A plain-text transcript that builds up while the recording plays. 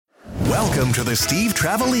Welcome to the Steve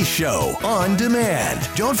Trevelise Show on demand.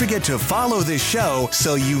 Don't forget to follow this show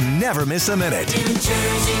so you never miss a minute. New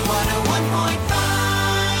Jersey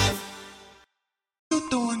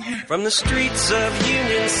 101.5. From the streets of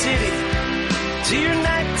Union City to your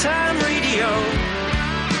nighttime radio,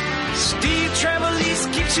 Steve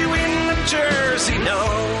Trevelise keeps you in the Jersey know.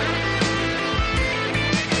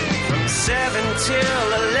 From 7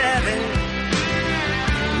 till 11,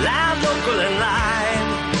 live, local, and live.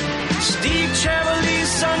 Steve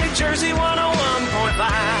Trevelise on New Jersey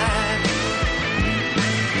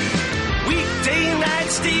 101.5. Weekday night,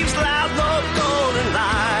 Steve's live, local, and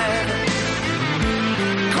live.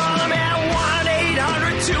 Call him at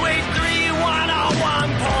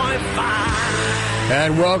 1-800-283-101.5.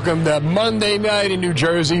 And welcome to Monday night in New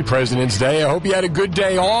Jersey, President's Day. I hope you had a good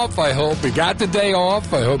day off. I hope you got the day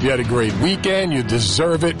off. I hope you had a great weekend. You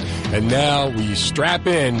deserve it. And now we strap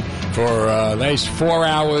in for a nice 4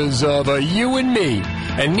 hours of you and me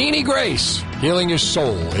and Nini Grace healing your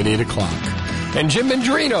soul at 8 o'clock. And Jim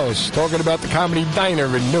Mendrinos talking about the Comedy Diner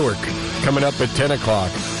in Newark coming up at 10 o'clock.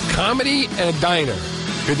 Comedy and a diner.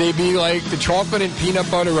 Could they be like the chocolate and peanut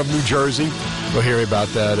butter of New Jersey? We'll hear about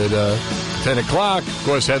that at 10 o'clock. Of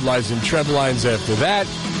course, headlines and Trevelise after that.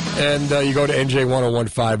 And you go to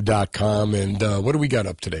NJ1015.com. And what do we got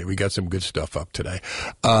up today? We got some good stuff up today.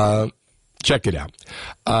 Check it out.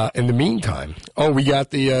 In the meantime, we got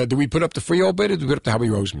the, did we put up the Frio bid or did we put up the Howie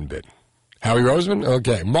Roseman bid? Howie Roseman?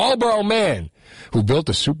 Okay. Marlboro man who built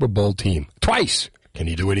a Super Bowl team twice. Can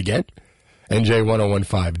he do it again?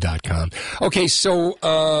 NJ1015.com. Okay, so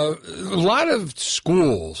a lot of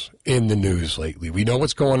schools in the news lately. We know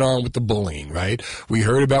what's going on with the bullying, right? We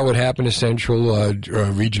heard about what happened to Central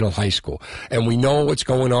Regional High School. And we know what's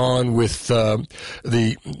going on with the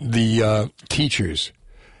teachers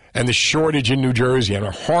and the shortage in New Jersey and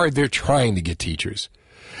how hard they're trying to get teachers.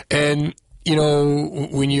 And, you know,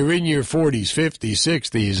 when you're in your 40s, 50s,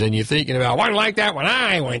 60s, and you're thinking about, wasn't like that when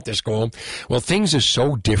I went to school. Well, things are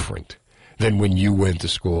so different than when you went to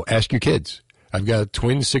school. Ask your kids. I've got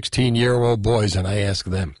twin 16-year-old boys, and I ask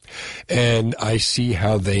them. And I see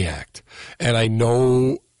how they act. And I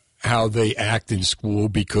know how they act in school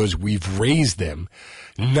because we've raised them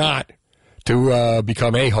not to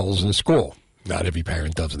become a-holes in school. Not every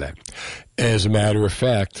parent does that. As a matter of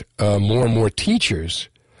fact, more and more teachers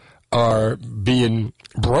are being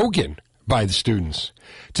broken by the students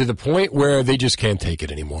to the point where they just can't take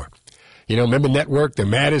it anymore. You know, remember Network? They're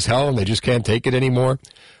mad as hell and they just can't take it anymore.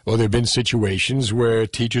 Well, there have been situations where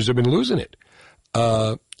teachers have been losing it.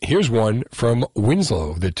 Here's one from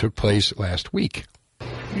Winslow that took place last week.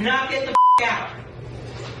 Knock it the out.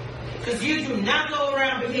 Because you do not go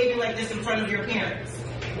around behaving like this in front of your parents.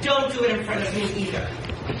 Don't do it in front of me either.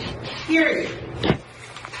 Period.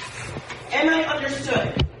 Am I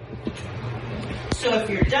understood? So if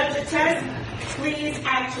you're done the test, please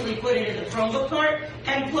actually put it in the Chromebook part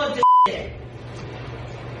and plug the in.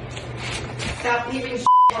 Stop leaving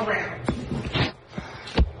around.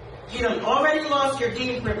 You done already lost your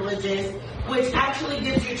dean privileges, which actually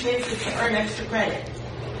gives you chances to earn extra credit.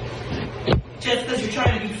 Just because you're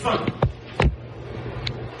trying to be funny.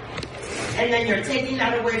 And then you're taking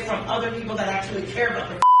that away from other people that actually care about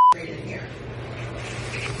the grade in here.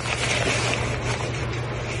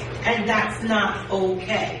 And that's not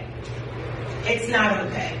okay. It's not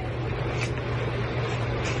okay.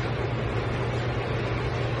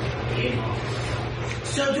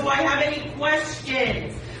 So do I have any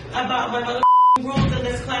questions about my mother rules in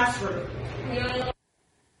this classroom? No.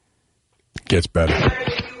 Gets better.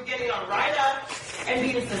 If you were getting a write-up and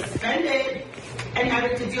being suspended and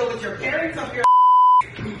having to deal with your parents up your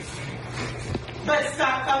but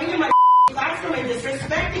stop coming in my classroom and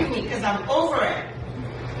disrespecting me because I'm over it.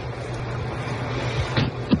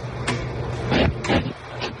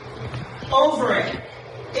 Over it.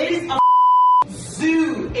 It is a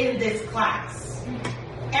zoo in this class.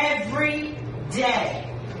 Every day.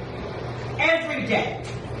 Every day.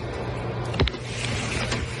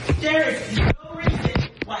 There is no reason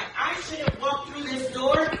why I shouldn't walk through this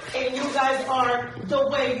door and you guys are the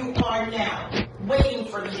way you are now, waiting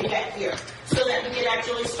for me to get here so that we can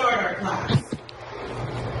actually start our class.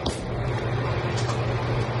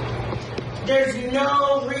 There's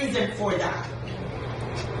no reason for that.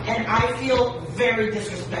 And I feel very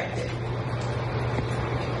disrespected.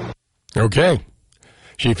 Okay.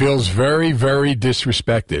 She feels very, very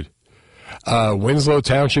disrespected. Winslow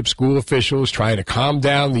Township school officials trying to calm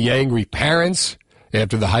down the angry parents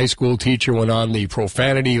After the high school teacher went on the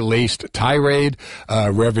profanity-laced tirade,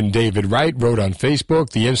 Reverend David Wright wrote on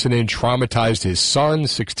Facebook, the incident traumatized his son,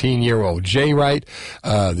 16-year-old Jay Wright.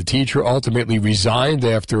 The teacher ultimately resigned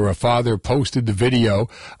after a father posted the video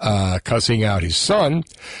cussing out his son.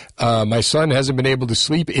 My son hasn't been able to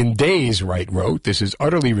sleep in days, Wright wrote. This is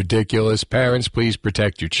utterly ridiculous. Parents, please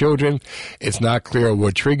protect your children. It's not clear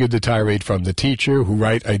what triggered the tirade from the teacher, who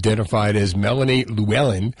Wright identified as Melanie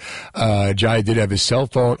Llewellyn. Jai did have his cell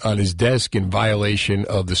phone on his desk in violation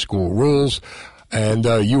of the school rules. And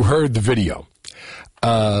you heard the video.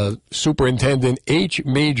 Superintendent H.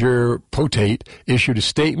 Major Potate issued a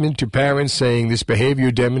statement to parents saying this behavior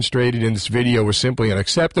demonstrated in this video was simply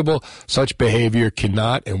unacceptable. Such behavior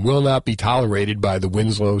cannot and will not be tolerated by the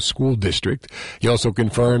Winslow School District. He also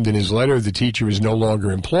confirmed in his letter the teacher is no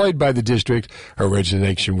longer employed by the district. Her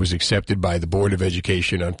resignation was accepted by the Board of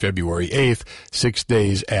Education on February 8th, 6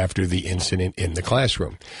 days after the incident in the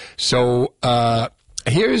classroom. So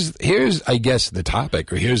here's I guess, the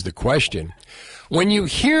topic, or here's the question. When you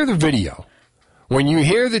hear the video, when you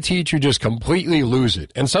hear the teacher just completely lose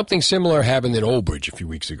it, and something similar happened in Old Bridge a few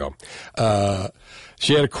weeks ago.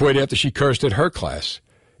 She had to quit after she cursed at her class.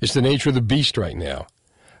 It's the nature of the beast right now.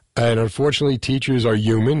 And unfortunately, teachers are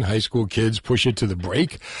human. High school kids push it to the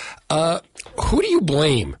break. Who do you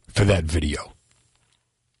blame for that video?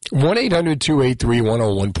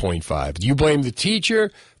 1-800-283-101.5. Do you blame the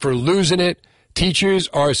teacher for losing it? Teachers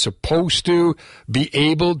are supposed to be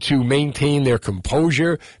able to maintain their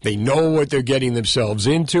composure. They know what they're getting themselves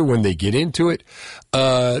into when they get into it.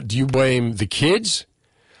 Do you blame the kids,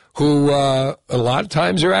 who a lot of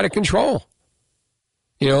times are out of control?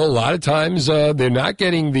 You know, a lot of times they're not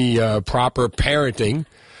getting the proper parenting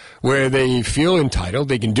where they feel entitled.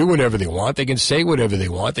 They can do whatever they want. They can say whatever they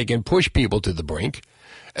want. They can push people to the brink.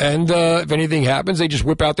 And if anything happens, they just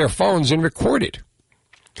whip out their phones and record it.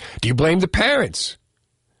 Do you blame the parents,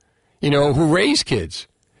 you know, who raise kids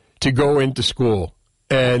to go into school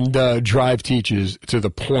and drive teachers to the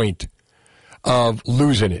point of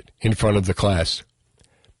losing it in front of the class?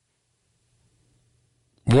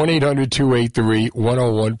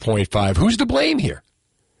 1-800-283-101.5. Who's to blame here?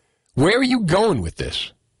 Where are you going with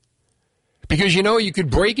this? Because, you know, you could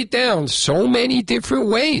break it down so many different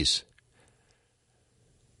ways.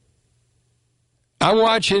 I'm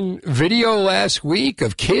watching video last week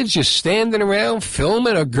of kids just standing around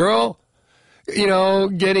filming a girl, you know,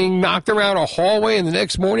 getting knocked around a hallway, and the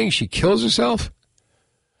next morning she kills herself.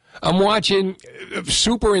 I'm watching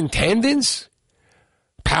superintendents,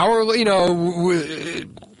 we don't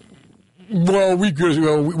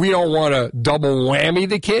want to double whammy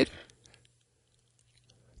the kid.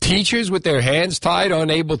 Teachers with their hands tied,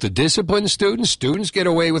 unable to discipline students. Students get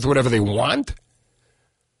away with whatever they want.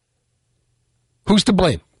 Who's to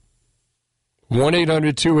blame?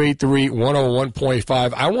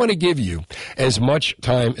 1-800-283-101.5. I want to give you as much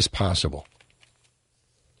time as possible.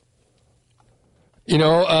 You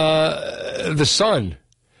know, the son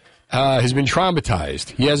has been traumatized.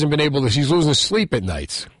 He hasn't been able to, he's losing sleep at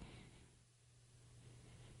nights.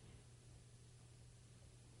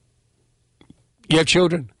 You have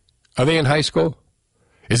children? Are they in high school?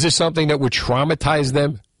 Is this something that would traumatize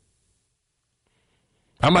them?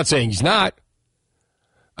 I'm not saying he's not.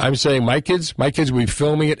 I'm saying my kids would be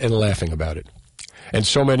filming it and laughing about it. And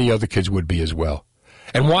so many other kids would be as well.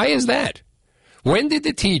 And why is that? When did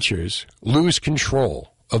the teachers lose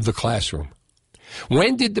control of the classroom?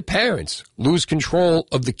 When did the parents lose control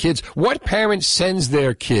of the kids? What parent sends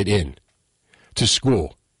their kid in to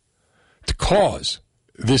school to cause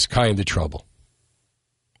this kind of trouble?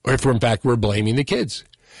 Or if, in fact, we're blaming the kids.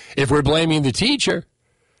 If we're blaming the teacher,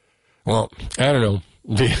 well, I don't know.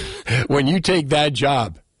 When you take that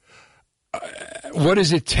job, what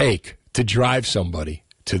does it take to drive somebody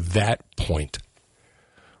to that point?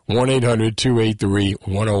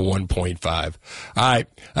 1-800-283-101.5. All right,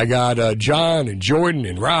 I got John and Jordan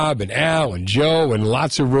and Rob and Al and Joe and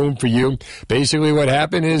lots of room for you. Basically what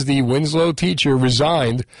happened is the Winslow teacher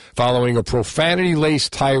resigned following a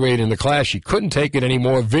profanity-laced tirade in the class. She couldn't take it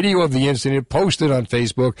anymore. Video of the incident posted on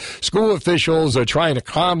Facebook. School officials are trying to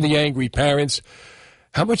calm the angry parents.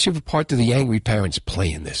 How much of a part do the angry parents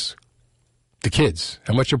play in this? The kids,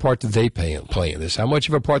 how much of a part do they play in this? How much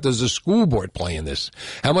of a part does the school board play in this?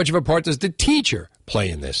 How much of a part does the teacher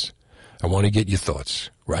play in this? I want to get your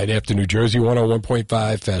thoughts right after New Jersey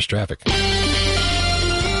 101.5 Fast Traffic.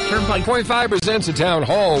 .5 presents a town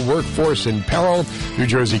hall, Workforce in Peril. New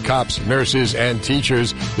Jersey cops, nurses, and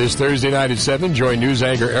teachers. This Thursday night at 7, join news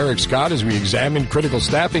anchor Eric Scott as we examine critical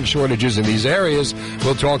staffing shortages in these areas.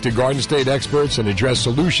 We'll talk to Garden State experts and address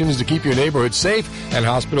solutions to keep your neighborhood safe and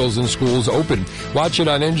hospitals and schools open. Watch it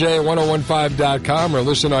on NJ1015.com or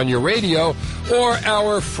listen on your radio or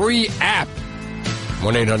our free app.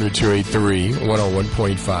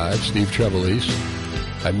 1-800-283-101.5. Steve Trevelise.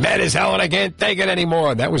 I'm mad as hell and I can't take it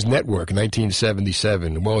anymore. That was Network,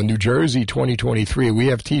 1977. Well, in New Jersey, 2023, we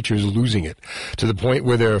have teachers losing it to the point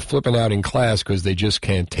where they're flipping out in class because they just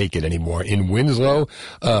can't take it anymore. In Winslow,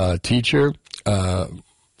 teacher,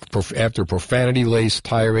 after profanity-laced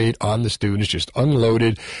tirade on the students, just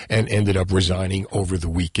unloaded and ended up resigning over the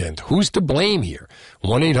weekend. Who's to blame here?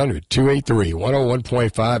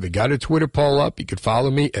 1-800-283-101.5. I got a Twitter poll up. You could follow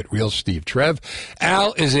me at Real Steve Trev.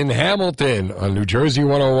 Al is in Hamilton on New Jersey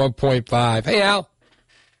 101.5. Hey, Al.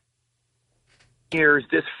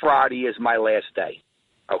 This Friday is my last day,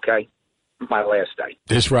 okay? My last day.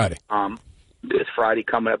 This Friday? This Friday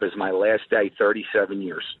coming up is my last day, 37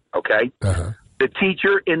 years, okay? Uh-huh. The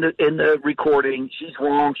teacher in the recording, she's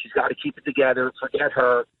wrong. She's got to keep it together. Forget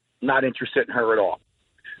her. Not interested in her at all.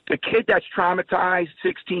 The kid that's traumatized,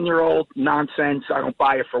 16-year-old, nonsense. I don't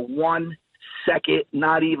buy it for 1 second,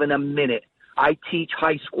 not even a minute. I teach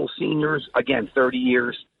high school seniors, again, 30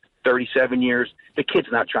 years, 37 years. The kid's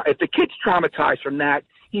not if the kid's traumatized from that,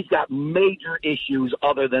 he's got major issues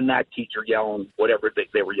other than that teacher yelling whatever they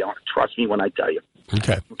were yelling. Trust me when I tell you.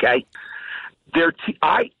 Okay. Okay?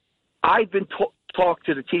 I've been talked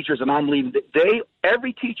to the teachers, and I'm leaving.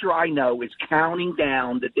 Every teacher I know is counting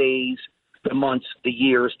down the days, the months, the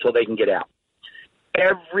years till they can get out.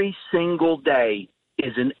 Every single day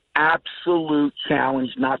is an absolute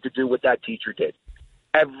challenge not to do what that teacher did.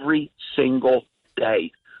 Every single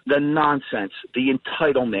day. The nonsense, the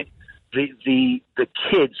entitlement, the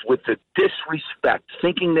kids with the disrespect,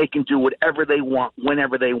 thinking they can do whatever they want,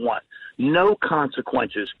 whenever they want. No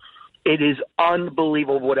consequences. It is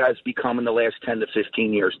unbelievable what has become in the last 10 to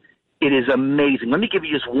 15 years. It is amazing. Let me give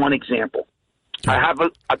you just one example. I have a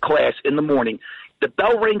class in the morning. The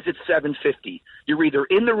bell rings at 7:50. You're either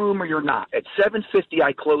in the room or you're not. At 7:50,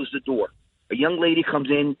 I close the door. A young lady comes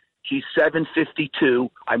in. She's 7:52.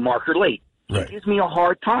 I mark her late. Right. She gives me a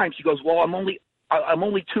hard time. She goes, well, I'm only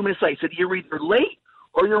 2 minutes late. I said, you're either late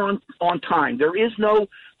or you're on time. There is no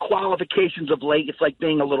qualifications of late. It's like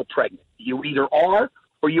being a little pregnant. You either are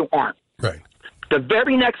or you aren't. Right. The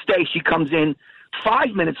very next day, she comes in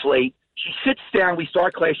 5 minutes late. She sits down. We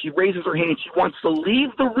start class. She raises her hand. She wants to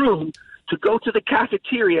leave the room to go to the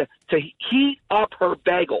cafeteria to heat up her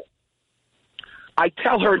bagel. I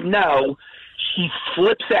tell her no. She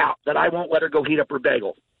flips out that I won't let her go heat up her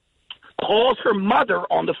bagel. Calls her mother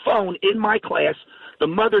on the phone in my class. The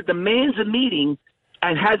mother demands a meeting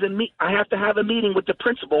and I have to have a meeting with the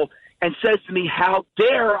principal and says to me, how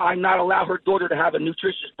dare I not allow her daughter to have a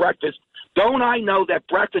nutritious breakfast? Don't I know that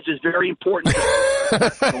breakfast is very important?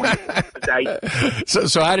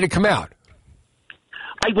 So how did it come out?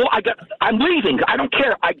 I'm leaving. I don't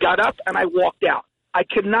care. I got up and I walked out. I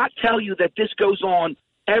cannot tell you that this goes on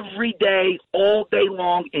every day, all day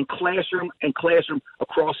long, in classroom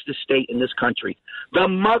across the state in this country. The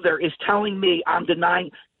mother is telling me I'm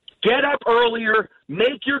denying. Get up earlier,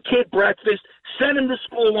 make your kid breakfast, send him to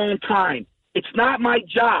school on time. It's not my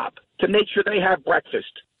job to make sure they have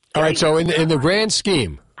breakfast. All right, so in the grand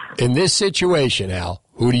scheme, in this situation, Al,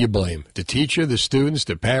 who do you blame? The teacher, the students,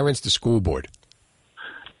 the parents, the school board?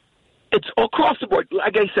 It's across the board.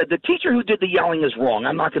 Like I said, the teacher who did the yelling is wrong.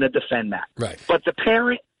 I'm not going to defend that. Right. But the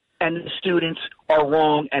parent and the students are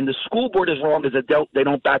wrong, and the school board is wrong because they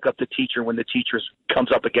don't back up the teacher when the teacher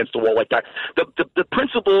comes up against the wall like that. The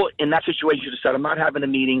principal in that situation just said, I'm not having a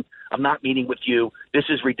meeting. I'm not meeting with you. This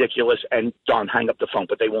is ridiculous, and Don, hang up the phone.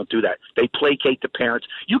 But they won't do that. They placate the parents.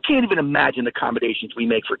 You can't even imagine the accommodations we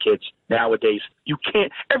make for kids nowadays. You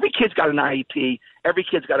can't. Every kid's got an IEP. Every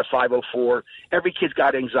kid's got a 504. Every kid's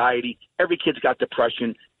got anxiety. Every kid's got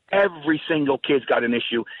depression. Every single kid's got an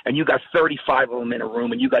issue, and you got 35 of them in a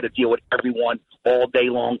room, and you got to deal with everyone all day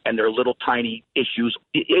long, and their little tiny issues.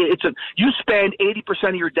 You spend 80%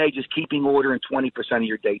 of your day just keeping order and 20% of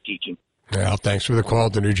your day teaching. Well, thanks for the call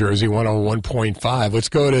to New Jersey 101.5. Let's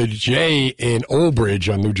go to Jay in Old Bridge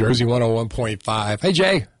on New Jersey 101.5. Hey,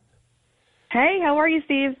 Jay. Hey, how are you,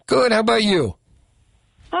 Steve? Good. How about you?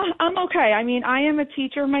 I'm okay. I mean, I am a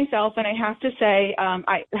teacher myself, and I have to say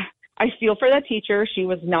I feel for that teacher. She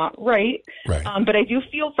was not right. Right. But I do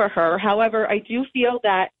feel for her. However, I do feel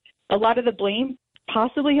that a lot of the blame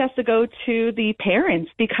possibly has to go to the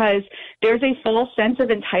parents, because there's a false sense of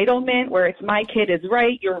entitlement where it's my kid is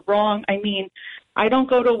right, you're wrong. I mean, I don't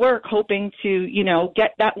go to work hoping to,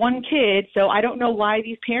 get that one kid, so I don't know why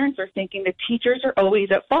these parents are thinking the teachers are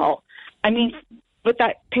always at fault. I mean, with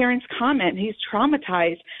that parent's comment, he's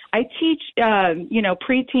traumatized. I teach,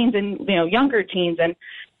 preteens and, younger teens, and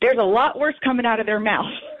there's a lot worse coming out of their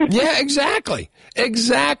mouth. Yeah, exactly.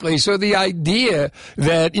 Exactly. So the idea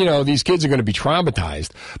that, these kids are going to be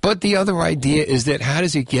traumatized. But the other idea is that how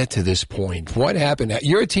does it get to this point? What happened?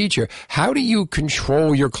 You're a teacher. How do you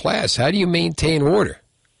control your class? How do you maintain order?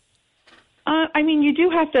 I mean, you do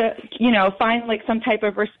have to, find like some type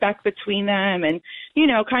of respect between them and,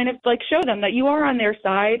 kind of like show them that you are on their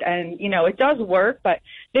side and, it does work. But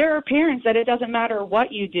there are parents that it doesn't matter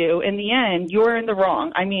what you do. In the end, you're in the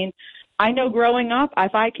wrong. I mean, I know growing up,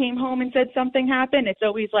 if I came home and said something happened, it's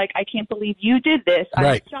always like, I can't believe you did this.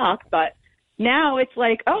 I'm shocked. But now it's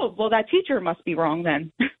like, oh, well, that teacher must be wrong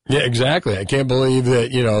then. Yeah, exactly. I can't believe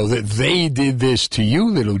that, that they did this to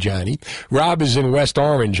you, little Johnny. Rob is in West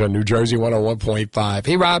Orange on New Jersey 101.5.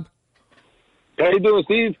 Hey, Rob. How you doing,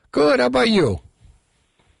 Steve? Good. How about you?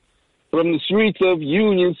 From the streets of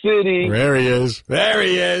Union City. There he is. There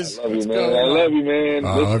he is. I love you, man. I love you, man.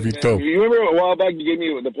 I love you, too. You remember a while back you gave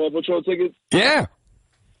me the Paw Patrol tickets? Yeah.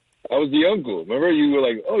 I was the uncle. Remember you were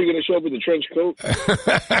like, oh, you're going to show up with a trench coat?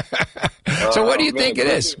 So what do you think of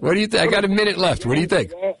this? What do you think? I got a minute left. What do you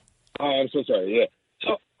think? I'm so sorry, yeah.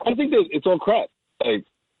 So I think that it's all crap. Like,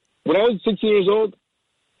 when I was 16 years old,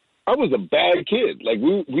 I was a bad kid. Like,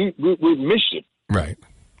 we mischief. Right.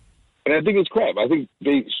 And I think it's crap. I think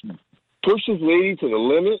they pushed this lady to the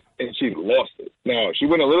limit, and she lost it. Now, she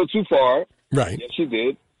went a little too far. Right. Yes, she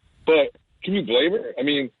did. But can you blame her? I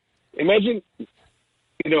mean, imagine,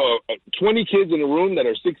 20 kids in a room that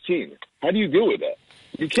are 16. How do you deal with that?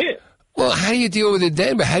 You can't. Well, how do you deal with it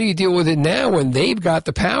then? But how do you deal with it now when they've got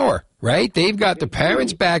the power, right? They've got the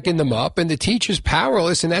parents backing them up, and the teacher's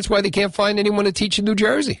powerless, and that's why they can't find anyone to teach in New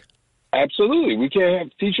Jersey. Absolutely. We can't have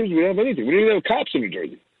teachers. We don't have anything. We don't even have cops in New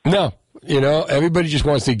Jersey. No. Everybody just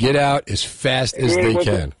wants to get out as fast as they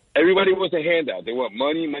can. Everybody wants a handout. They want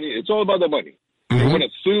money. It's all about the money. They want to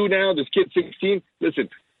sue now. This kid's 16. Listen,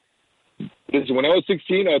 when I was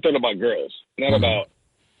 16, I thought about girls, not about,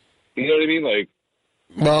 you know what I mean? Like,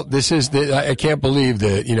 well, I can't believe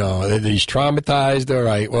that, that he's traumatized. All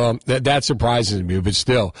right. Well, that surprises me, but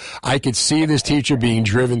still, I could see this teacher being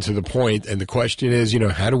driven to the point, and the question is,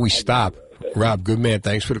 how do we stop? Rob, good man.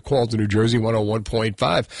 Thanks for the call to New Jersey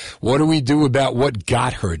 101.5. What do we do about what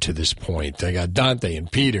got her to this point? I got Dante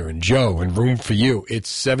and Peter and Joe and room for you.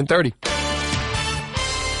 It's 7:30.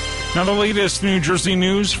 Now the latest New Jersey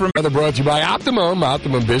news from... Brought to you by Optimum.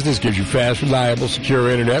 Optimum Business gives you fast, reliable, secure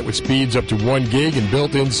internet with speeds up to 1 gig and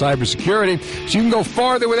built-in cybersecurity, so you can go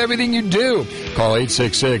farther with everything you do. Call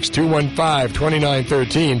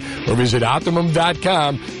 866-215-2913 or visit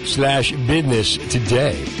Optimum.com/business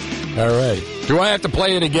today. All right. Do I have to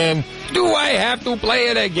play it again?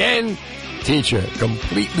 Teacher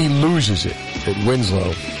completely loses it at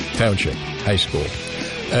Winslow Township High School.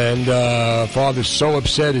 And father's so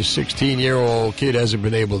upset his 16-year-old kid hasn't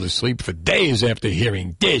been able to sleep for days after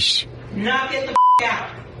hearing this. Knock it the out.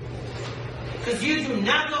 Because you do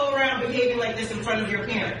not go around behaving like this in front of your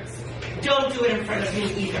parents. Don't do it in front of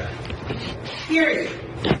me either. Period.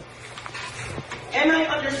 Am I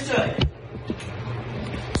understood?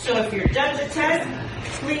 So if you're done the test,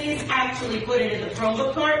 please actually put it in the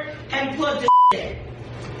Chromebook port and plug the in.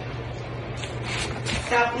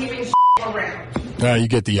 Stop leaving around. You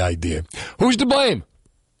get the idea. Who's to blame?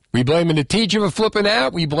 We blaming the teacher for flipping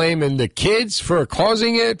out. We blaming the kids for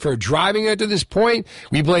causing it, for driving it to this point.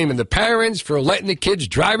 We blaming the parents for letting the kids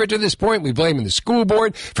drive it to this point. We blaming the school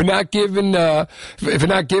board for not giving, for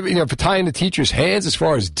tying the teacher's hands as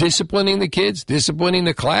far as disciplining the kids, disciplining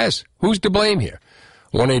the class. Who's to blame here?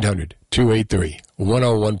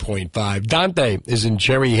 1-800-283-101.5. Dante is in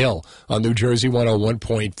Cherry Hill on New Jersey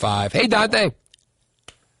 101.5. Hey, Dante.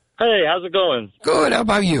 Hey, how's it going? Good. How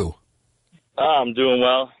about you? I'm doing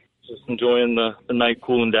well. Just enjoying the night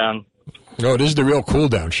cooling down. Oh, this is the real cool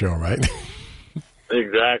down show, right?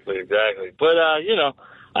 Exactly. But,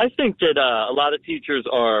 I think that a lot of teachers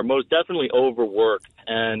are most definitely overworked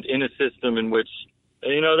and in a system in which,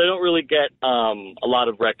 they don't really get a lot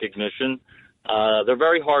of recognition. They're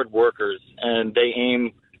very hard workers, and they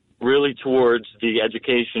aim really towards the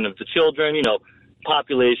education of the children,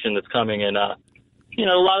 population that's coming in. A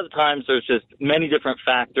lot of the times there's just many different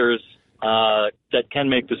factors that can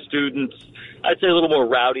make the students, I'd say, a little more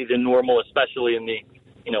rowdy than normal, especially in the,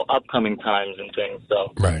 upcoming times and things.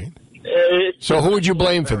 So, right. So who would you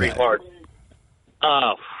blame for that? Hard.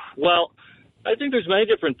 Well, I think there's many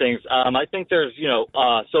different things. I think there's,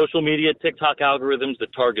 social media, TikTok algorithms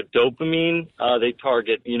that target dopamine. They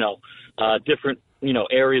target, different,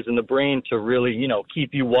 areas in the brain to really,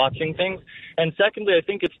 keep you watching things. And secondly, I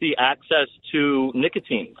think it's the access to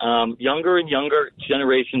nicotine. Younger and younger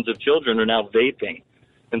generations of children are now vaping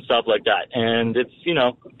and stuff like that. And it's, You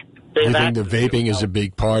think the vaping is a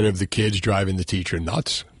big part of the kids driving the teacher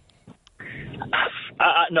nuts?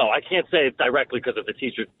 No, I can't say it directly because of the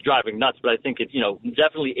teacher driving nuts, but I think it,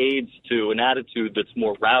 definitely aids to an attitude that's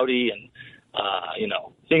more rowdy and,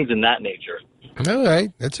 things in that nature. All right.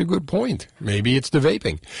 That's a good point. Maybe it's the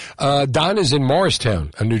vaping. Donna's in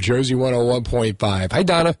Morristown on New Jersey 101.5. Hi,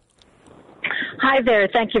 Donna. Hi there.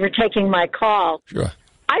 Thank you for taking my call. Sure.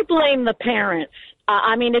 I blame the parents.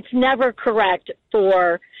 It's never correct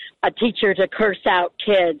for a teacher to curse out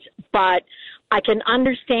kids, but I can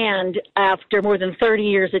understand after more than 30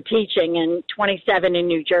 years of teaching and 27 in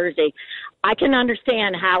New Jersey, I can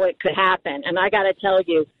understand how it could happen. And I got to tell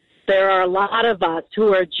you, there are a lot of us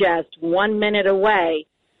who are just 1 minute away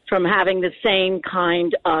from having the same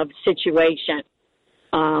kind of situation.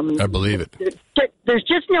 I believe it. There's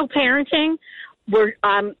just no parenting.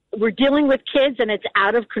 We're dealing with kids, and it's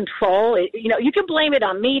out of control. You can blame it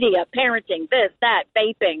on media, parenting, this, that,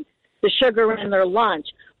 vaping, the sugar in their lunch.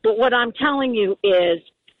 But what I'm telling you is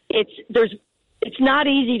it's not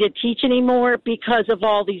easy to teach anymore because of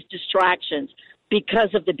all these distractions,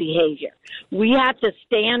 because of the behavior. We have to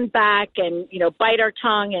stand back and, bite our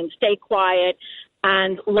tongue and stay quiet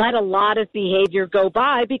and let a lot of behavior go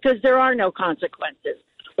by because there are no consequences,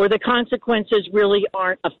 or the consequences really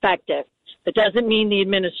aren't effective. It doesn't mean the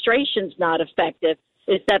administration's not effective.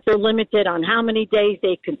 It's that they're limited on how many days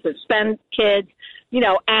they can suspend kids,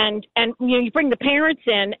 and you bring the parents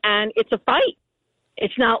in and it's a fight.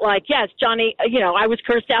 It's not like, yes, Johnny, I was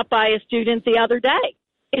cursed out by a student the other day.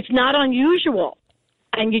 It's not unusual.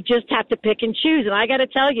 And you just have to pick and choose. And I got to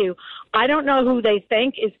tell you, I don't know who they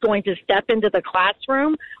think is going to step into the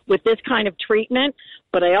classroom with this kind of treatment,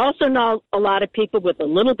 but I also know a lot of people with a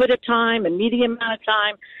little bit of time, a medium amount of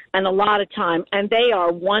time, and a lot of time, and they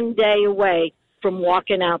are 1 day away from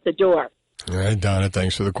walking out the door. All right, Donna,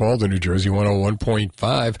 thanks for the call to New Jersey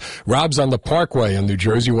 101.5. Rob's on the Parkway on New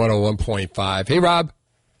Jersey 101.5. Hey, Rob.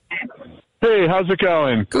 Hey, how's it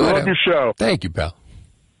going? Good. Love your show. Thank you, pal.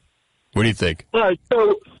 What do you think? All right,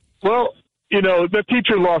 the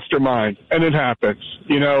teacher lost her mind, and it happens.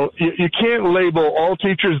 You can't label all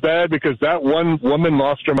teachers bad because that one woman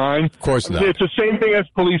lost her mind. Of course not. It's the same thing as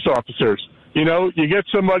police officers. You get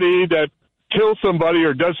somebody that kills somebody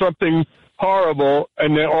or does something horrible,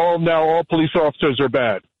 and all police officers are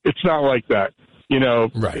bad. It's not like that.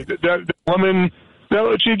 Right. The woman,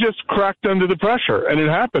 she just cracked under the pressure, and it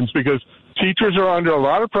happens because teachers are under a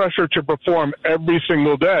lot of pressure to perform every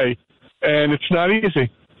single day, and it's not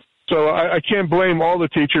easy. So I can't blame all the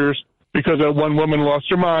teachers because that one woman lost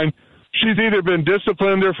her mind. She's either been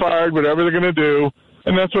disciplined or fired, whatever they're going to do,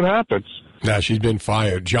 and that's what happens. No, she's been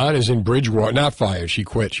fired. John is in Bridgewater. Not fired. She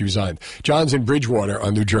quit. She resigned. John's in Bridgewater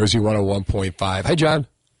on New Jersey 101.5. Hi, John.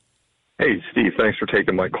 Hey, Steve. Thanks for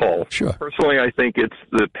taking my call. Sure. Personally, I think it's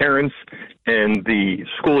the parents and the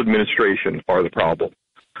school administration are the problem.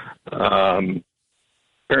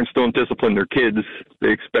 Parents don't discipline their kids.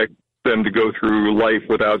 They expect them to go through life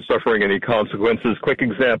without suffering any consequences. Quick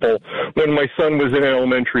example, when my son was in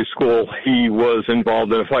elementary school, he was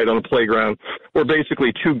involved in a fight on the playground where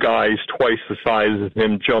basically two guys twice the size of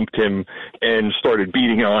him jumped him and started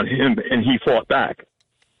beating on him, and he fought back.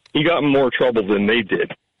 He got in more trouble than they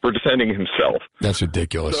did for defending himself. That's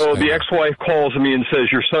ridiculous. So the ex-wife calls me and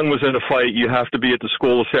says, your son was in a fight. You have to be at the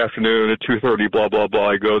school this afternoon at 2:30, blah, blah, blah.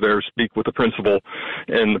 I go there, speak with the principal,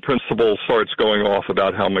 and the principal starts going off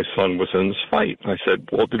about how my son was in this fight. I said,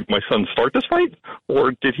 well, did my son start this fight,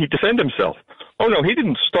 or did he defend himself? Oh, no, he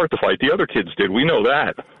didn't start the fight. The other kids did. We know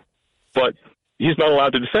that. But he's not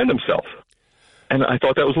allowed to defend himself. And I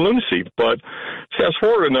thought that was lunacy. But fast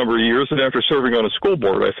forward a number of years, and after serving on a school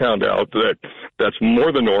board, I found out that that's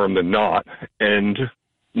more the norm than not, and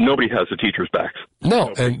nobody has the teacher's backs.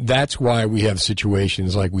 No, and that's why we have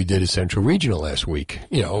situations like we did at Central Regional last week,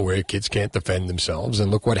 where kids can't defend themselves,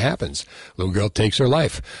 and look what happens. Little girl takes her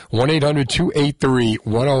life.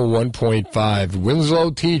 1-800-283-101.5.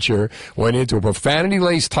 Winslow teacher went into a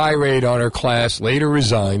profanity-laced tirade on her class, later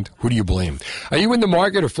resigned. Who do you blame? Are you in the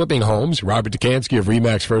market of flipping homes? Robert Dukansky of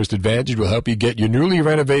RE/MAX First Advantage will help you get your newly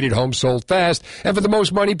renovated home sold fast and for the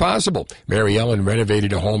most money possible. Mary Ellen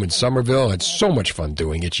renovated a home in Somerville. Had so much fun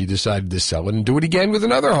doing it, she decided to sell it and do it again. again with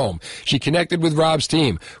another home. She connected with Rob's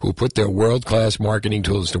team, who put their world-class marketing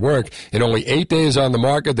tools to work. In only 8 days on the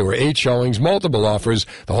market, there were 8 showings, multiple offers.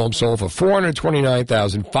 The home sold for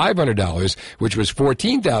 $429,500, which was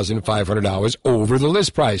 $14,500 over the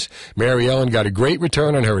list price. Mary Ellen got a great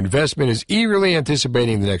return on her investment, is eagerly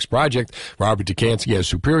anticipating the next project. Robert Dukansky has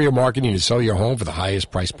superior marketing to sell your home for the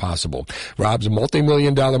highest price possible. Rob's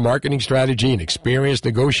multi-million-dollar marketing strategy and experience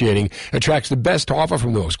negotiating attracts the best offer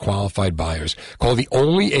from the most qualified buyers. Call the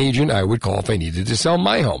only agent I would call if I needed to sell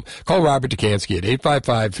my home. Call Robert Dukansky at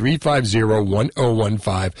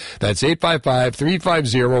 855-350-1015. That's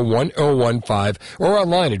 855-350-1015, or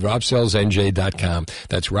online at robsellsnj.com.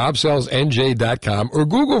 That's robsellsnj.com, or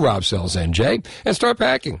Google Rob Sells NJ and start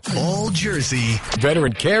packing. All Jersey.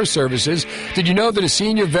 Veteran Care Services. Did you know that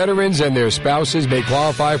senior veterans and their spouses may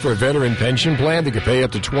qualify for a veteran pension plan that could pay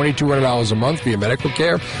up to $2,200 a month for your medical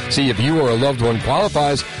care? See if you or a loved one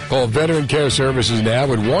qualifies. Call Veteran Care Services now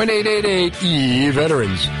at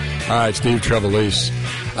 1-888-E-VETERANS. All right, Steve Trevelise.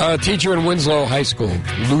 A teacher in Winslow High School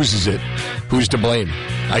loses it. Who's to blame?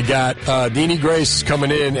 I got Nini Grace coming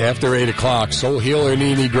in after 8 o'clock. Soul Healer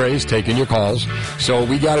Nini Grace taking your calls. So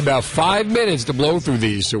we got about 5 minutes to blow through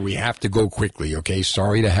these, so we have to go quickly, okay?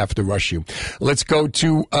 Sorry to have to rush you. Let's go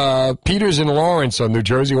to Peters and Lawrence on New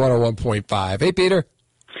Jersey 101.5. Hey, Peter.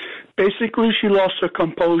 Basically, she lost her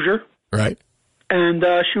composure. Right. And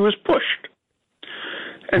she was pushed.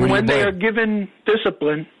 And when they are given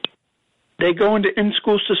discipline, they go into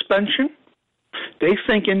in-school suspension. They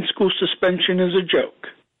think in-school suspension is a joke.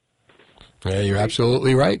 Yeah, you're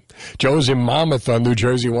absolutely right. Joe's in Monmouth on New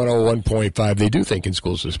Jersey 101.5. They do think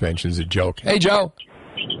in-school suspension is a joke. Hey, Joe.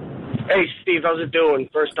 Hey, Steve, how's it doing?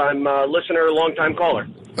 First-time listener, long-time caller.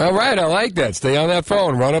 All right, I like that. Stay on that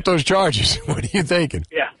phone. Run up those charges. What are you thinking?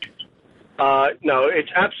 Yeah. No, it's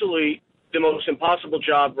absolutely the most impossible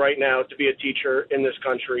job right now to be a teacher in this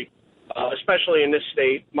country, especially in this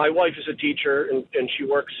state. My wife is a teacher, and she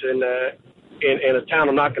works in a town,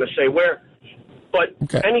 I'm not going to say where, but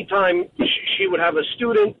anytime she would have a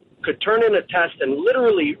student could turn in a test and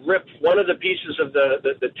literally rip one of the pieces of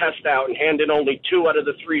the test out and hand in only 2 out of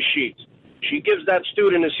the 3 sheets. She gives that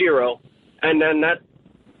student a 0, and then that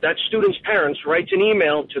student's parents writes an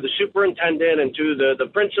email to the superintendent and to the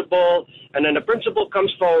principal, and then the principal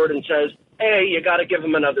comes forward and says, hey, you got to give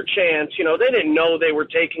them another chance. You know, they didn't know they were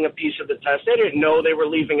taking a piece of the test. They didn't know they were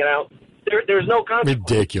leaving it out. There's no consequence.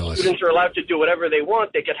 Ridiculous. Students are allowed to do whatever they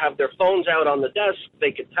want. They could have their phones out on the desk.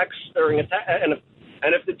 They could text during a test. And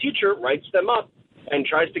if the teacher writes them up and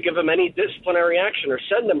tries to give them any disciplinary action or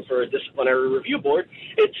send them for a disciplinary review board,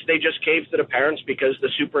 they just cave to the parents because the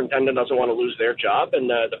superintendent doesn't want to lose their job and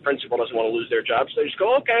the principal doesn't want to lose their job. So they just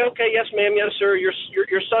go, okay, yes, ma'am, yes, sir. Your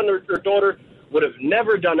son or daughter would have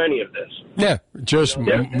never done any of this. Yeah, just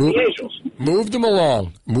move them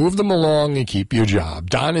along. Move them along and keep your job.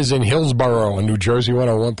 Donna's in Hillsborough on New Jersey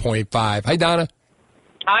 101.5. Hi, Donna.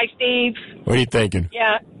 Hi, Steve. What are you thinking?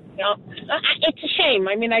 Yeah, it's a shame.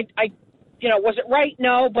 I mean, I was it right?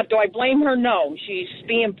 No. But do I blame her? No. She's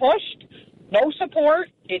being pushed. No support.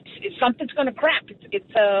 It's something's going to crack.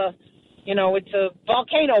 It's a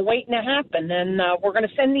volcano waiting to happen. And we're going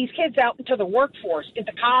to send these kids out into the workforce,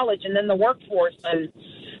 into college, and then the workforce. And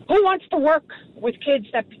who wants to work with kids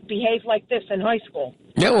that behave like this in high school?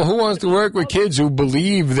 Yeah, well, who wants to work with kids who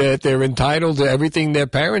believe that they're entitled to everything their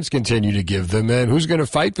parents continue to give them? And who's going to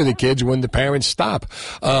fight for the kids when the parents stop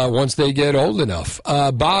once they get old enough?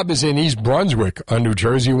 Bob is in East Brunswick on New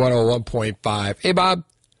Jersey 101.5. Hey, Bob.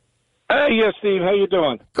 Yes, Steve. How you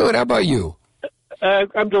doing? Good. How about you?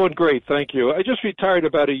 I'm doing great, thank you. I just retired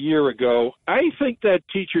about a year ago. I think that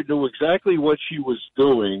teacher knew exactly what she was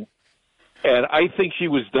doing, and I think she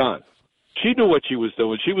was done. She knew what she was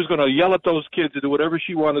doing. She was going to yell at those kids and do whatever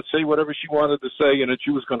she wanted to say, whatever she wanted to say, and then she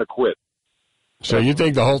was going to quit. So you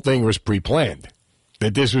think the whole thing was pre-planned?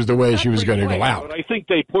 That this was the way she was going to go out? But I think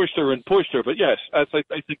they pushed her. But yes, I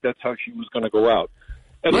think that's how she was going to go out.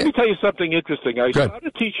 And let me tell you something interesting. I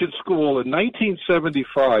started teaching school in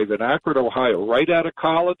 1975 in Akron, Ohio, right out of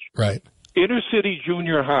college. Right. Inner city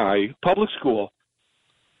junior high, public school.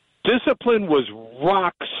 Discipline was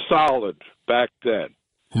rock solid back then.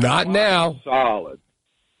 Not now. Solid.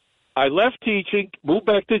 I left teaching, moved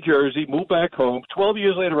back to Jersey, moved back home. 12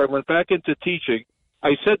 years later, I went back into teaching.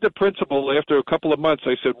 I said to principal after a couple of months,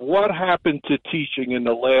 I said, what happened to teaching in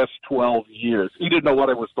the last 12 years? He didn't know what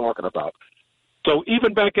I was talking about. So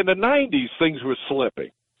even back in the 90s, things were slipping.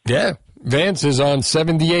 Yeah. Vance is on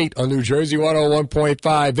 78 on New Jersey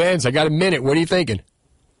 101.5. Vance, I got a minute. What are you thinking?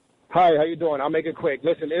 Hi, how you doing? I'll make it quick.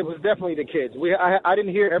 Listen, it was definitely the kids. I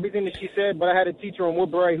didn't hear everything that she said, but I had a teacher in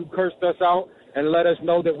Woodbury who cursed us out. and let us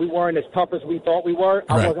know that we weren't as tough as we thought we were.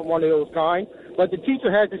 I Right. wasn't one of those kind. But the teacher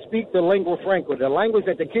had to speak the lingua franca, the language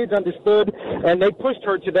that the kids understood, and they pushed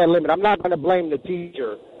her to that limit. I'm not going to blame the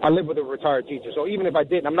teacher. I live with a retired teacher, so even if I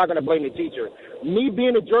didn't, I'm not going to blame the teacher. Me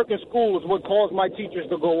being a jerk in school is what caused my teachers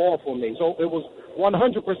to go off on me. So it was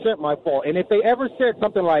 100% my fault. And if they ever said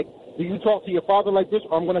something like, do you talk to your father like this,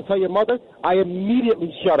 or I'm going to tell your mother, I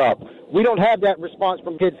immediately shut up. We don't have that response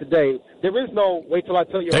from kids today. There is no wait till I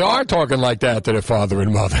tell you. They are talking like that to their father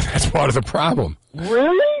and mother. That's part of the problem.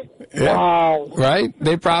 Really? Yeah. Wow. Right?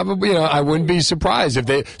 They probably, I wouldn't be surprised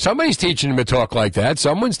if somebody's teaching them to talk like that.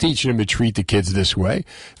 Someone's teaching them to treat the kids this way.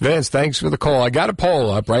 Vance, thanks for the call. I got a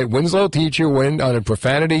poll up, right? Winslow teacher went on a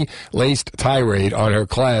profanity-laced tirade on her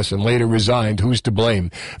class and later resigned. Who's to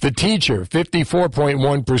blame? The teacher,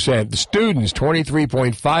 54.1%. The students,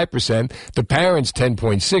 23.5%. The parents,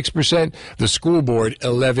 10.6%. The school board,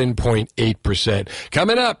 11.8%.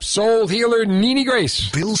 Coming up, Soul Healer Nini Grace.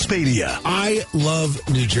 Bill Spadia. I love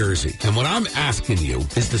New Jersey, and what I'm asking you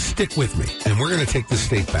is to stick with me, and we're going to take the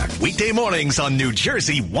state back. Weekday mornings on New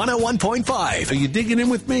Jersey 101.5. Are you digging in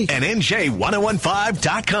with me? And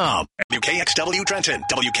NJ1015.com. WKXW Trenton,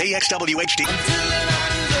 WKXW HD.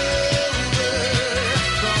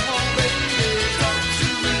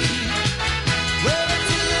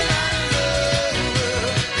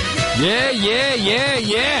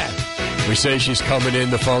 Yeah. We say she's coming in.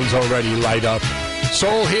 The phone's already light up.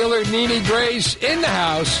 Soul Healer Nini Grace in the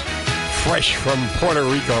house, fresh from Puerto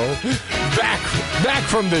Rico, back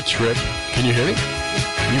from the trip. Can you hear me?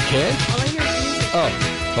 You can? Oh,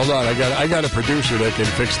 hold on. I got a producer that can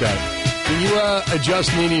fix that. Can you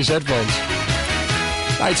adjust Nini's headphones?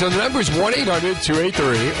 All right, so the number is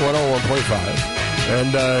 1-800-283-101.5.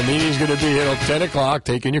 And Nini's going to be here till 10 o'clock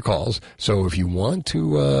taking your calls. So if you want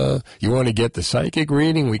to get the psychic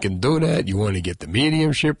reading, we can do that. You want to get the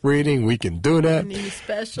mediumship reading, we can do that. Nini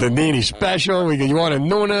special. The Nini special. You want a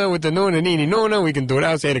Nuna with the Nuna, Nini Nuna, we can do it.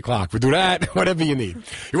 That's 8 o'clock. We do that, whatever you need.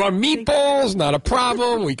 You want meatballs? Not a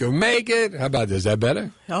problem. We can make it. How about this? Is that better?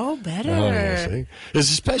 Oh, better. Oh, yeah, see? There's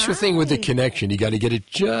a special thing with the connection. You got to get it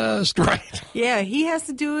just right. Yeah, he has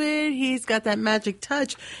to do it. He's got that magic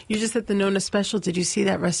touch. You just at the Nona special. Did you see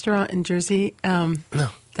that restaurant in Jersey? No.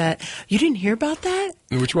 That you didn't hear about that?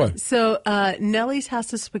 Which one? So Nellie's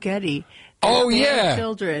House of Spaghetti. Oh, yeah.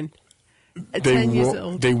 Children. They 10 years won't,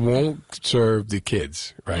 old. they won't serve the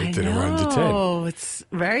kids, right? That are under 10. Oh, it's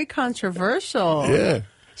very controversial. Yeah.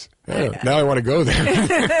 Now I want to go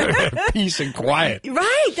there. Peace and quiet.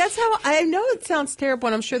 Right. That's how I know it sounds terrible,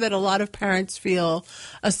 and I'm sure that a lot of parents feel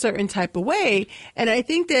a certain type of way. And I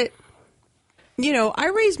think that,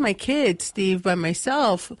 I raised my kids, Steve, by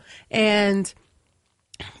myself, and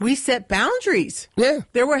we set boundaries. Yeah.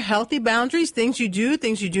 There were healthy boundaries, things you do,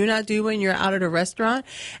 things you do not do when you're out at a restaurant.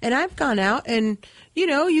 And I've gone out and,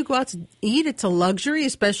 you go out to eat. It's a luxury,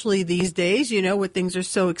 especially these days, where things are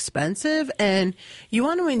so expensive, and you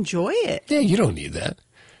want to enjoy it. Yeah, you don't need that.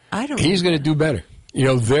 I don't. He's going to do better.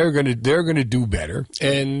 They're going to do better,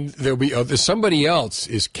 and there'll be somebody else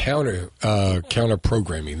is counter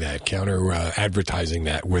programming that, counter advertising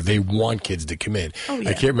that, where they want kids to come in. Oh, yeah.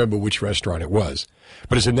 I can't remember which restaurant it was,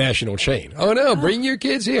 but it's a national chain. Oh no, bring your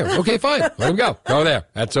kids here. Okay, fine, let them go. Go there.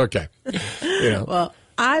 That's okay. Well,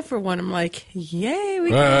 I, for one, am like, yay,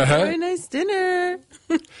 we got a very nice dinner.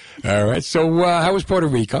 All right. So, how was Puerto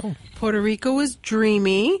Rico? Puerto Rico was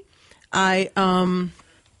dreamy. I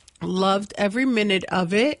loved every minute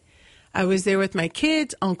of it. I was there with my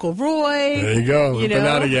kids, Uncle Roy. There you go.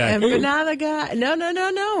 Empanada guy. Empanada guy. No.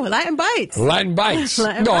 Latin Bites. Latin Bites.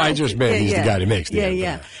 I just meant he's the guy that makes the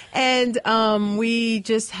Yeah. And we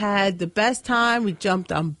just had the best time. We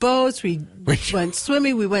jumped on boats. We went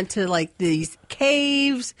swimming. We went to these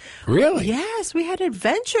caves. Really? Yes, we had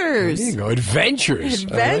adventures. There you go. Adventures.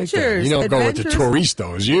 Adventures. You don't go with the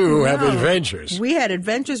touristos. You have adventures. We had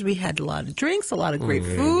adventures. We had a lot of drinks, a lot of great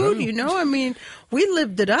food. We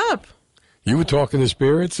lived it up. You were talking to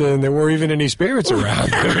spirits, and there weren't even any spirits around.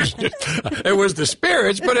 It was the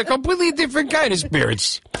spirits, but a completely different kind of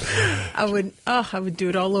spirits. I would do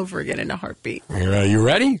it all over again in a heartbeat. You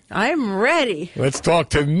ready? I'm ready. Let's talk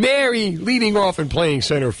to Mary, leading off and playing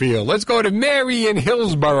center field. Let's go to Mary in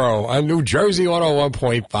Hillsborough on New Jersey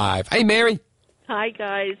 101.5. Hey, Mary. Hi,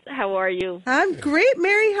 guys. How are you? I'm great,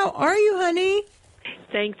 Mary. How are you, honey?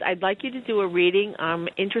 Thanks. I'd like you to do a reading. I'm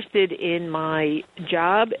interested in my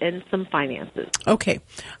job and some finances. Okay.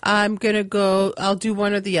 I'm going to go. I'll do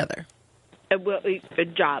one or the other. A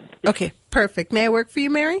job. Okay. Perfect. May I work for you,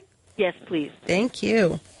 Mary? Yes, please. Thank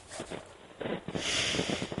you.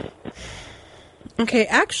 Okay.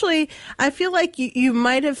 Actually, I feel like you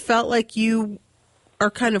might have felt like you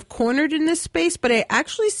are kind of cornered in this space, but I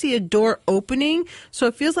actually see a door opening. So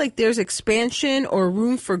it feels like there's expansion or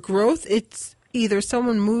room for growth. It's either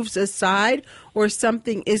someone moves aside or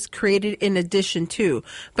something is created in addition to.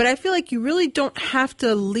 But I feel like you really don't have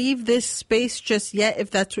to leave this space just yet if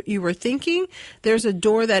that's what you were thinking. There's a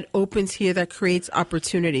door that opens here that creates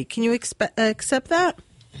opportunity. Can you accept that?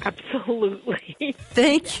 Absolutely.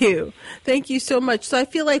 Thank you. Thank you so much. So I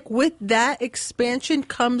feel like with that expansion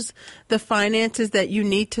comes the finances that you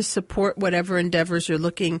need to support whatever endeavors you're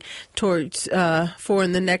looking towards for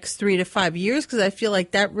in the next 3 to 5 years, because I feel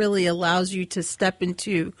like that really allows you to step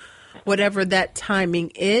into whatever that timing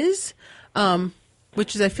is,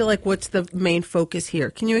 which is, I feel like, what's the main focus here.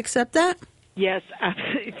 Can you accept that? Yes,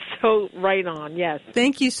 absolutely. It's so right on, yes.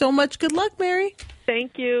 Thank you so much. Good luck, Mary.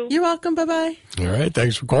 Thank you. You're welcome. Bye-bye. All right.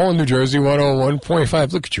 Thanks for calling New Jersey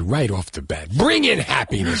 101.5. Look at you right off the bat. Bringing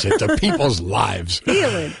happiness into people's lives.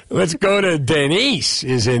 Healing. Let's go to Denise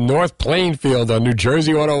is in North Plainfield on New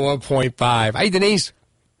Jersey 101.5. Hi, Denise.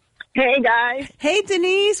 Hey, guys. Hey,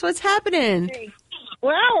 Denise. What's happening? Hey.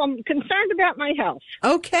 Well, I'm concerned about my health.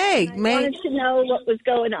 Okay. I wanted to know what was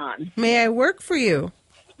going on. May I work for you?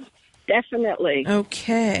 Definitely.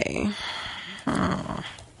 Okay.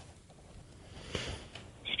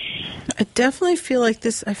 I definitely feel like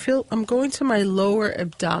this. I'm going to my lower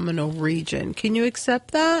abdominal region. Can you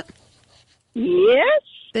accept that? Yes.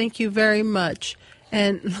 Thank you very much.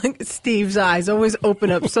 And look at Steve's eyes always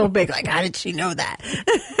open up so big. Like, how did she know that?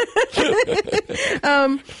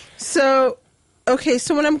 Okay,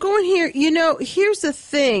 so when I'm going here, here's the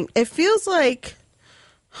thing. It feels like,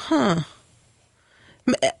 I'm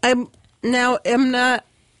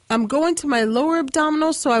going to my lower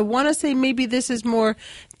abdominal, so I want to say maybe this is more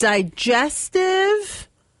digestive,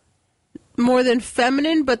 more than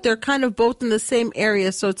feminine, but they're kind of both in the same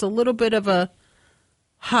area, so it's a little bit of a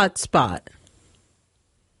hot spot.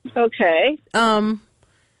 Okay.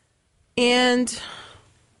 And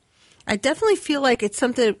I definitely feel like it's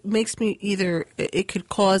something that makes me it could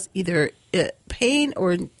cause either pain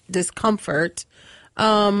or discomfort.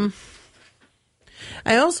 I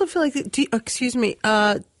also feel like,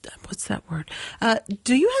 what's that word?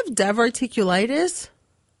 Do you have diverticulitis?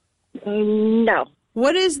 No.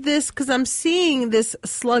 What is this? Because I'm seeing this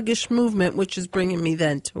sluggish movement, which is bringing me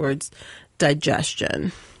then towards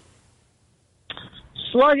digestion.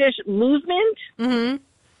 Sluggish movement? Mm-hmm.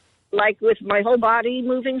 Like with my whole body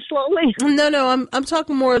moving slowly? No, I'm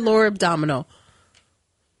talking more lower abdominal.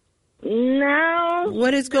 No.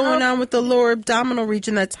 What is going on with the lower abdominal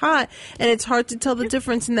region that's hot? And it's hard to tell the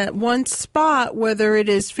difference in that one spot, whether it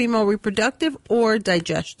is female reproductive or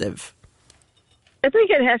digestive. I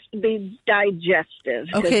think it has to be digestive.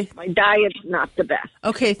 Okay. My diet's not the best.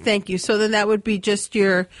 Okay, thank you. So then that would be just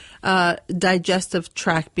your digestive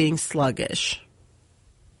tract being sluggish.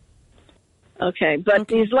 Okay, but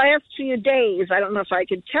these last few days, I don't know if I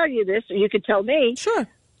could tell you this, or you could tell me. Sure.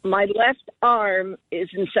 My left arm is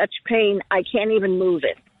in such pain, I can't even move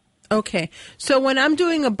it. Okay. So when I'm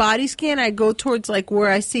doing a body scan, I go towards like where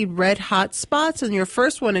I see red hot spots, and your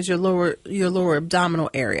first one is your lower abdominal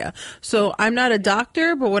area. So I'm not a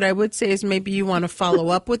doctor, but what I would say is maybe you want to follow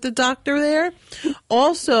up with the doctor there.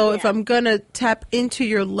 Also, if I'm going to tap into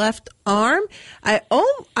your left arm, I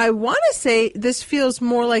want to say this feels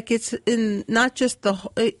more like it's in not just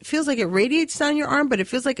it feels like it radiates down your arm, but it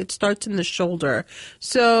feels like it starts in the shoulder.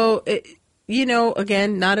 So,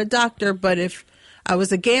 again, not a doctor, but if I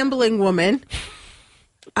was a gambling woman,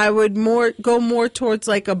 I would go more towards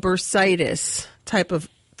like a bursitis type of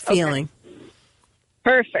feeling. Okay.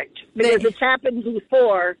 Perfect. Because it's happened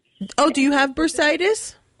before. Oh, do you have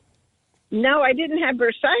bursitis? No, I didn't have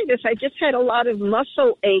bursitis. I just had a lot of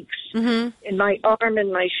muscle aches in my arm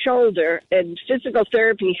and my shoulder, and physical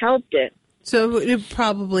therapy helped it. So it would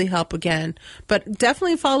probably help again. But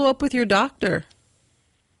definitely follow up with your doctor.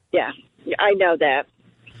 Yeah, I know that.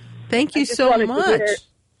 Thank you so much.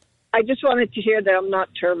 I just wanted to hear that I'm not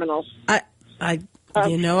terminal. I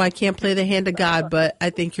can't play the hand of God, but I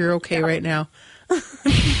think you're okay right now.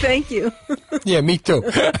 Thank you. Yeah, me too.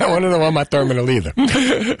 I want to know I'm not terminal either.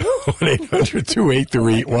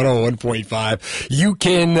 1-800-283-101.5. You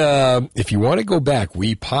can, if you want to go back,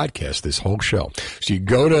 we podcast this whole show. So you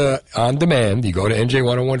go to On Demand, you go to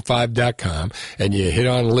NJ1015.com, and you hit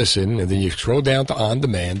on Listen, and then you scroll down to On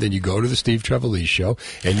Demand, then you go to the Steve Trevelise Show,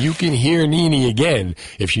 and you can hear Nini again.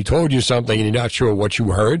 If she told you something and you're not sure what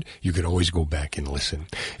you heard, you can always go back and listen.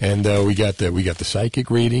 And we got the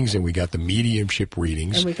psychic readings, and we got the mediumship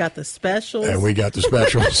readings. And we got the specials.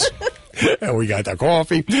 And we got the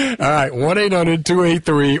coffee. All right,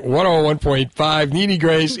 1-800-283-101.5. Nini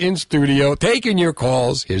Grace in studio, taking your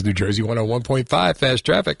calls. Here's New Jersey 101.5, Fast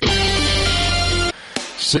Traffic.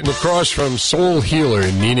 Sitting across from Soul Healer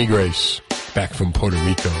Nini Grace, back from Puerto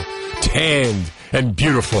Rico, tanned and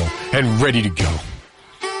beautiful and ready to go.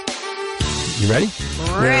 You ready?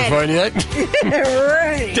 Ready. You having fun yet?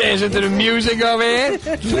 Ready. Dancing to the music over here?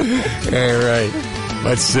 All right.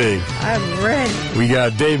 Let's see. I'm ready. We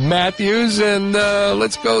got Dave Matthews, and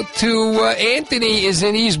let's go to Anthony is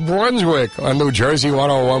in East Brunswick on New Jersey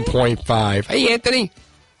 101.5. Hey, Anthony.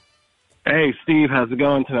 Hey, Steve. How's it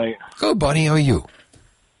going tonight? Good, buddy. How are you?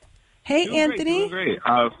 Hey, Doing Anthony. Great.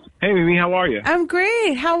 Hey, Mimi. How are you? I'm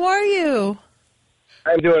great. How are you?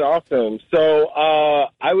 I'm doing awesome. So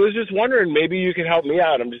I was just wondering, maybe you could help me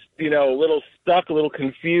out. I'm just, a little stuck, a little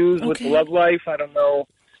confused with love life. I don't know.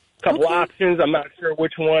 A couple options. I'm not sure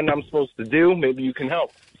which one I'm supposed to do. Maybe you can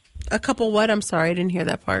help. A couple what? I'm sorry, I didn't hear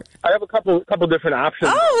that part. I have a couple different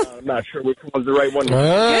options. Oh. I'm not sure which one's the right one. Good for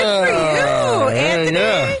you, Anthony.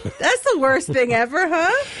 Yeah. That's the worst thing ever,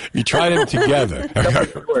 huh? You tried them together.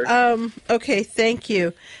 Okay, thank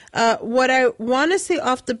you. What I want to say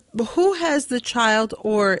who has the child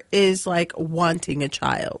or is like wanting a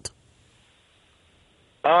child?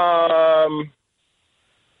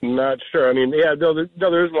 Not sure. I mean, yeah,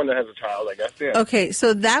 there is one that has a child, I guess. Yeah. Okay,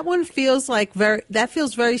 so that one feels like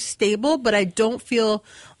very stable, but I don't feel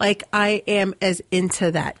like I am as into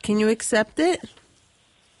that. Can you accept it?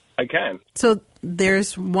 I can. So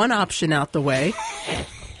there's one option out the way.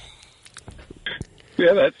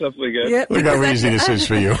 Yeah, that's definitely good. Yep. Look how easy this is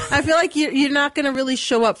for you. I feel like you're not going to really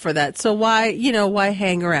show up for that. So why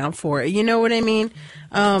hang around for it? You know what I mean?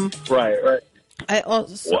 Right. I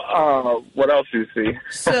also. What else do you see?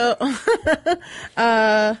 So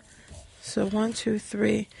 1, 2,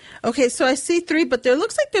 3. Okay, so I see 3, but there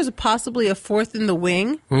looks like there's possibly a 4th in the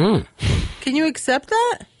wing. Can you accept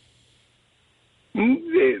that?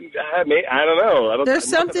 I don't know. There's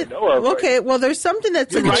something. Okay, well, there's something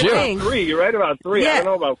that's in the wing. You're right about 3. Yeah, I don't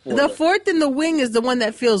know about 4. The 4th in the wing is the one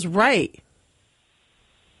that feels right.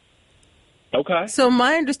 Okay. So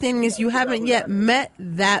my understanding is you haven't yet met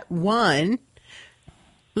that one.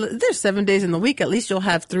 There's 7 days in the week. At least you'll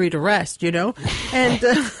have 3 to rest, and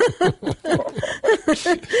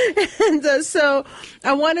so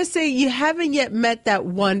I want to say you haven't yet met that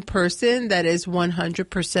one person that is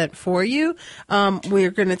 100% for you.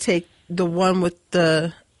 We're going to take the one with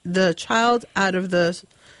the child out of the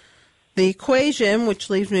equation, which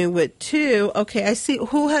leaves me with 2. Okay, I see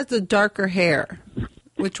who has the darker hair.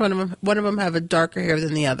 Which one of them have a darker hair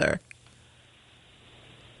than the other?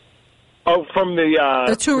 Oh, from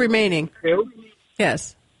the 2 remaining. 2?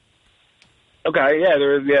 Yes. Okay, yeah,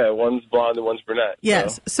 there is. Yeah, one's blonde and one's brunette.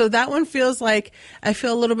 Yes, so that one feels like I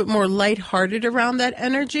feel a little bit more lighthearted around that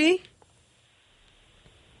energy.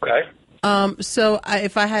 Okay. So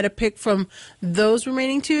if I had to pick from those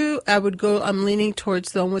remaining 2, I'm leaning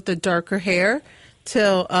towards the one with the darker hair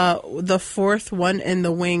till the 4th one in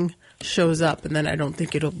the wing shows up, and then I don't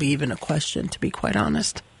think it'll be even a question, to be quite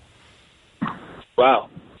honest. Wow,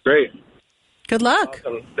 great. Good luck.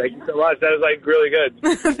 Awesome. Thank you so much. That was really good.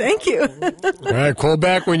 Thank you. All right, call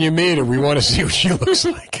back when you meet her. We want to see what she looks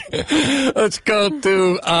like. Let's go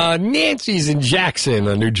to Nancy's in Jackson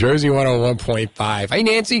on New Jersey 101.5. Hey,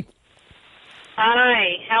 Nancy.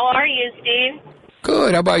 Hi. How are you, Steve?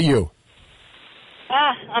 Good. How about you?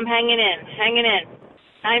 I'm hanging in.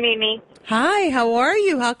 Hi, Mimi. Hi, how are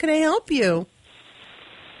you? How can I help you?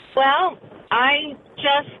 Well, I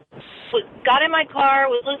just got in my car,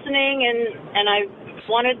 was listening, and I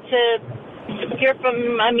wanted to hear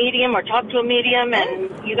from a medium or talk to a medium,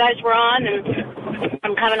 and you guys were on, and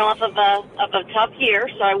I'm coming off of a tough year,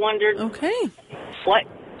 so I wondered, what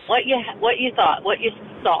you thought, what you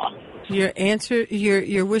saw.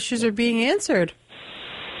 Your wishes are being answered.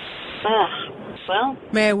 Well,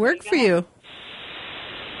 may I work for you?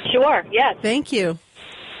 Sure. Yes. Thank you.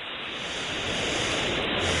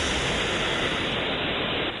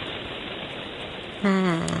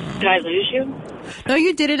 Did I lose you? No,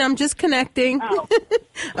 you didn't. I'm just connecting. Oh.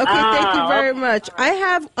 Okay, thank you very much. I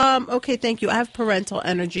have, thank you. I have parental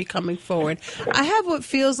energy coming forward. I have what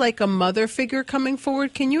feels like a mother figure coming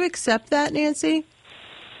forward. Can you accept that, Nancy?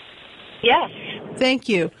 Yes. Thank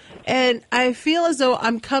you. And I feel as though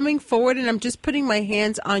I'm coming forward and I'm just putting my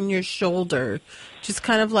hands on your shoulder. Just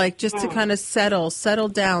kind of to kind of settle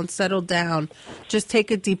down. Just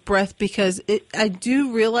take a deep breath because I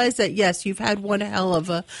do realize that, yes, you've had one hell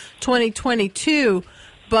of a 2022,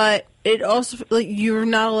 but it also, you're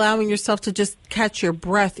not allowing yourself to just catch your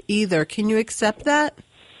breath either. Can you accept that?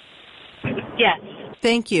 Yes.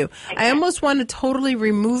 Thank you. I almost want to totally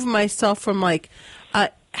remove myself from like a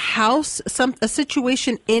house, a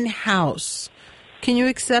situation in house. Can you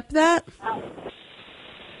accept that?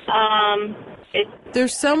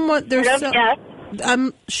 There's someone.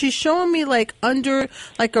 She's showing me like under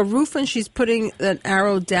like a roof, and she's putting an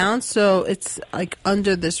arrow down, so it's like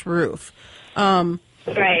under this roof.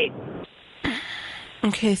 Right.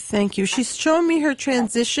 Okay, thank you. She's showing me her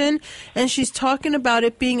transition, and she's talking about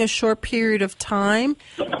it being a short period of time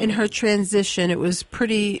in her transition. It was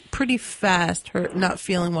pretty fast, her not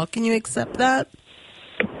feeling well. Can you accept that?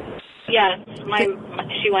 Yes,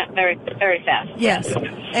 she went very, very fast. Yes.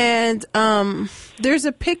 And there's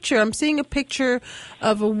a picture. I'm seeing a picture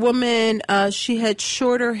of a woman. She had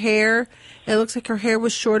shorter hair. It looks like her hair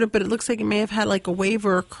was shorter, but it looks like it may have had like a wave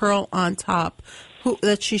or a curl on top.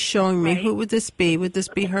 That she's showing me. Right. Who would this be? Would this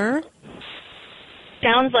be her?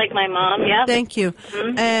 Sounds like my mom, yeah. Thank you.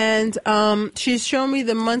 Mm-hmm. And she's showing me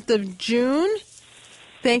the month of June.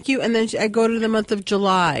 Thank you. And then I go to the month of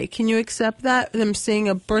July. Can you accept that? I'm seeing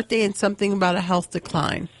a birthday and something about a health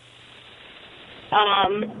decline.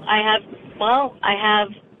 I have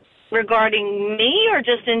regarding me or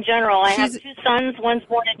just in general? I have 2 sons. One's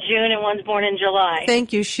born in June and one's born in July.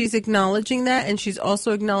 Thank you. She's acknowledging that, and she's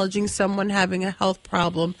also acknowledging someone having a health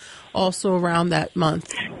problem also around that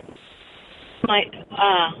month. My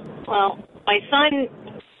son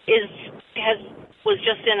was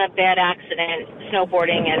just in a bad accident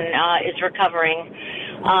snowboarding and is recovering,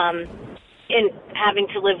 in having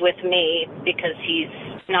to live with me because he's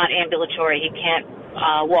not ambulatory. He can't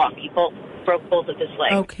walk. He broke both of his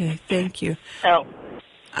legs. Okay, thank you. So,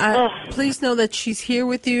 please know that she's here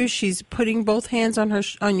with you. She's putting both hands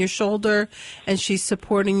on your shoulder, and she's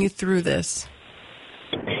supporting you through this.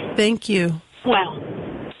 Thank you. Well,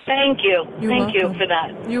 thank you. Thank you for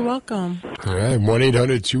that. You're welcome. All right,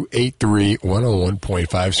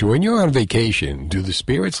 1-800-283-101.5. So when you're on vacation, do the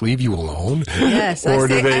spirits leave you alone? Yes, I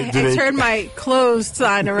turn my closed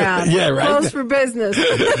sign around. Yeah, right. Closed for business.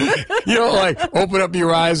 You don't like open up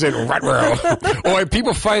your eyes and or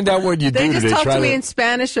people find out what you do. They just talk to me in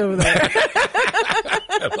Spanish over there.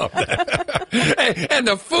 I love that. And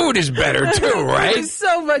the food is better too, right? It's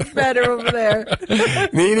so much better over there.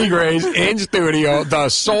 Nini Grace in studio, the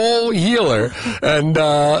Soul Healer, and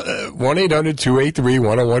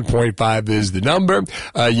 1-800-283-101.5 is the number.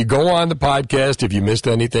 You go on the podcast if you missed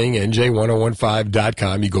anything,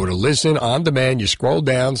 NJ1015.com. You go to listen on demand. You scroll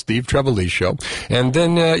down, Steve Trevelise Show, and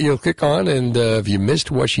then you'll click on, and if you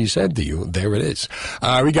missed what she said to you, there it is.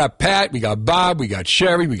 We got Pat, we got Bob, we got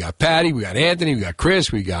Sherry, we got Patty, we got Anthony, we got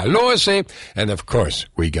Chris, we got Lois, and of course,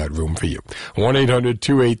 we got room for you.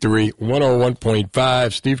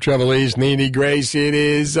 1-800-283-101.5. Steve Trevelise, Nini Grace. It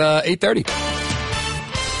is 8:30.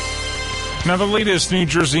 Now the latest New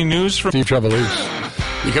Jersey news from Steve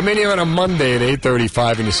Trevelise. You come in here on a Monday at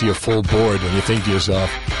 8:35 and you see a full board and you think to yourself,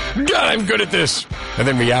 God, I'm good at this. And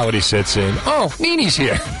then reality sets in. Oh, Nini's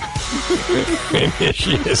here. And here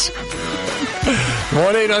she is.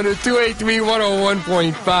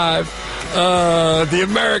 1-800-283-101.5. The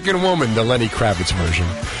American Woman, the Lenny Kravitz version.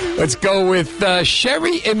 Let's go with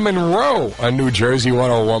Sherry in Monroe on New Jersey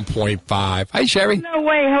 101.5. Hi, Sherry. No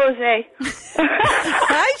way, Jose.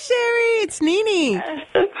 Hi, Sherry. It's Nini.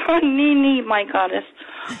 Nini, my goddess.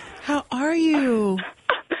 How are you?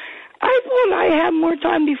 I thought I had more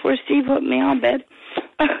time before Steve put me on bed.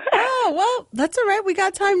 Oh, well, that's all right. We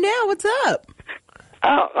got time now. What's up?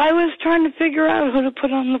 I was trying to figure out who to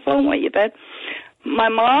put on the phone with you, Ben. My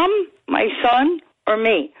mom, my son, or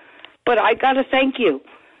me. But I got to thank you.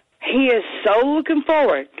 He is so looking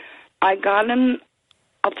forward. I got him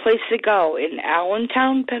a place to go in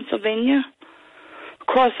Allentown, Pennsylvania,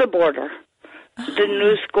 across the border. The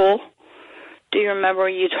new school. Do you remember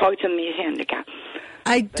you talked to me handicapped?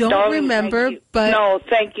 I don't remember, but... No,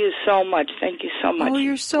 thank you so much. Thank you so much. Oh,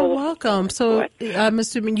 you're so welcome. So I'm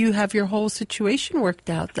assuming you have your whole situation worked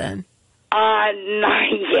out then. Not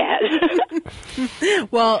yet.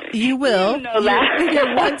 Well, you will. You know that.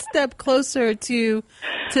 You're one step closer to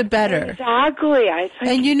better. Exactly.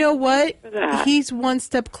 And you know what? He's one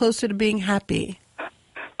step closer to being happy.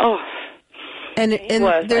 Oh. And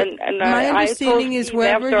my understanding is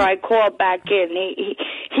wherever after I called back in,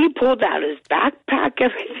 he pulled out his backpack,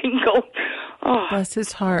 everything goes. Oh, bless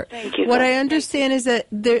his heart. Thank you. What I understand is that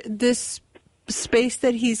this space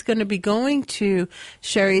that he's going to be going to,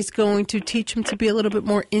 Sherry's going to teach him to be a little bit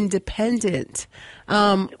more independent,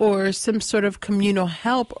 or some sort of communal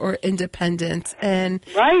help or independence. And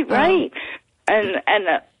right. And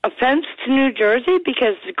offense to New Jersey,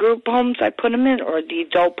 because the group homes I put him in, or the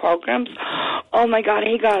adult programs, oh my God,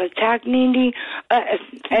 he got attacked, Nini.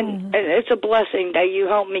 And it's a blessing that you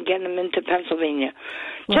helped me get him into Pennsylvania.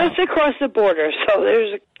 Wow. Just across the border, so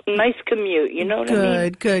there's a nice commute, you know what I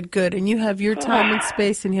mean? Good. And you have your time and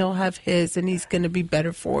space, and he'll have his, and he's going to be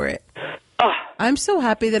better for it. I'm so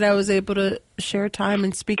happy that I was able to share time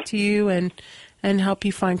and speak to you and help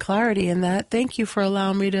you find clarity in that. Thank you for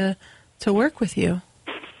allowing me to work with you.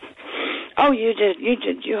 Oh, you did.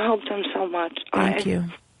 You helped him so much. Thank you.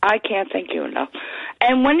 I can't thank you enough.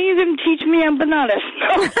 And when are you going to teach me empanadas?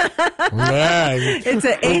 It's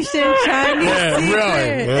an Asian Chinese secret.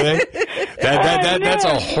 Really? That's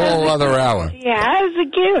a whole other hour. Yeah, it's a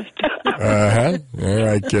gift. All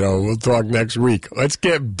right, kiddo. We'll talk next week. Let's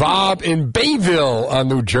get Bob in Bayville on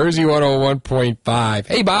New Jersey 101.5.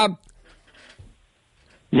 Hey, Bob.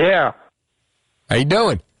 Yeah. How you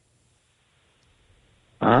doing?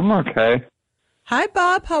 I'm okay. Hi,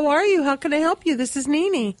 Bob. How are you? How can I help you? This is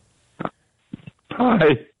Nini.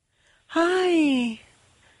 Hi. Hi.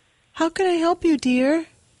 How can I help you, dear?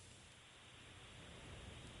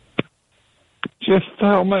 Just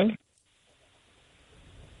tell me.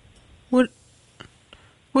 What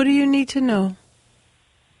do you need to know?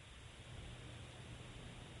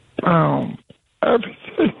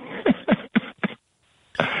 Everything.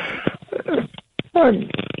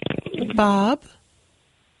 Bob?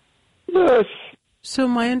 Yes. So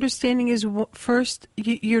my understanding is, first,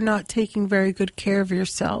 you're not taking very good care of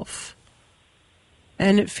yourself.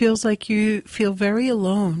 And it feels like you feel very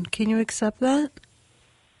alone. Can you accept that?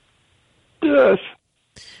 Yes.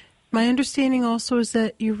 My understanding also is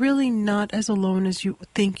that you're really not as alone as you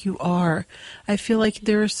think you are. I feel like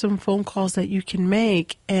there are some phone calls that you can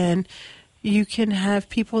make, and you can have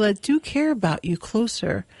people that do care about you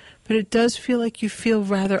closer. But it does feel like you feel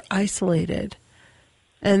rather isolated.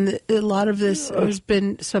 And a lot of this has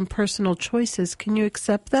been some personal choices. Can you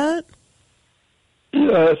accept that?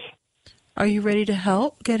 Yes. Are you ready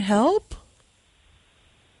to get help?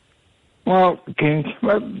 Well, can you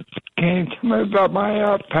tell me about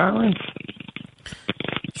my parents?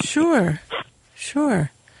 Sure.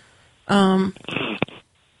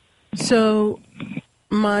 So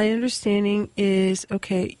my understanding is,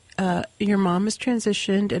 okay, your mom has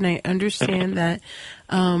transitioned, and I understand that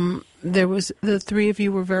the three of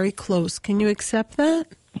you were very close. Can you accept that?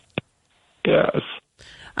 Yes.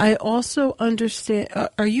 I also understand.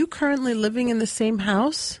 Are you currently living in the same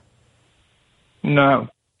house? No.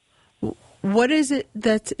 What is it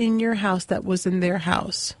that's in your house that was in their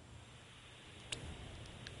house?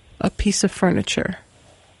 A piece of furniture.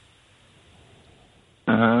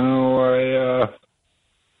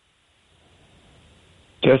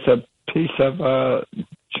 Just a piece of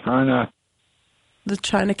china. The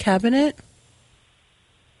china cabinet?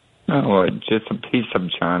 No, just a piece of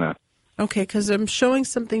china. Okay, because I'm showing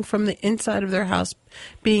something from the inside of their house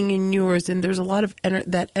being in yours, and there's a lot of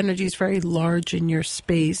that energy is very large in your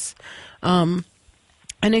space. And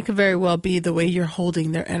it could very well be the way you're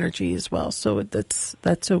holding their energy as well. So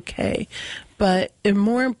that's okay. But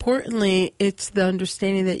more importantly, it's the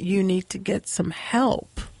understanding that you need to get some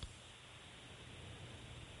help.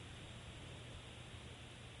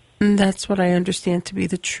 And that's what I understand to be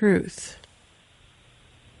the truth.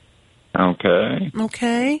 Okay.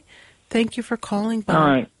 Okay. Thank you for calling, Bob. All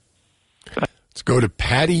right. Let's go to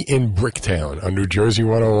Patty in Bricktown on New Jersey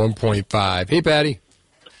 101.5. Hey, Patty.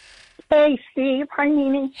 Hey, Steve. Hi,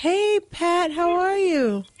 Nini. Hey, Pat. How are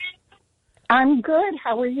you? I'm good.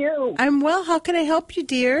 How are you? I'm well. How can I help you,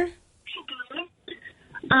 dear?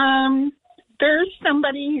 There's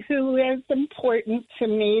somebody who is important to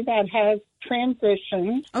me that has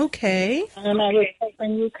transitioned. Okay. And I was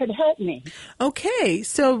hoping you could help me. Okay.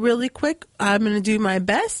 So really quick, I'm going to do my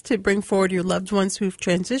best to bring forward your loved ones who've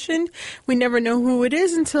transitioned. We never know who it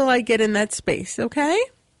is until I get in that space, okay?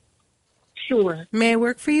 Sure. May I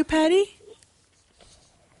work for you, Patty?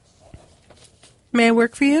 May I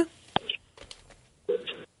work for you?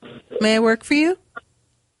 May I work for you?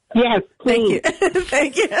 Yes, please.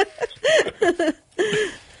 Thank you.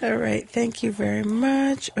 All right. Thank you very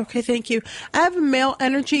much. Okay, thank you. I have a male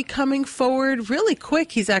energy coming forward really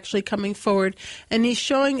quick. He's actually coming forward, and he's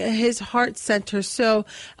showing his heart center. So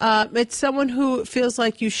it's someone who feels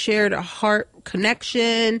like you shared a heart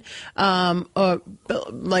connection, or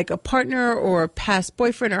like a partner or a past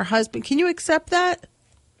boyfriend or husband. Can you accept that?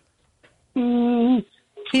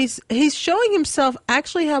 He's showing himself,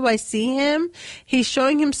 actually how I see him, he's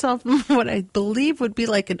showing himself what I believe would be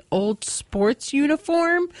like an old sports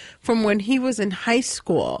uniform from when he was in high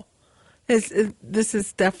school. This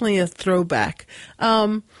is definitely a throwback.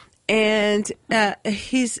 And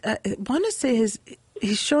he's I want to say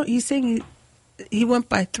he's saying he went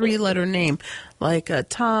by 3-letter name, like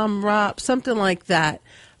Tom, Rob, something like that.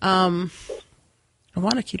 I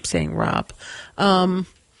want to keep saying Rob. And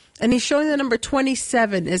he's showing the number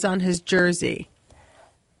 27 is on his jersey.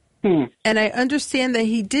 And I understand that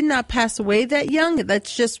he did not pass away that young.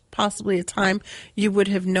 That's just possibly a time you would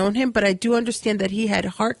have known him. But I do understand that he had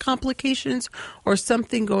heart complications or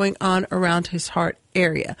something going on around his heart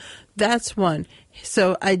area. That's one.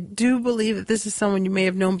 So I do believe that this is someone you may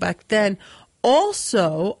have known back then.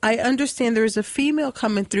 Also, I understand there is a female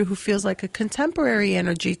coming through who feels like a contemporary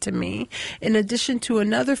energy to me, in addition to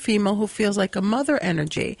another female who feels like a mother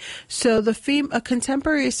energy. So a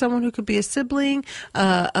contemporary is someone who could be a sibling,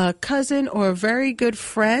 a cousin, or a very good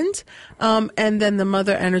friend. And then the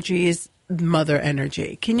mother energy is mother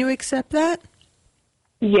energy. Can you accept that?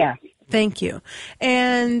 Yeah. Thank you.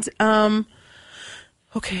 And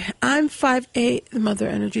okay, I'm 5'8". The mother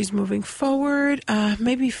energy is moving forward.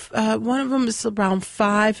 Maybe one of them is around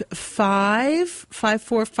 5'5", 5'4",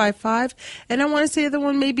 5'5", and I want to say the other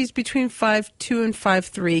one maybe is between 5'2" and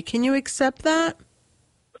 5'3". Can you accept that?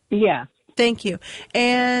 Yeah. Thank you.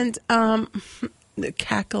 And the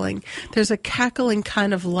cackling. There's a cackling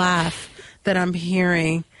kind of laugh that I'm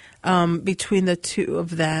hearing. Between the two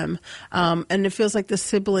of them. And it feels like the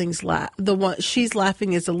siblings laugh. The one she's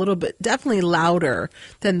laughing is a little bit, definitely louder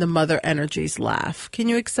than the mother energy's laugh. Can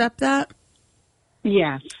you accept that?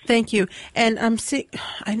 Yes. Thank you. And I'm seeing,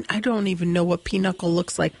 I don't even know what pinochle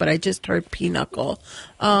looks like, but I just heard pinochle.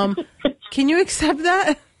 Can you accept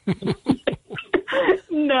that?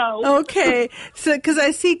 No. Okay. So, because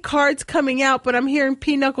I see cards coming out, but I'm hearing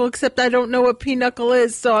pinochle, except I don't know what pinochle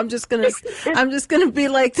is. So I'm just gonna be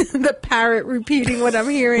like the parrot repeating what I'm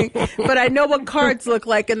hearing. But I know what cards look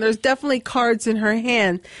like, and there's definitely cards in her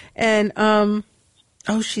hand. And oh,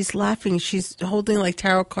 she's laughing. She's holding like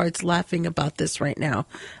tarot cards, laughing about this right now.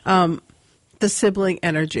 The sibling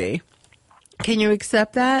energy. Can you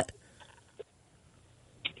accept that?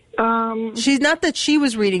 She's not that she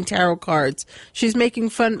was reading tarot cards. She's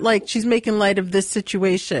making fun, like she's making light of this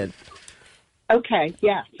situation. Okay,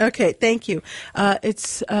 yeah. Okay, thank you. I'm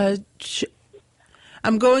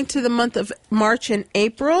going to the month of March and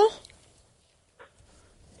April.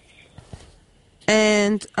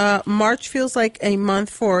 And March feels like a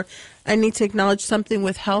month for, I need to acknowledge something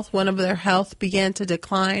with health. One of their health began to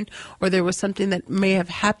decline, or there was something that may have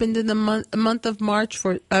happened in the month of March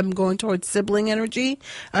for going towards sibling energy,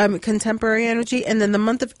 contemporary energy. And then the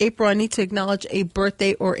month of April, I need to acknowledge a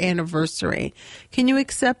birthday or anniversary. Can you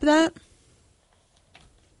accept that?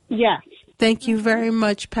 Yes. Thank you very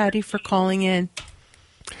much, Patty, for calling in.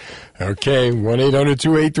 Okay,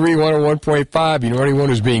 1-800-283-101.5. You know anyone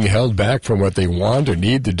who's being held back from what they want or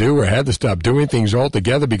need to do or had to stop doing things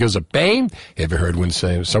altogether because of pain? Ever heard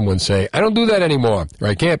someone say, I don't do that anymore, or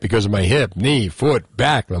I can't because of my hip, knee, foot,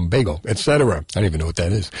 back, lumbago, etc.? I don't even know what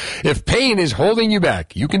that is. If pain is holding you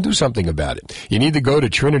back, you can do something about it. You need to go to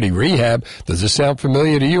Trinity Rehab. Does this sound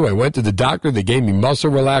familiar to you? I went to the doctor. They gave me muscle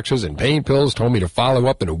relaxers and pain pills, told me to follow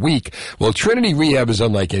up in a week. Well, Trinity Rehab is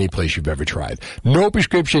unlike any place you've ever tried. No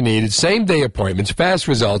prescription needed. Same-day appointments, fast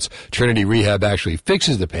results. Trinity Rehab actually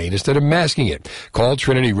fixes the pain instead of masking it. Call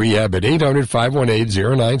Trinity Rehab at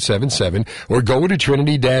 800-518-0977 or go to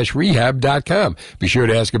trinity-rehab.com. Be sure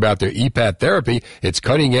to ask about their EPAT therapy. It's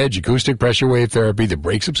cutting-edge acoustic pressure wave therapy that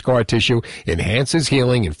breaks up scar tissue, enhances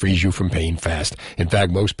healing, and frees you from pain fast. In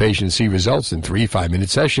fact, most patients see results in 3 5-minute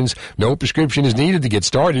sessions. No prescription is needed to get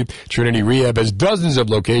started. Trinity Rehab has dozens of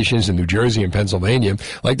locations in New Jersey and Pennsylvania,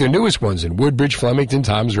 like their newest ones in Woodbridge, Flemington,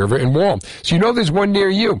 Toms River, and Wall. So you know there's one near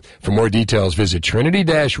you. For more details, visit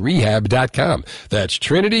trinity-rehab.com. That's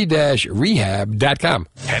trinity-rehab.com.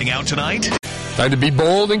 Heading out tonight? Time to be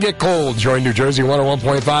bold and get cold. Join New Jersey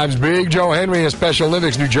 101.5's Big Joe Henry at Special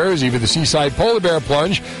Olympics New Jersey for the Seaside Polar Bear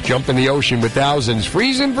Plunge. Jump in the ocean with thousands.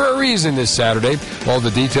 Freezing for a reason this Saturday. All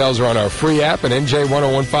the details are on our free app at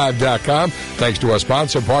NJ1015.com. Thanks to our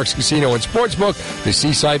sponsor, Parks Casino and Sportsbook, the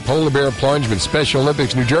Seaside Polar Bear Plunge with Special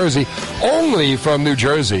Olympics New Jersey, only from New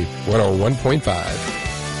Jersey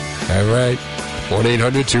 101.5. All right.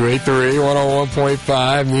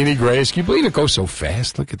 1-800-283-101.5. Nini Grace. Can you believe it goes so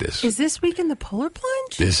fast? Look at this. Is this week in the polar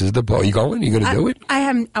plunge? This is the polar. You going? You going to do it? I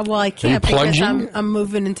am. Well, I can't because I'm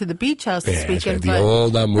moving into the beach house this weekend. Right.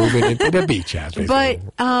 I'm moving into the beach house. But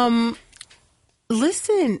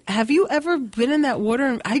listen, have you ever been in that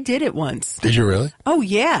water? I did it once. Did you really? Oh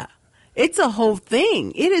yeah. It's a whole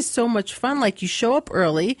thing. It is so much fun. Like you show up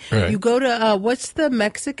early. Right. You go to what's the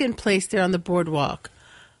Mexican place there on the boardwalk?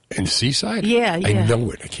 In Seaside? Yeah. I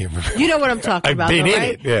know it. I can't remember. You know what I'm talking about, been though, in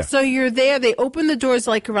right? it, yeah. So you're there. They open the doors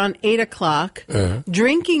like around 8 o'clock.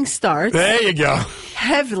 Drinking starts. There you go.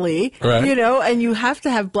 Heavily, Right. and you have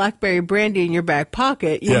to have blackberry brandy in your back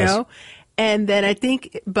pocket, you know? And then I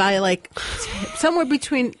think by somewhere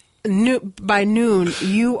between by noon,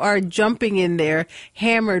 you are jumping in there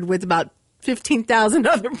hammered with about 15,000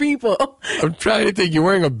 other people. I'm trying to think. You're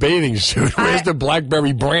wearing a bathing suit. Where's the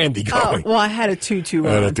blackberry brandy going? Well, I had a tutu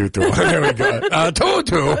on. There we go.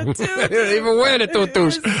 Tutu. Even wearing a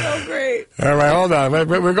tutus. So great. All right, hold on.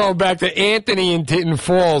 We're going back to Anthony in Tinton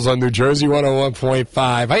Falls on New Jersey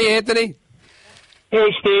 101.5. Hey, Anthony. Hey,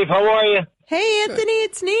 Steve. How are you? Hey, Anthony.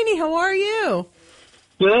 It's Nini. How are you?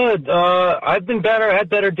 Good. I've been better. I had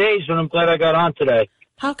better days, but I'm glad I got on today.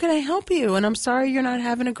 How can I help you? And I'm sorry you're not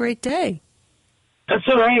having a great day. That's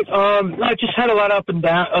all right. I just had a lot ups and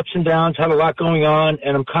downs, had a lot going on,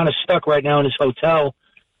 and I'm kind of stuck right now in this hotel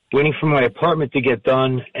waiting for my apartment to get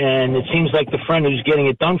done. And it seems like the friend who's getting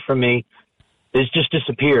it done for me has just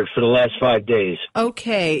disappeared for the last 5 days.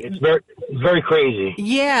 Okay. It's very, very crazy.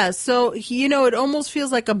 Yeah, so, it almost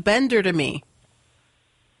feels like a bender to me.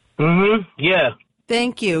 Mm-hmm, yeah.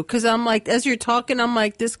 Thank you, because I'm like, as you're talking, I'm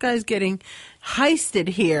like, this guy's getting heisted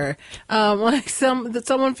here. Like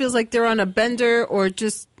someone feels like they're on a bender or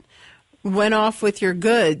just went off with your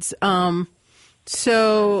goods.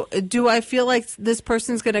 So do I feel like this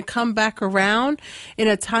person's going to come back around in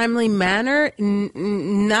a timely manner,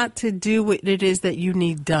 not to do what it is that you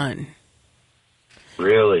need done?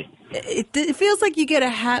 Really? It feels like you get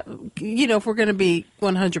if we're going to be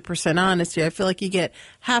 100% honest here, I feel like you get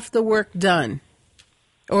half the work done.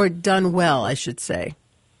 Or done well, I should say.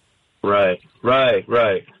 Right. I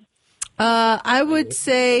would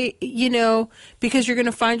say, because you're going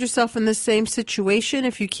to find yourself in the same situation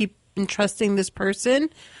if you keep entrusting this person.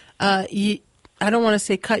 I don't want to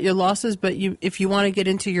say cut your losses, but if you want to get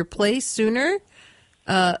into your place sooner,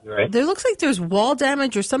 there looks like there's wall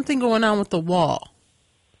damage or something going on with the wall.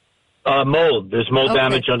 Mold. There's mold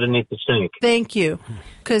damage underneath the sink. Thank you.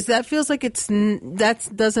 Because that feels like that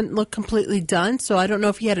doesn't look completely done. So I don't know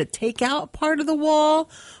if you had to take out part of the wall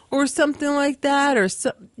or something like that, or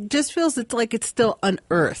just feels like it's still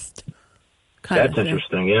unearthed. That's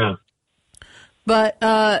interesting, yeah. But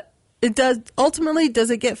it does. Ultimately, does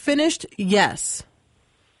it get finished? Yes.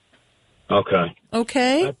 Okay.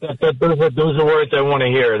 Okay. Those are words I want to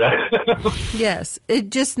hear. Yes. It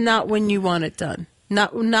just not when you want it done.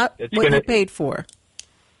 Not what you paid for.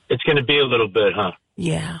 It's going to be a little bit, huh?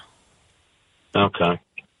 Yeah. Okay.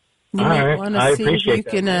 You might want to see if you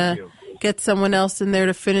can get someone else in there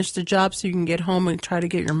to finish the job so you can get home and try to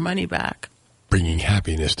get your money back. Bringing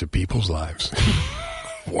happiness to people's lives.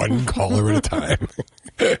 One caller at a time.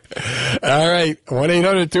 All right.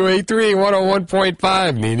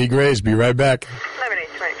 1-800-283-101.5. Nini Grace. Be right back.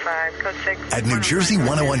 At New Jersey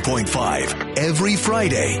 101.5, every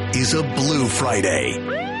Friday is a Blue Friday.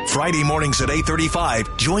 Friday mornings at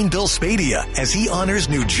 8:35, join Bill Spadia as he honors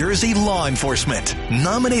New Jersey law enforcement.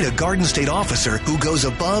 Nominate a Garden State officer who goes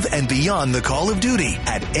above and beyond the call of duty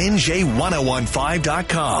at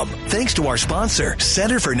NJ1015.com. Thanks to our sponsor,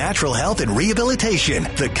 Center for Natural Health and Rehabilitation,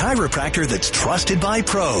 the chiropractor that's trusted by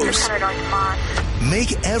pros.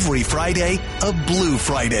 Make every Friday a Blue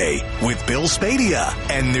Friday with Bill Spadia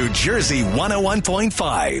and New Jersey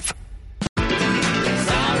 101.5.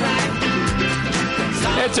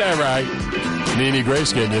 It's all right. Nini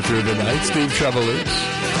Grace getting you through the night. Steve Trevelise.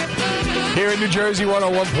 Here in New Jersey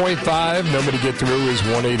 101.5. Number to get through is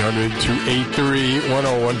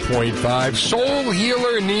 1-800-283-101.5. Soul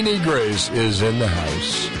Healer Nini Grace is in the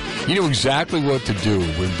house. You knew exactly what to do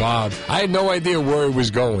with Bob. I had no idea where it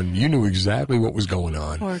was going. You knew exactly what was going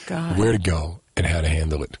on. Poor guy. Where to go and how to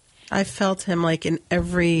handle it. I felt him like in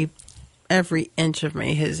every inch of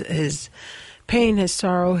me. His pain, his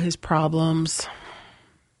sorrow, his problems.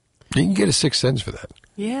 You can get a sixth sense for that.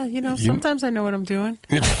 Yeah, sometimes I know what I'm doing.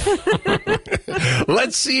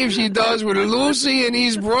 Let's see if she does with Lucy in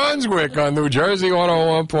East Brunswick on New Jersey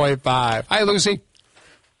 101.5. Hi, Lucy.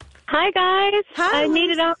 Hi, guys. Hi. I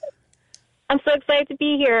made it up. I'm so excited to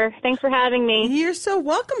be here. Thanks for having me. You're so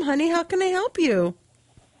welcome, honey. How can I help you?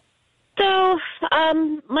 So,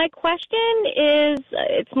 my question is,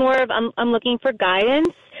 it's more of I'm looking for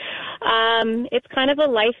guidance. It's kind of a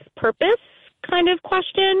life purpose kind of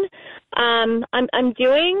question. I'm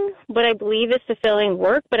doing what I believe is fulfilling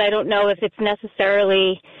work, but I don't know if it's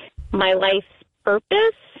necessarily my life's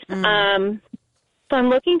purpose. So I'm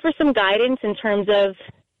looking for some guidance in terms of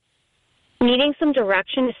needing some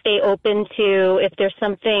direction to stay open to if there's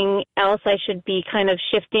something else I should be kind of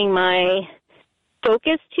shifting my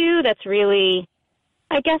focus to that's really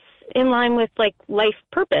I guess, in line with, like, life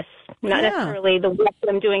purpose, not necessarily the work that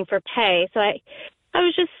I'm doing for pay. So I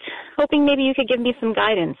was just hoping maybe you could give me some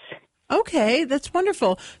guidance. Okay, that's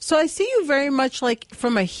wonderful. So I see you very much like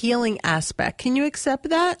from a healing aspect. Can you accept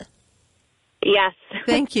that? Yes.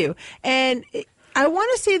 Thank you. And I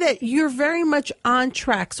want to say that you're very much on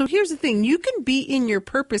track. So here's the thing. You can be in your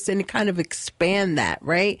purpose and kind of expand that,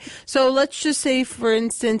 right? So let's just say, for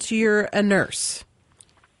instance, you're a nurse.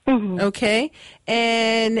 Okay.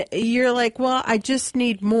 And you're like, well, I just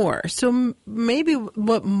need more. So maybe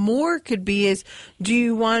what more could be is, do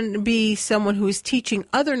you want to be someone who is teaching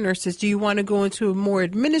other nurses? Do you want to go into a more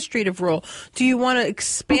administrative role? Do you want to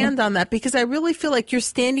expand on that? Because I really feel like you're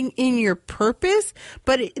standing in your purpose,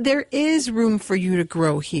 but there is room for you to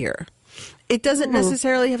grow here. It doesn't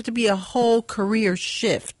necessarily have to be a whole career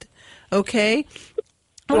shift. Okay.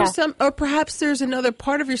 Or perhaps there's another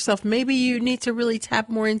part of yourself. Maybe you need to really tap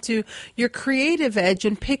more into your creative edge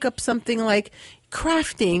and pick up something like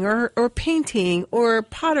crafting or painting or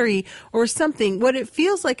pottery or something. What it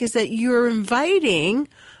feels like is that you're inviting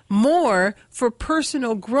more for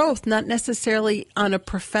personal growth, not necessarily on a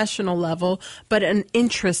professional level, but an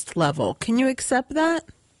interest level. Can you accept that?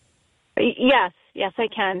 Yes. Yes, I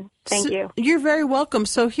can. Thank you. You're very welcome.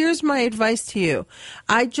 So here's my advice to you.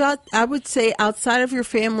 I would say, outside of your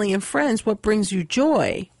family and friends, what brings you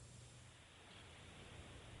joy?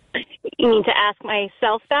 You need to ask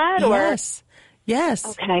myself that? Or? Yes.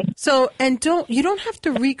 Okay. So, and you don't have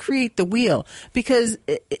to recreate the wheel, because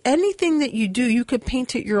anything that you do, you could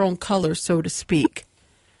paint it your own color, so to speak.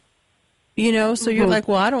 You know, so you're like,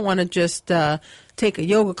 well, I don't want to just take a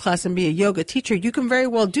yoga class and be a yoga teacher. You can very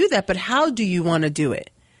well do that, but how do you want to do it?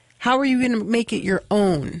 How are you going to make it your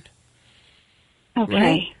own? Okay.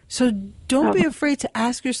 Right? So don't be afraid to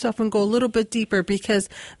ask yourself and go a little bit deeper, because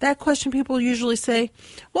that question people usually say,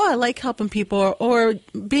 well, I like helping people, or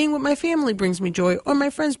being with my family brings me joy, or my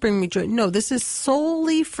friends bring me joy. No, this is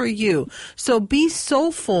solely for you. So be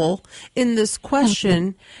soulful in this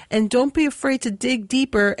question, and don't be afraid to dig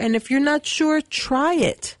deeper. And if you're not sure, try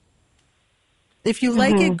it. If you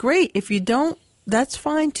like it, great. If you don't, that's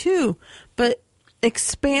fine too. But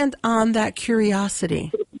expand on that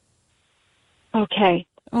curiosity. Okay.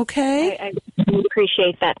 Okay. I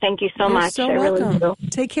appreciate that. Thank you so much. You're so welcome. Really do.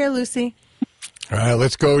 Take care, Lucy. All right,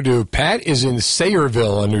 let's go to Pat is in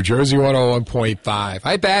Sayreville on New Jersey 101.5.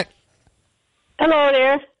 Hi, Pat. Hello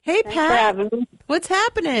there. Hey, Thanks Pat. for having me. What's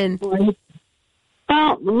happening? Well,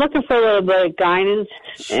 I'm looking for a little bit of guidance,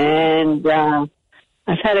 and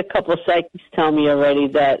I've had a couple of psychics tell me already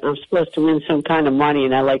that I'm supposed to win some kind of money,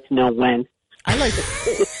 and I'd like to know when. I like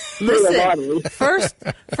it. Listen,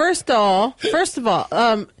 first of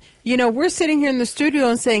all, you know, we're sitting here in the studio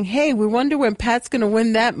and saying, hey, we wonder when Pat's going to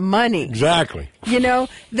win that money. Exactly. You know,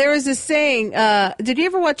 there is a saying, did you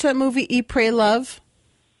ever watch that movie, Eat, Pray, Love?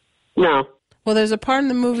 No. Well, there's a part in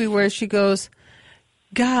the movie where she goes,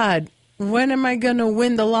 God, when am I going to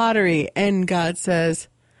win the lottery? And God says,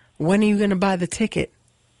 when are you going to buy the ticket?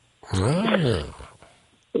 Oh.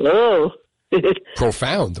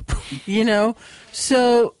 Profound. You know,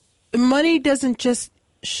 so money doesn't just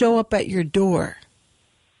show up at your door.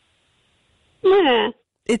 Yeah.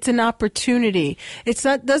 It's an opportunity.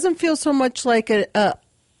 Doesn't feel so much like a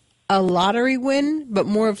lottery win, but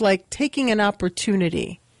more of like taking an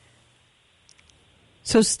opportunity.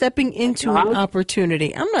 So stepping into an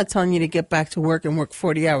opportunity. I'm not telling you to get back to work and work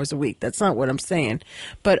 40 hours a week. That's not what I'm saying.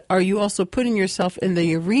 But are you also putting yourself in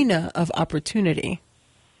the arena of opportunity?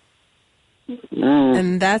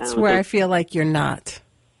 And that's where I feel like you're not.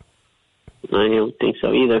 I don't think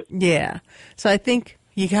so either. Yeah. So I think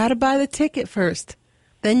you got to buy the ticket first.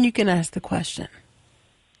 Then you can ask the question.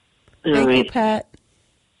 Thank you, Pat.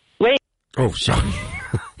 Wait. Oh, sorry.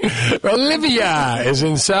 Olivia is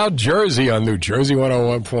in South Jersey on New Jersey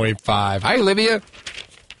 101.5. Hi, Olivia.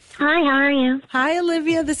 Hi, how are you? Hi,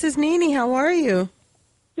 Olivia. This is Nini. How are you?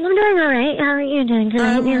 I'm doing all right. How are you doing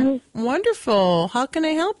tonight? Wonderful. How can I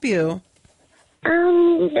help you?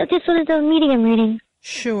 I just wanted a medium reading.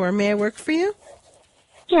 Sure. May I work for you?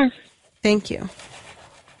 Yes. Thank you.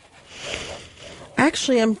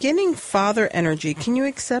 Actually, I'm getting father energy. Can you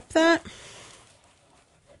accept that?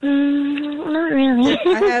 Not really.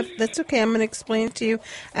 That's okay. I'm going to explain it to you.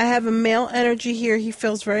 I have a male energy here. He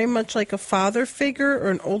feels very much like a father figure or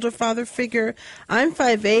an older father figure. I'm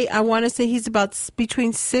 5'8". I want to say he's about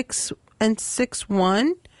between 6 and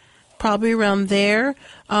 6'1", probably around there.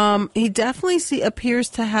 He definitely appears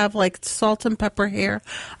to have like salt and pepper hair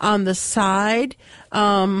on the side.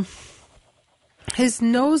 His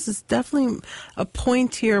nose is definitely a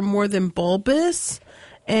pointier more than bulbous.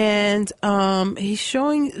 And he's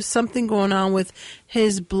showing something going on with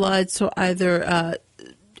his blood, so either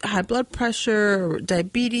high blood pressure or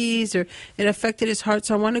diabetes, or it affected his heart.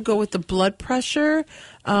 So I want to go with the blood pressure.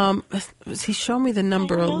 He showed me the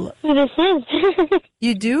number. I don't know who this is.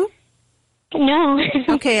 You do? No.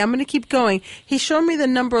 Okay, I'm going to keep going. He showed me the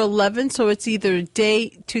number 11, so it's either day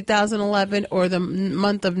 2011 or the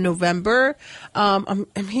month of November.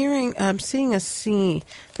 I'm seeing a C.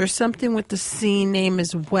 There's something with the C name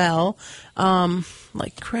as well,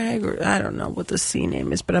 like Craig, or I don't know what the C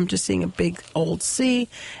name is, but I'm just seeing a big old C.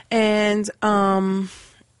 And going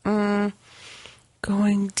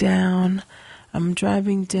down, I'm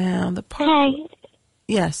driving down the park. Hey.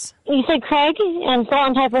 Yes. You said Craig and salt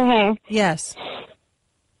and pepper hair. Yes.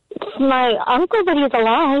 It's my uncle, but he's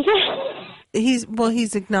alive. He's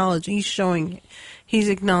acknowledging. He's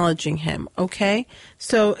acknowledging him. Okay.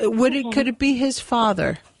 So could it be his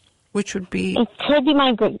father? Which would be? It could be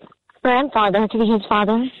my grandfather. It could be his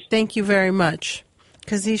father. Thank you very much.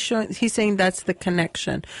 Because he's saying that's the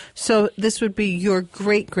connection. So this would be your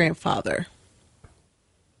great grandfather.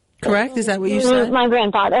 Correct? Is that what you said? My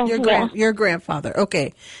grandfather. Your grandfather.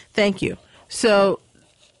 Okay. Thank you. So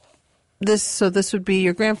this would be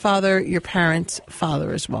your grandfather, your parents'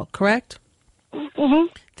 father as well, correct?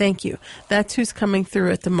 Mm-hmm. Thank you. That's who's coming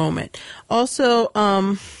through at the moment. Also,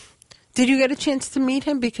 did you get a chance to meet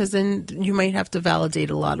him? Because then you might have to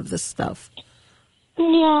validate a lot of this stuff.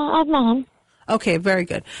 Yeah, I've met him. Okay, very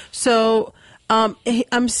good. So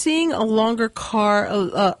I'm seeing a longer car,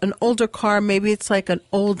 an older car. Maybe it's like an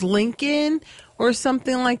old Lincoln or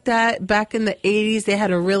something like that. Back in the 80s, they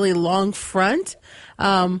had a really long front.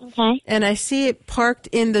 Okay. And I see it parked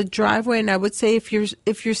in the driveway. And I would say if you're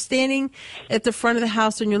standing at the front of the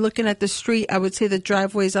house and you're looking at the street, I would say the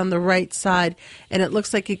driveway is on the right side. And it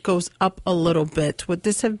looks like it goes up a little bit. Would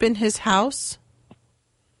this have been his house?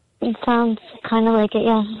 It sounds kind of like it,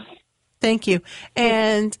 yeah. Thank you.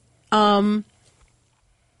 And I'm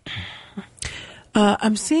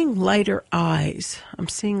seeing lighter eyes.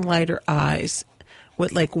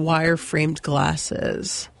 With like wire-framed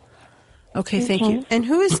glasses. Okay, thank you. And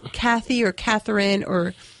who is Kathy or Catherine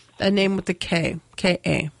or a name with the K?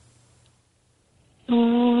 K-A.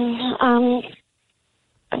 I'm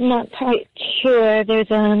not quite sure. There's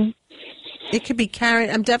It could be Karen.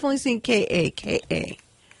 I'm definitely seeing K-A. K-A.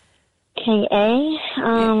 K-A?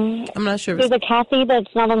 I'm not sure. There's a Kathy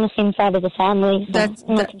that's not on the same side of the family. So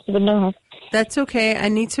would know her. That's okay. I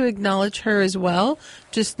need to acknowledge her as well.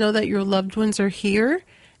 Just know that your loved ones are here,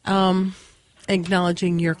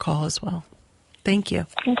 acknowledging your call as well. Thank you.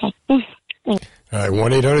 Okay. All right,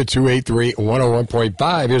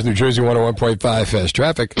 1-800-283-101.5. Here's New Jersey 101.5 Fast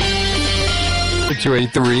Traffic.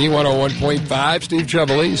 283-101.5. Steve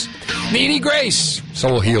Trevelise. Nini Grace.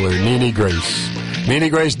 Soul Healer Nini Grace.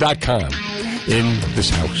 NiniGrace.com. In this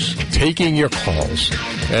house. Taking your calls.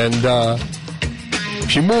 And,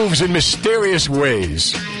 she moves in mysterious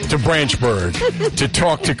ways to Branchburg to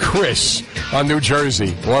talk to Chris on New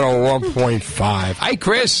Jersey 101.5. Hi,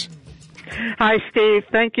 Chris. Hi, Steve.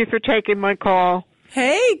 Thank you for taking my call.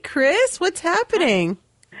 Hey, Chris. What's happening?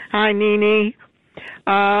 Hi, Nini.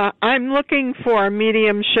 I'm looking for a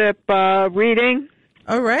mediumship reading.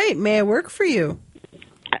 All right. May I work for you?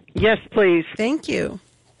 Yes, please. Thank you.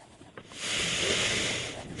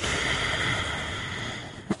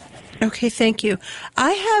 Okay, thank you. I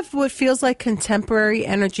have what feels like contemporary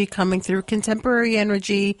energy coming through. Contemporary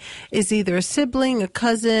energy is either a sibling, a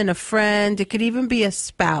cousin, a friend. It could even be a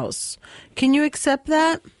spouse. Can you accept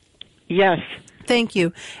that? Yes. Thank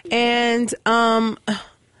you. And I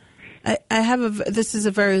have this is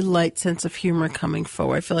a very light sense of humor coming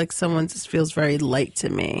forward. I feel like someone just feels very light to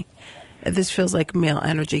me. This feels like male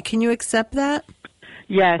energy. Can you accept that?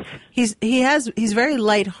 Yes. He's very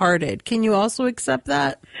lighthearted. Can you also accept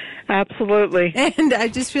that? Absolutely. And I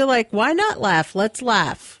just feel like, why not laugh? Let's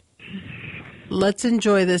laugh. Let's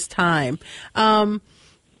enjoy this time.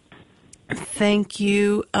 Thank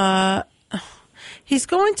you. He's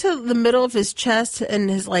going to the middle of his chest and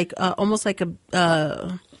his almost like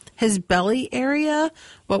his belly area,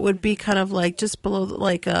 what would be kind of like just below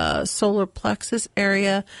like a solar plexus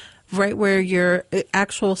area, right where your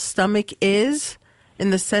actual stomach is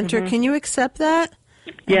in the center. Mm-hmm. Can you accept that?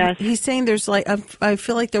 Yes. And he's saying there's I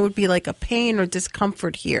feel like there would be like a pain or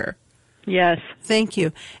discomfort here. Yes. Thank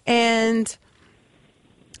you. And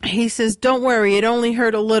he says, don't worry, it only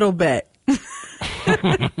hurt a little bit.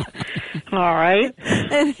 All right.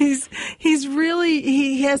 And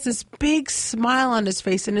he has this big smile on his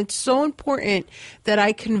face, and it's so important that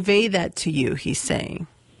I convey that to you, he's saying.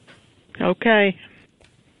 Okay.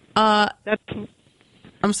 I'm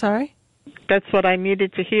sorry? That's what I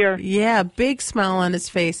needed to hear. Yeah, big smile on his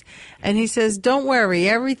face. And he says, don't worry,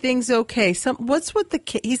 everything's okay. What's with the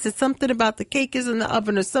cake? He said something about the cake is in the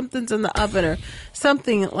oven or something's in the oven or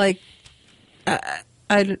something like,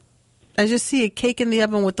 I just see a cake in the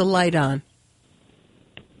oven with the light on.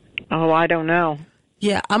 Oh, I don't know.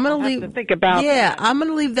 Yeah, I'm going to think about that. I'm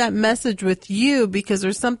going to leave that message with you because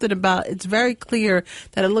there's something about, it's very clear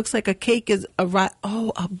that it looks like a cake is a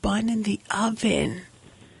bun in the oven.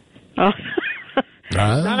 Oh.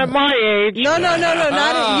 Not at my age. No, not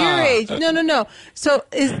at your age. No. So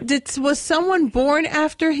was someone born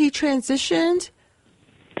after he transitioned?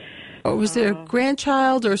 Or was there a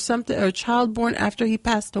grandchild or something, or a child born after he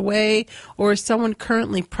passed away? Or is someone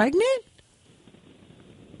currently pregnant?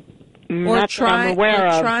 Not that I'm aware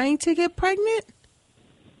of. Trying to get pregnant?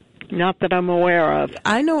 Not that I'm aware of.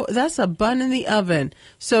 I know that's a bun in the oven.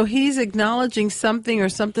 So he's acknowledging something or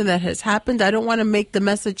something that has happened. I don't want to make the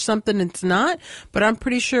message something it's not, but I'm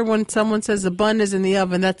pretty sure when someone says a bun is in the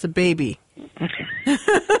oven, that's a baby.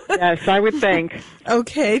 Yes, I would think.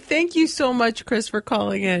 Okay. Thank you so much, Chris, for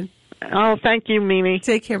calling in. Oh, thank you, Mimi.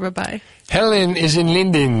 Take care. Bye-bye. Helen is in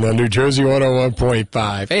Linden on New Jersey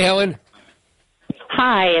 101.5. Hey, Helen.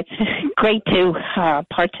 Hi, it's great to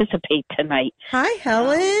participate tonight. Hi,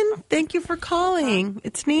 Helen. Thank you for calling.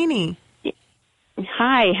 It's Nini.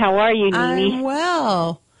 Hi, how are you, Nini? I'm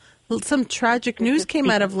well. Some tragic news came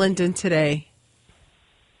out of Linden today.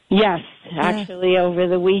 Yes, actually over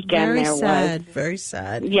the weekend very there sad, was. Very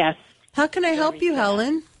sad. Yes. How can I help you,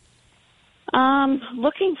 Helen?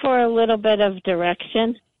 Looking for a little bit of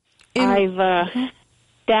direction. I've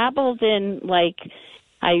dabbled in,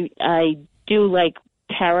 I do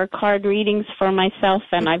tarot card readings for myself,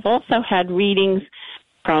 and I've also had readings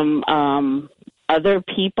from other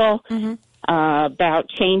people about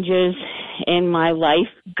changes in my life,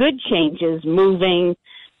 good changes, moving,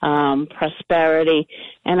 prosperity,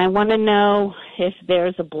 and I want to know if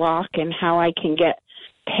there's a block and how I can get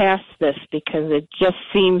past this, because it just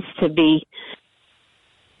seems to be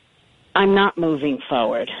I'm not moving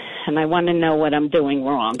forward, and I want to know what I'm doing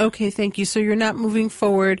wrong. Okay, thank you. So you're not moving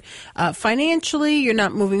forward financially, you're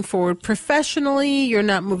not moving forward professionally, you're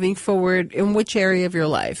not moving forward in which area of your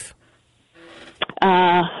life?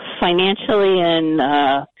 Financially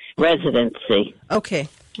and residency. Okay.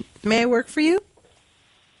 May I work for you?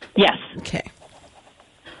 Yes. Okay.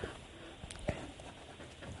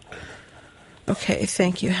 Okay,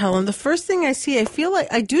 thank you, Helen. The first thing I see, I feel like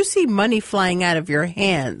I do see money flying out of your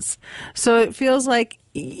hands. So it feels like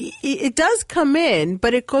it does come in,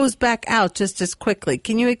 but it goes back out just as quickly.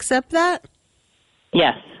 Can you accept that?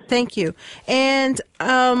 Yes. Thank you. And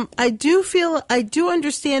I do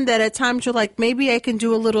understand that at times you're like, maybe I can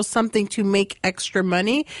do a little something to make extra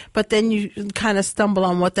money, but then you kind of stumble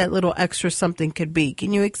on what that little extra something could be.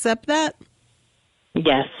 Can you accept that?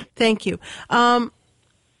 Yes. Thank you.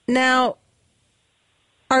 Now,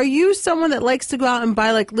 are you someone that likes to go out and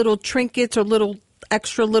buy little trinkets or little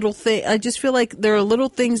thing? I just feel like there are little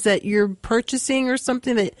things that you're purchasing or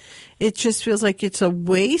something that it just feels like it's a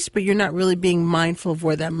waste, but you're not really being mindful of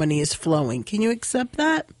where that money is flowing. Can you accept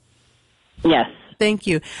that? Yes. Thank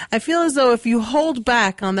you. I feel as though if you hold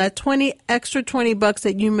back on that extra $20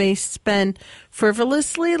 that you may spend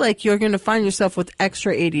frivolously, you're going to find yourself with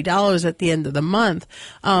extra $80 at the end of the month.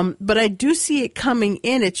 But I do see it coming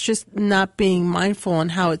in. It's just not being mindful on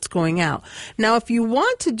how it's going out. Now, if you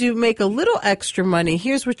want to make a little extra money,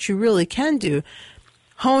 here's what you really can do.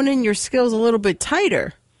 Hone in your skills a little bit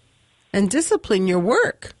tighter and discipline your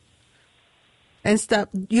work. And stop.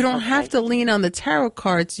 You don't have to lean on the tarot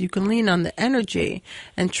cards. You can lean on the energy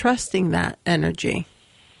and trusting that energy.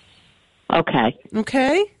 Okay.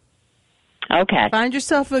 Okay? Okay. Find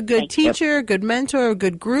yourself a good teacher, a good mentor, a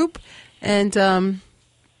good group, and learn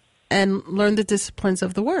the disciplines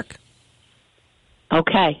of the work.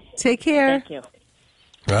 Okay. Take care. Thank you.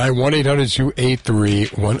 All right,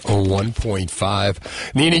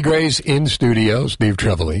 1-800-283-1015. Nini Grace in studio, Steve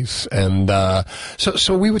Trevelise. And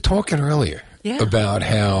so we were talking earlier about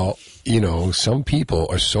how, some people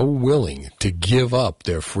are so willing to give up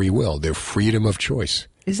their free will, their freedom of choice.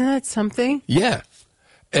 Isn't that something? Yeah.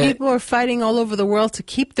 People are fighting all over the world to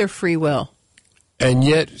keep their free will. And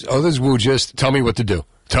yet others will just tell me what to do.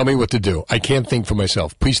 Tell me what to do. I can't think for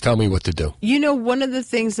myself. Please tell me what to do. One of the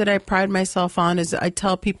things that I pride myself on is I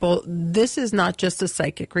tell people this is not just a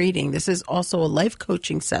psychic reading. This is also a life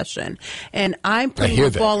coaching session. And I'm putting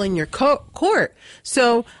the ball in your court.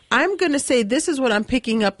 So I'm going to say this is what I'm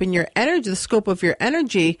picking up in your energy, the scope of your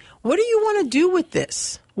energy. What do you want to do with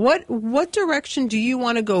this? What direction do you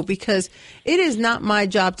want to go? Because it is not my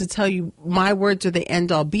job to tell you my words are the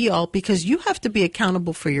end all be all, because you have to be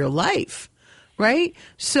accountable for your life. right?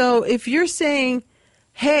 So if you're saying,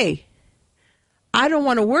 hey, I don't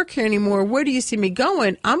want to work here anymore, where do you see me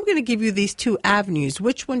going? I'm going to give you these two avenues.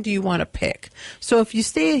 Which one do you want to pick? So if you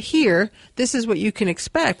stay here, this is what you can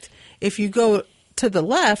expect. If you go to the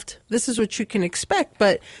left, this is what you can expect.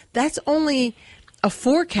 But that's only a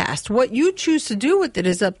forecast. What you choose to do with it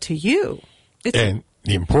is up to you. And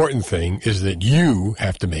the important thing is that you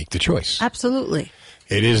have to make the choice. Absolutely.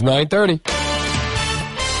 It is 9:30.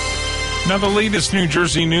 Now the latest New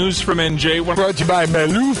Jersey news from NJ. Brought to you by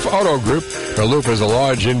Maloof Auto Group. Maloof has a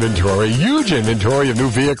large inventory, huge inventory of new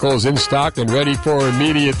vehicles in stock and ready for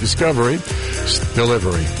immediate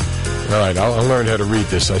delivery. All right, I'll learn how to read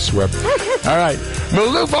this, I swear. All right,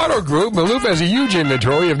 Maloof Auto Group. Maloof has a huge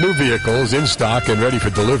inventory of new vehicles in stock and ready for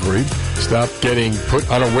delivery. Stop getting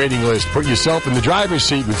put on a waiting list. Put yourself in the driver's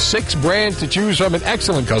seat with 6 brands to choose from and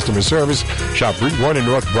excellent customer service. Shop Route 1 in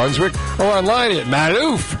North Brunswick or online at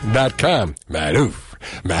maloof.com. Maloof. All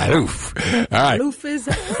right. Maloof is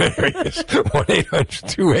there it is.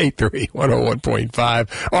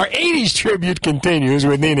 1-800-283-101.5. Our 80s tribute continues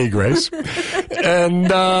with Nini Grace. And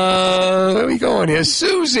where are we going here?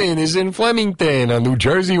 Susan is in Flemington on New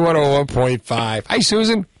Jersey 101.5. Hi,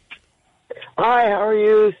 Susan. Hi, how are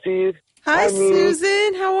you, Steve? Hi,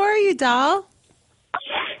 Susan. How are you, doll?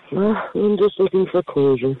 I'm just looking for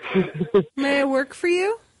closure. May I work for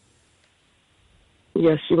you?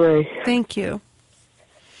 Yes, you may. Thank you.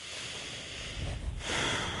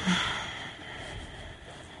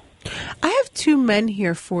 I have 2 men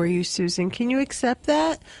here for you, Susan. Can you accept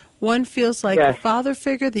that? One feels like a father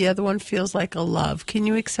figure. The other one feels like a love. Can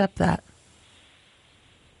you accept that?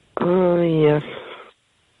 Yes.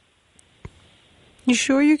 You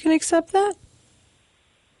sure you can accept that?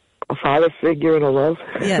 A father figure and a love?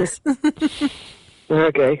 Yes.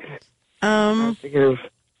 Okay. I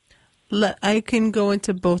can go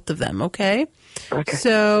into both of them, okay? Okay.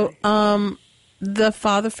 So, the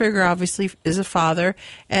father figure obviously is a father,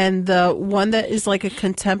 and the one that is like a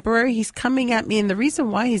contemporary, he's coming at me, and the reason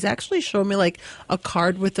why, he's actually showing me like a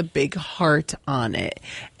card with a big heart on it.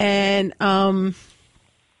 And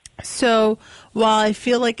so while I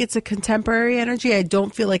feel like it's a contemporary energy, I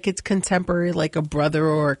don't feel like it's contemporary like a brother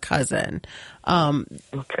or a cousin.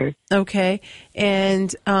 Okay.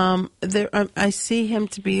 And I see him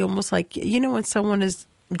to be almost like, you know, when someone is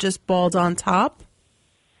just bald on top.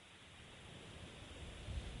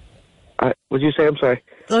 Would you say? I'm sorry.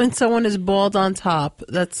 When someone is bald on top,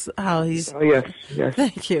 that's how he's... Oh, yes.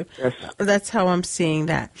 Thank you. Yes. That's how I'm seeing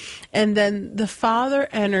that. And then the father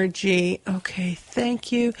energy, okay,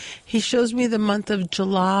 thank you. He shows me the month of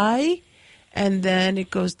July, and then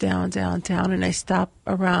it goes down, and I stop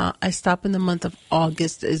in the month of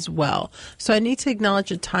August as well. So I need to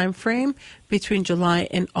acknowledge a time frame between July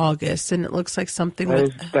and August, and it looks like something...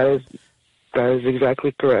 That is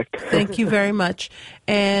exactly correct. Thank you very much.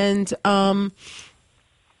 And,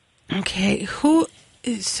 okay,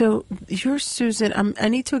 so you're Susan. I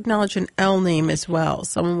need to acknowledge an L name as well,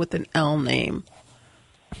 someone with an L name.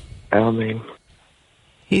 L name.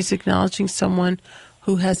 He's acknowledging someone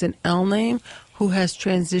who has an L name who has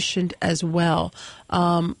transitioned as well.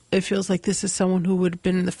 It feels like this is someone who would have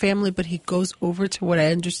been in the family, but he goes over to what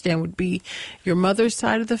I understand would be your mother's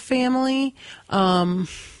side of the family.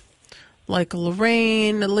 Like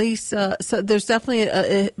Lorraine, Lisa. So there's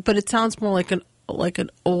definitely but it sounds more like an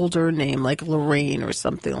older name, like Lorraine or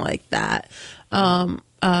something like that. And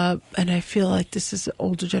I feel like this is an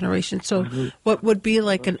older generation. So what would be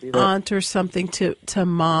like an aunt or something to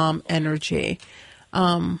mom energy.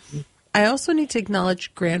 I also need to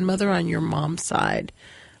acknowledge grandmother on your mom's side.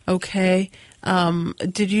 Okay.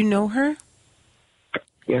 Did you know her?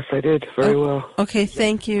 Yes, I did very well. Okay,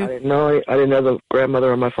 thank you. I didn't know the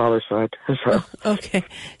grandmother on my father's side. So. Okay,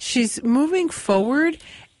 she's moving forward,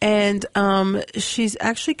 and she's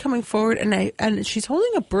actually coming forward, and she's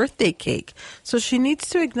holding a birthday cake. So she needs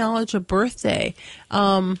to acknowledge a birthday.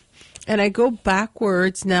 And I go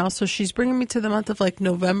backwards now, so she's bringing me to the month of like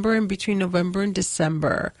November, and between November and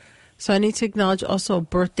December. So I need to acknowledge also a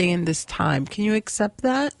birthday in this time. Can you accept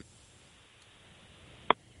that?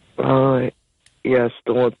 Yes,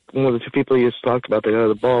 one of the 2 people you just talked about,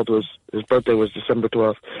 the bald, his birthday was December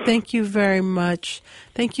 12th. Thank you very much.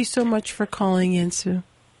 Thank you so much for calling in, Sue.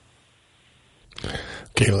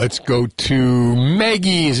 Okay, let's go to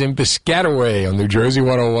Maggie's in Piscataway on New Jersey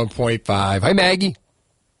 101.5. Hi, Maggie.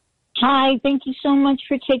 Hi, thank you so much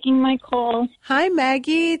for taking my call. Hi,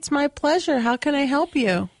 Maggie. It's my pleasure. How can I help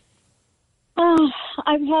you?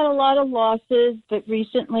 I've had a lot of losses, but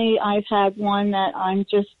recently I've had one that I'm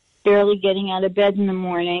just barely getting out of bed in the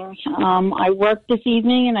morning. I worked this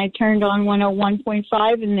evening, and I turned on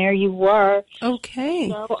 101.5, and there you were. Okay.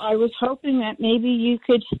 So I was hoping that maybe you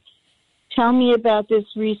could tell me about this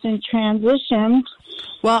recent transition.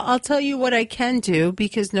 Well, I'll tell you what I can do,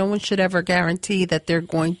 because no one should ever guarantee that they're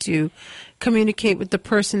going to communicate with the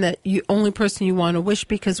person only person you want to wish,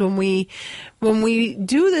 because when we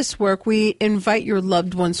do this work, we invite your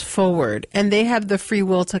loved ones forward, and they have the free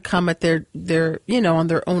will to come at their on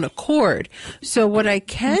their own accord. So what I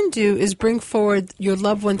can do is bring forward your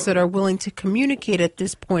loved ones that are willing to communicate at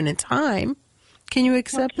this point in time. Can you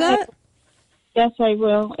accept that? Yes, I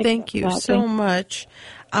will. Thank you so much.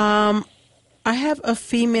 I have a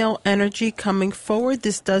female energy coming forward.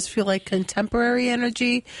 This does feel like contemporary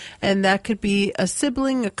energy, and that could be a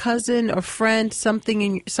sibling, a cousin, a friend, someone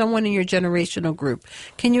in your generational group.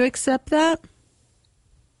 Can you accept that?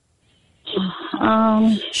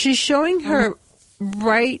 She's showing her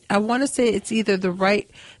right. I want to say it's either the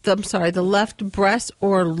left breast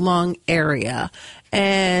or lung area,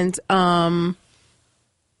 and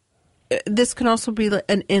this can also be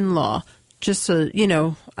an in-law. Just so you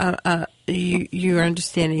know, you're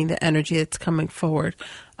understanding the energy that's coming forward.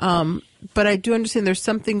 But I do understand there's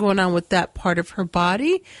something going on with that part of her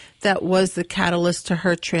body that was the catalyst to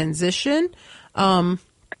her transition. I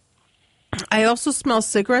also smell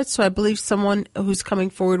cigarettes, so I believe someone who's coming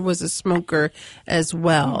forward was a smoker as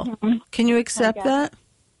well. Mm-hmm. Can you accept that?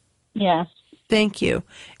 Yes. Thank you.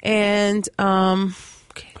 And,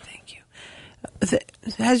 okay, thank you.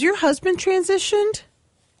 Has your husband transitioned?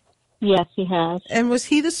 Yes, he has. And was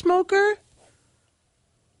he the smoker?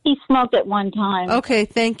 He smoked at one time. Okay,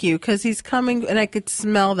 thank you, because he's coming, and I could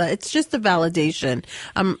smell that. It's just a validation.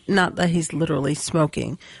 Not that he's literally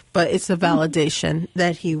smoking, but it's a validation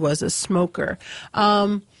that he was a smoker.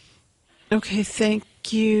 Okay, thank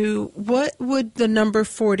you. What would the number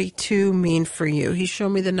 42 mean for you? He showed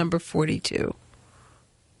me the number 42.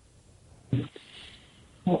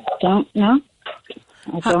 Don't know.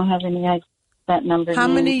 I don't have any idea. That number. How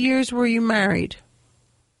many years were you married?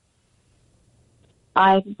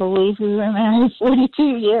 I believe we were married 42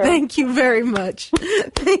 years. Thank you very much.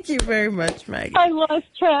 Thank you very much, Maggie. I lost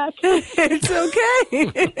track. It's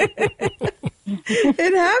okay.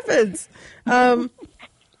 It happens.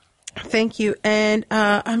 Thank you. And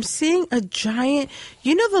I'm seeing a giant,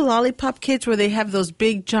 the lollipop kids where they have those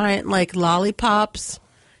big giant lollipops?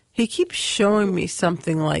 He keeps showing me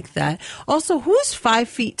something like that. Also, who's 5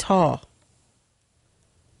 feet tall?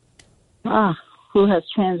 Who has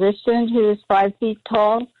transitioned, who is 5 feet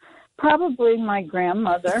tall? Probably my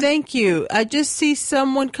grandmother. Thank you. I just see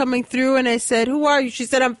someone coming through, and I said, "Who are you?" She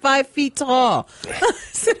said, "I'm 5 feet tall." I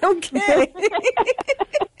said, "Okay."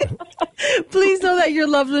 Please know that your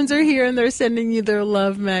loved ones are here, and they're sending you their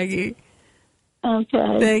love, Maggie.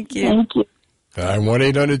 Okay. Thank you. Thank you.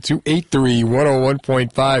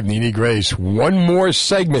 1-800-283-101.5, Nini Grace. One more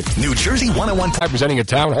segment. New Jersey 101.5 presenting a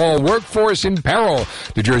town hall, Workforce in Peril.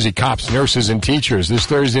 New Jersey cops, nurses, and teachers. This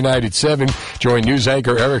Thursday night at 7, join news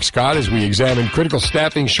anchor Eric Scott as we examine critical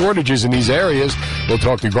staffing shortages in these areas. We'll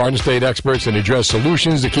talk to Garden State experts and address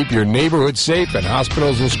solutions to keep your neighborhood safe and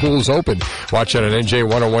hospitals and schools open. Watch it on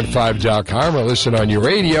NJ1015.com or listen on your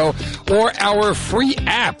radio or our free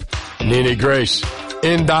app. Nini Grace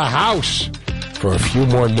in the house for a few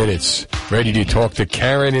more minutes. Ready to talk to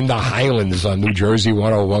Karen in the Highlands on New Jersey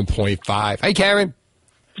 101.5. Hey, Karen.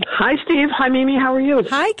 Hi, Steve. Hi, Mimi. How are you?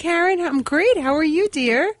 Hi, Karen. I'm great. How are you,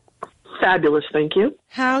 dear? Fabulous. Thank you.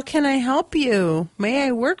 How can I help you? May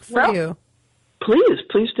I work for you? Please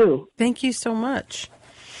do. Thank you so much.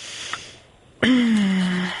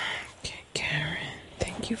 Okay, Karen.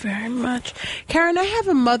 Thank you very much. Karen, I have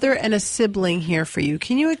a mother and a sibling here for you.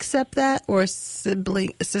 Can you accept that? Or a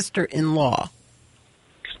sister-in-law?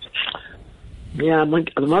 Yeah,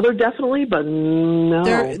 the mother definitely, but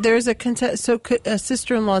no. There's a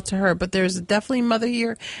sister-in-law to her, but there's definitely mother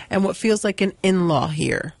here and what feels like an in-law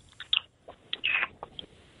here.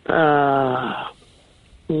 I'm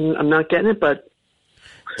not getting it, but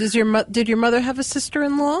did your mother have a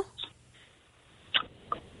sister-in-law?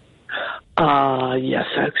 Yes,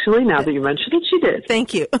 actually, now that you mention it, she did.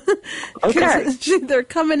 Thank you. Okay. They're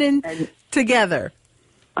coming in together.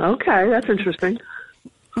 Okay, that's interesting.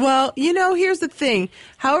 Well, here's the thing.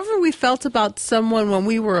 However we felt about someone when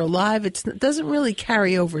we were alive, it doesn't really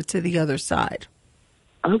carry over to the other side.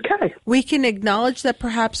 Okay. We can acknowledge that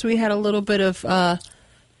perhaps we had a little bit of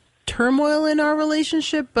turmoil in our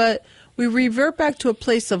relationship, but we revert back to a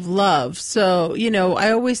place of love. So,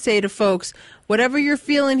 I always say to folks, whatever you're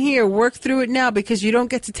feeling here, work through it now because you don't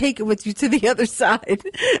get to take it with you to the other side.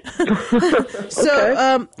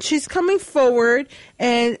 So she's coming forward,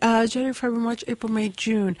 and January, February, March, April, May,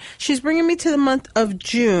 June. She's bringing me to the month of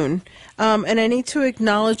June, and I need to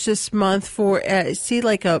acknowledge this month for see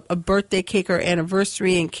like a birthday cake or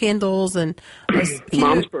anniversary and candles and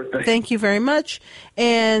Mom's birthday. Thank you very much.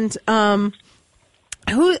 And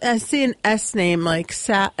who I see an S name like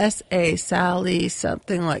S-A, Sally,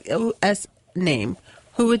 something like S name.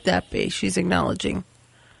 Who would that be? She's acknowledging.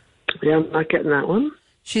 Yeah, I'm not getting that one.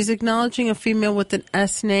 She's acknowledging a female with an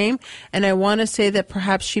S name, and I want to say that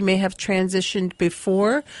perhaps she may have transitioned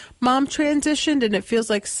before Mom transitioned, and it feels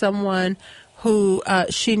like someone who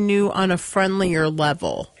she knew on a friendlier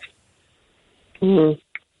level. I'll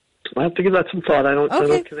have to give that some thought. I don't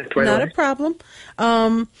connect right not away. A problem.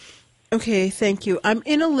 Okay, thank you. I'm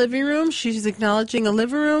in a living room. She's acknowledging a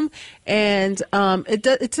living room, and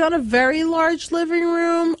it's not a very large living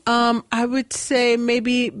room. I would say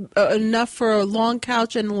maybe enough for a long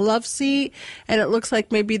couch and a love seat, and it looks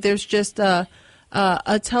like maybe there's just it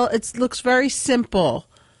looks very simple.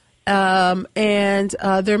 And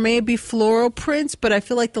there may be floral prints, but I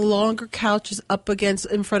feel like the longer couch is up against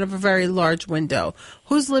in front of a very large window.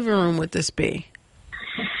 Whose living room would this be?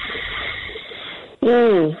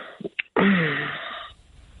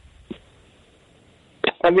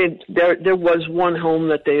 I mean, there was one home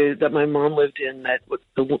that my mom lived in that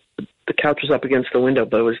the couch was up against the window,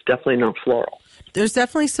 but it was definitely not floral. There's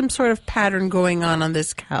definitely some sort of pattern going on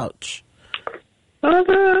this couch.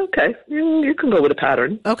 Okay, you can go with a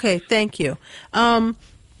pattern. Okay, thank you.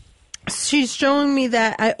 She's showing me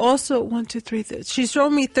that I also 1, 2, 3. She's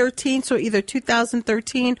showing me 13, so either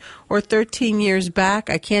 2013 or 13 years back.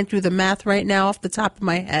 I can't do the math right now off the top of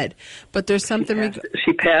my head, but there's something.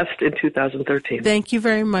 She passed in 2013. Thank you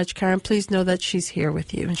very much, Karen. Please know that she's here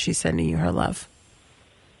with you and she's sending you her love.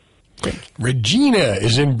 Regina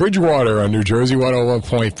is in Bridgewater on New Jersey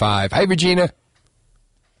 101.5. Hi, Regina.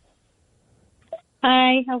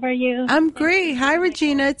 Hi, how are you? I'm great. Hi,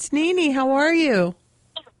 Regina. It's Nini. How are you?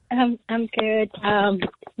 I'm good.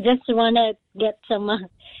 Just want to get some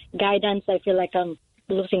guidance. I feel like I'm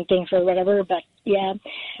losing things or whatever, but yeah.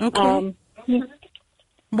 Okay.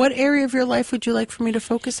 What area of your life would you like for me to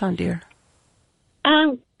focus on, dear?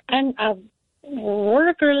 I'm a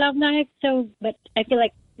worker, love life, but I feel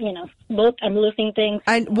like, both I'm losing things.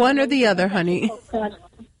 One or the other, honey.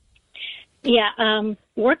 Yeah,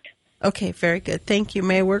 work. Okay, very good. Thank you.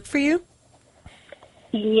 May I work for you?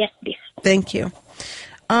 Yes, please. Thank you.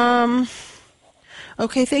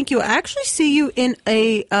 Okay, thank you. I actually see you in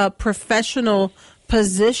a professional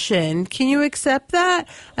position. Can you accept that?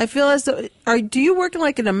 I feel as though, do you work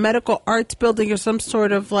in a medical arts building or some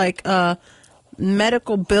sort of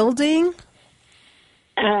medical building?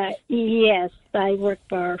 Yes, I work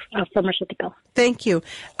for a pharmaceutical. Thank you.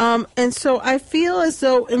 And so I feel as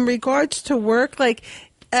though in regards to work,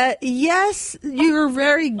 yes, you're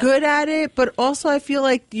very good at it, but also I feel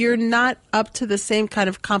like you're not up to the same kind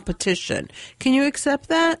of competition. Can you accept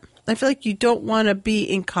that? I feel like you don't want to be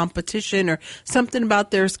in competition or something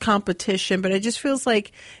about there's competition, but it just feels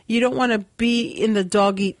like you don't want to be in the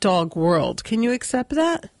dog-eat-dog world. Can you accept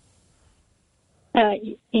that?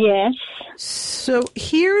 Yes. So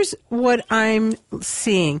here's what I'm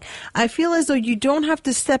seeing. I feel as though you don't have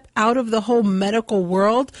to step out of the whole medical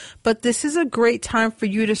world, but this is a great time for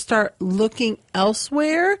you to start looking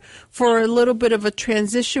elsewhere for a little bit of a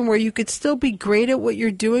transition where you could still be great at what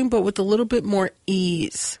you're doing, but with a little bit more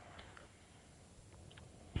ease.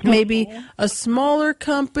 Maybe a smaller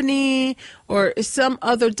company or some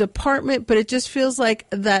other department, but it just feels like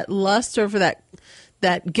that lust over that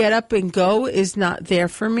get up and go is not there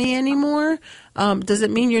for me anymore. Does it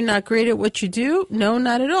mean you're not great at what you do? No,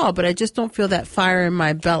 not at all. But I just don't feel that fire in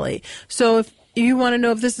my belly. So if you want to know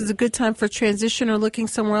if this is a good time for transition or looking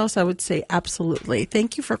somewhere else, I would say absolutely.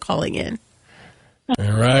 Thank you for calling in.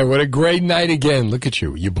 All right. What a great night again. Look at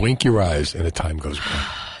you. You blink your eyes and the time goes by.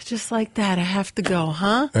 Just like that, I have to go,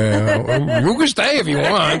 huh? You can stay if you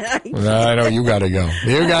want. No, you got to go.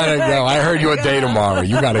 You got to go. I heard you a day tomorrow.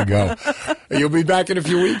 You got to go. You'll be back in a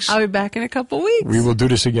few weeks? I'll be back in a couple weeks. We will do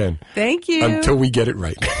this again. Thank you. Until we get it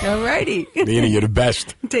right. All righty. Nina, you're the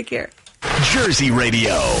best. Take care. Jersey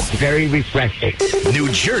Radio. Very refreshing.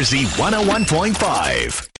 New Jersey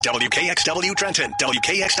 101.5. WKXW Trenton.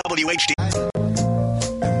 WKXW HD.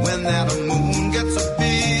 When that moon gets so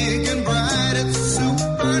big and bright, it's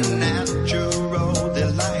supernatural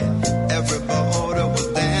delight. Everybody was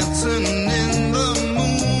dancing in the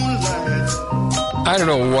moonlight. I don't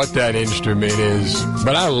know what that instrument is,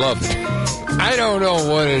 but I love it. I don't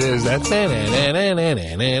know what it is.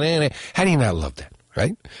 How do you not love that?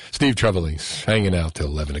 Right? Steve Trevelise, hanging out till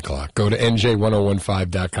 11 o'clock. Go to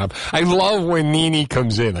NJ1015.com. I love when Nini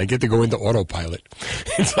comes in. I get to go into autopilot.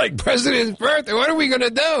 It's like President's birthday. What are we going to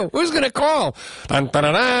do? Who's going to call? Dun, dun,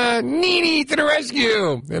 dun, dun. Nini to the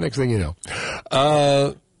rescue. The next thing you know.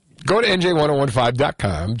 Go to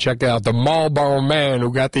NJ1015.com. Check out the Marlboro Man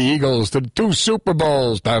who got the Eagles to 2 Super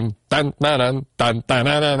Bowls. Dun, dun, dun, dun, dun, dun,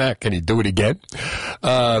 dun, dun. Can he do it again?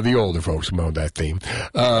 The older folks know that theme.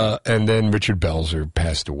 And then Richard Belzer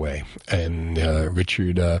passed away. And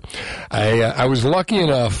Richard, I was lucky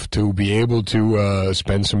enough to be able to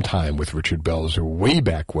spend some time with Richard Belzer way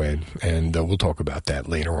back when. And we'll talk about that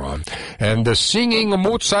later on. And the Singing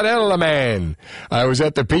Mozzarella Man. I was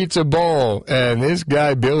at the Pizza Bowl, and this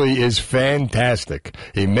guy, Billy, is fantastic.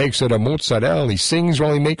 He makes it a mozzarella. He sings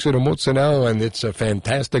while he makes it a mozzarella, and it's a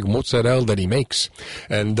fantastic mozzarella that he makes.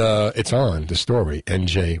 And it's on the story,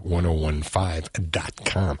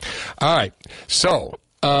 NJ1015.com. All right. So,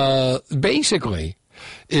 basically,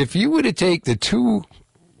 if you were to take the 2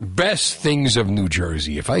 best things of New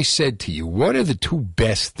Jersey, if I said to you, what are the 2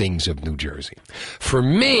 best things of New Jersey? For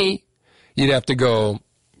me, you'd have to go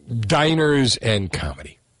diners and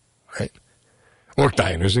comedy, right? Or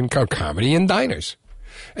diners and comedy and diners.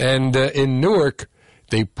 And in Newark,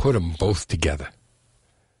 they put them both together.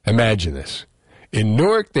 Imagine this. In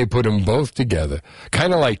Newark, they put them both together,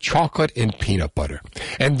 kind of like chocolate and peanut butter.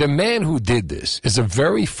 And the man who did this is a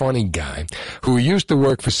very funny guy who used to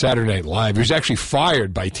work for Saturday Night Live. He was actually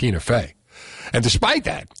fired by Tina Fey. And despite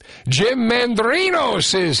that, Jim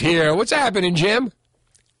Mendrinos is here. What's happening, Jim?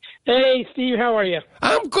 Hey, Steve, how are you?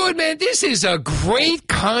 I'm good, man. This is a great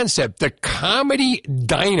concept, the comedy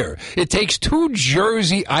diner. It takes 2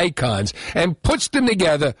 Jersey icons and puts them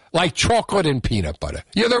together like chocolate and peanut butter.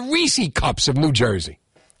 You're the Reese Cups of New Jersey.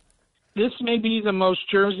 This may be the most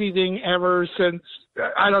Jersey thing ever since,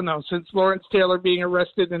 I don't know, since Lawrence Taylor being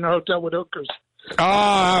arrested in a hotel with hookers. We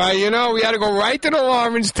had to go right to the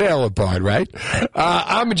Lawrence Taylor part, right?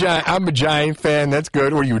 I'm a Giant fan. That's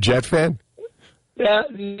good. Were you a Jet fan? Yeah,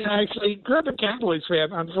 actually, grew up a Cowboys fan,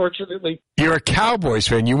 unfortunately. You're a Cowboys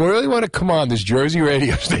fan. You really want to come on this Jersey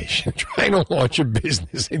radio station trying to launch a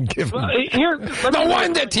business and give them... No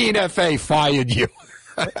wonder Tina Fey fired you.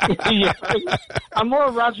 Yeah, I'm more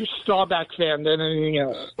a Roger Staubach fan than anything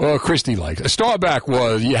else. Well, Christy likes it. Staubach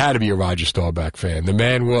you had to be a Roger Staubach fan. The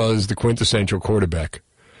man was the quintessential quarterback.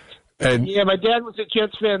 And yeah, my dad was a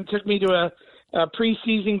Jets fan, took me to a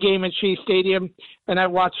preseason game at Shea Stadium, and I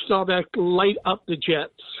watched Staubach light up the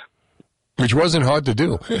Jets. Which wasn't hard to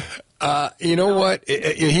do. You know what?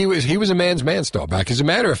 He was a man's man, Staubach. As a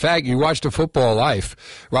matter of fact, you watched A Football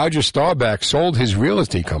Life. Roger Staubach sold his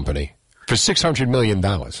realty company for $600 million.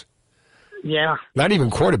 Yeah. Not even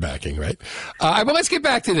quarterbacking, right? But let's get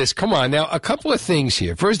back to this. Come on. Now, a couple of things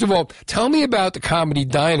here. First of all, tell me about the Comedy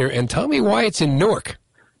Diner, and tell me why it's in Newark.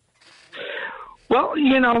 Well,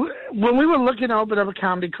 when we were looking to open up a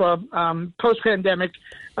comedy club, post-pandemic,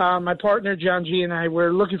 my partner, John G., and I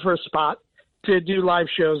were looking for a spot to do live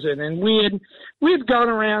shows in. And we had gone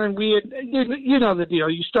around and you know the deal.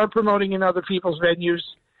 You start promoting in other people's venues,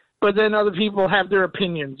 but then other people have their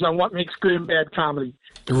opinions on what makes good and bad comedy.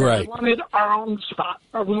 Right. We wanted our own spot.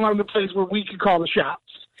 We wanted a place where we could call the shots.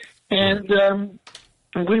 And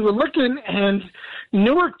we were looking, and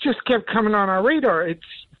Newark just kept coming on our radar.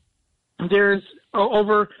 There's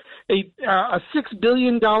over a $6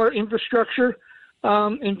 billion infrastructure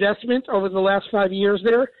investment over the last 5 years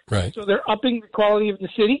there. Right. So they're upping the quality of the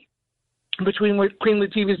city between what Queen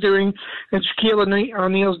Latifah's doing and Shaquille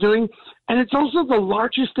O'Neal's doing. And it's also the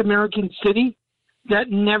largest American city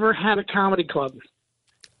that never had a comedy club.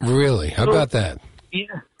 Really? How about that?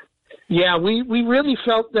 Yeah, we really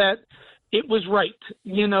felt that it was right.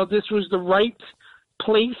 This was the right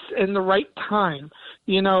place and the right time.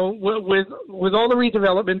 With all the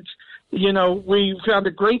redevelopment, we found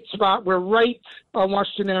a great spot. We're right on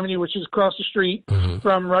Washington Avenue, which is across the street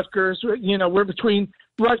from Rutgers. We're between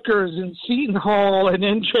Rutgers and Seton Hall and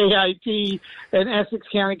NJIT and Essex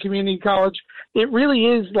County Community College. It really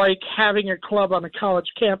is like having a club on a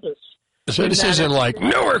college campus. So this isn't like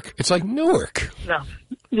Newark. It's like Newark.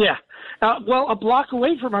 Yeah. Well, a block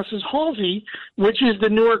away from us is Halsey, which is the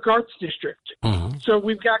Newark Arts District. Mm-hmm. So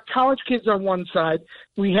we've got college kids on one side.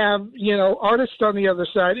 We have, artists on the other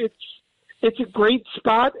side. It's a great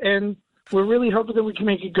spot, and we're really hoping that we can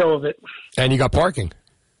make a go of it. And you got parking.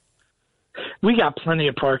 We got plenty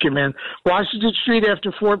of parking, man. Washington Street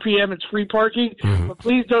after 4 p.m., it's free parking. Mm-hmm. But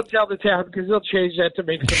please don't tell the town because they'll change that to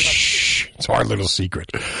make some money. It's our little secret.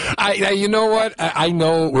 You know what? I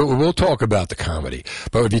know we'll talk about the comedy,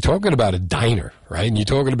 but if you're talking about a diner, right, and you're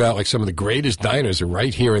talking about like some of the greatest diners are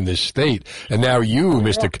right here in this state, and now you,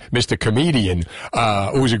 Mr. Comedian,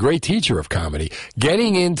 who was a great teacher of comedy,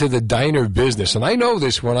 getting into the diner business, and I know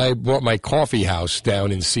this when I bought my coffee house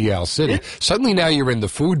down in Seattle City. Suddenly now you're in the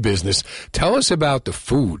food business. Tell us about the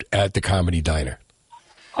food at the Comedy Diner.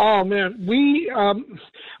 Oh, man.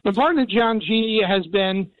 My partner, John G., has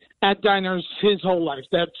been at diners his whole life.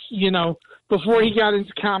 That's, before he got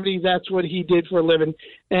into comedy, that's what he did for a living.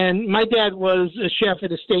 And my dad was a chef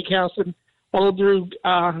at a steakhouse, and all through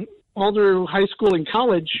high school and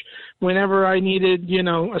college, whenever I needed,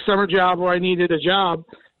 a summer job or I needed a job,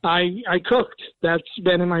 I cooked. That's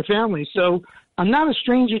been in my family. So I'm not a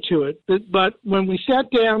stranger to it. But when we sat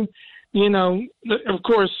down, of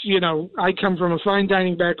course, I come from a fine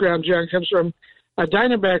dining background. John comes from a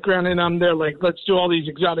diner background, and I'm there like, let's do all these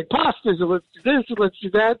exotic pastas, and let's do this, and let's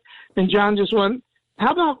do that. And John just went,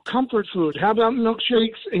 how about comfort food? How about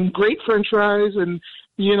milkshakes and great French fries and,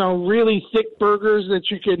 really thick burgers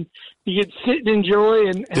that you could sit and enjoy?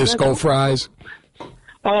 And disco fries.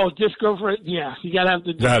 Oh, disco fries. Yeah, you got to have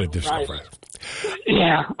the disco fries.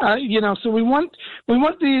 Yeah. So we want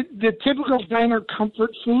the typical diner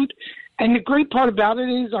comfort food. And the great part about it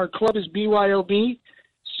is our club is BYOB.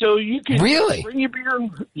 So you can bring your beer.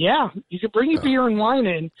 Yeah, you can bring your beer and wine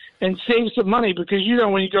in and save some money because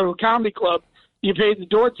when you go to a comedy club, you pay the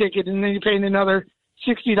door ticket and then you're paying another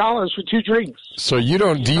 $60 for 2 drinks. So you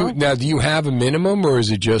don't do you have a minimum or is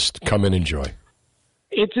it just come and enjoy?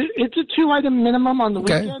 It's a 2-item minimum on the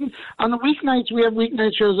weekend. On the weeknights, we have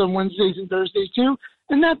weeknight shows on Wednesdays and Thursdays too.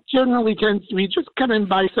 And that generally tends to be just come and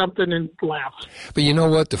buy something and laugh. But you know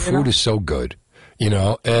what? The food is so good.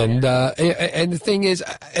 And the thing is,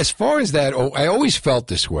 as far as that, I always felt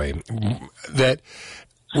this way, that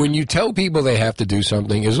when you tell people they have to do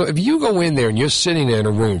something, if you go in there and you're sitting in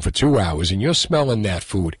a room for 2 hours and you're smelling that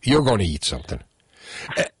food, you're going to eat something.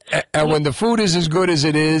 And when the food is as good as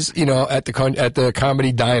it is, at the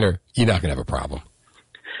Comedy Diner, you're not going to have a problem.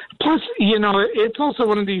 Plus, it's also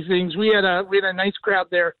one of these things. We had a nice crowd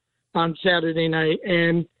there on Saturday night,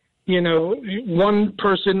 and one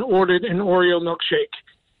person ordered an Oreo milkshake,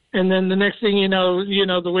 and then the next thing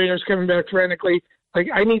the waiter's coming back frantically, like,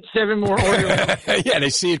 I need 7 more Oreo. Yeah, they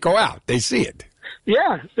see it go out. They see it.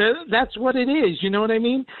 Yeah, that's what it is. You know what I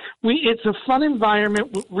mean? It's a fun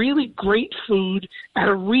environment with really great food at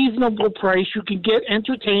a reasonable price. You can get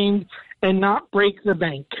entertained and not break the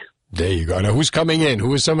bank. There you go. Now, who's coming in?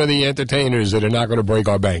 Who are some of the entertainers that are not going to break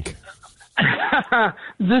our bank?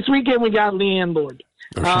 This weekend we got Leanne Lord.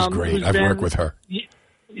 Oh, she's great. I've worked with her.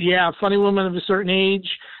 Yeah, funny woman of a certain age.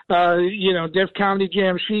 Def Comedy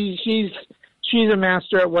Jam. She's a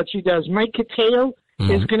master at what she does. Mike Cateo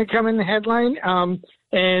is going to come in the headline,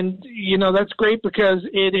 and that's great because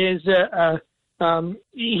it is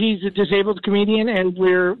he's a disabled comedian, and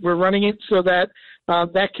we're running it so that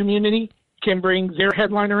that community can bring their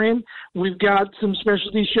headliner in. We've got some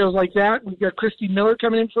specialty shows like that. We've got Christy Miller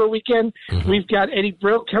coming in for a weekend. We've got Eddie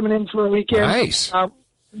Brill coming in for a weekend. Nice.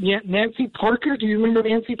 Nancy Parker. Do you remember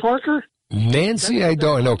Nancy Parker? Nancy, I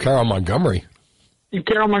don't know. Carol Montgomery.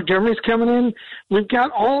 Carol Montgomery's coming in. We've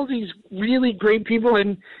got all these really great people,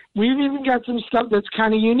 and we've even got some stuff that's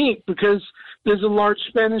kind of unique because there's a large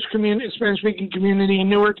Spanish-speaking community in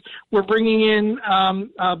Newark. We're bringing in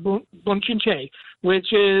Bonchinche,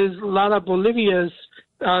 which is Lara Bolivia's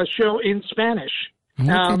show in Spanish.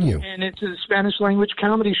 And it's a Spanish-language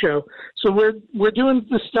comedy show. So we're doing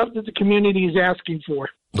the stuff that the community is asking for.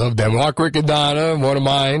 Love that. Mark Riccadonna, one of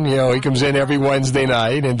mine, he comes in every Wednesday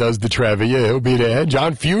night and does the trivia. He'll be there.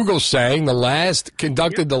 John Fugel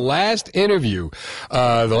conducted the last interview,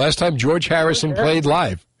 the last time George Harrison played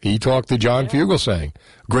live. He talked to John Fugelsang.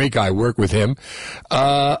 Great guy. Work with him.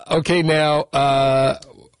 Okay, now,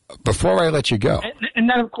 before I let you go. And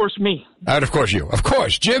then, of course, me. And, of course, you. Of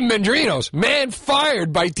course, Jim Mendrinos, man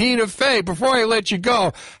fired by Tina Fey. Before I let you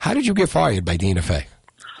go, how did you get fired by Tina Fey?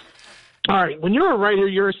 All right. When you're a writer,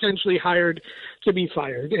 you're essentially hired to be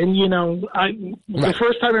fired. And, the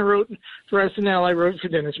first time I wrote for SNL, I wrote for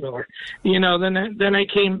Dennis Miller. Then I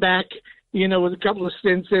came back, with a couple of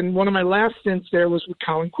stints. And one of my last stints there was with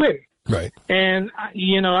Colin Quinn. Right. And,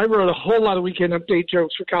 I wrote a whole lot of Weekend Update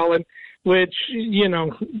jokes for Colin, which,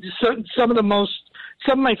 some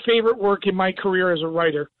of my favorite work in my career as a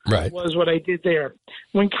writer was what I did there.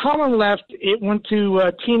 When Colin left, it went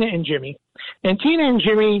to Tina and Jimmy. And Tina and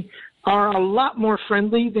Jimmy are a lot more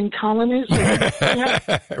friendly than Colin is.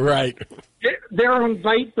 Right. They're on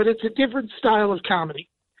bite, but it's a different style of comedy.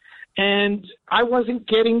 And I wasn't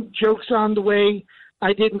getting jokes on the way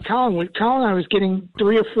I did in Colin. With Colin, I was getting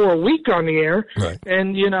 3 or 4 a week on the air. Right.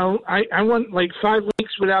 And, I went like 5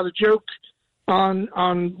 weeks without a joke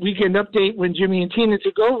on Weekend Update when Jimmy and Tina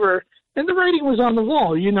took over, and the rating was on the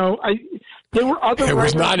wall. There were other It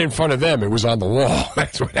writers. was not in front of them. It was on the wall.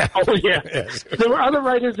 That's what happened. Oh, yeah. Yes. There were other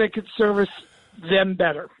writers that could service them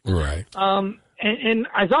better. Right. And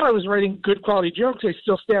I thought I was writing good quality jokes. I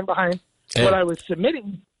still stand behind what I was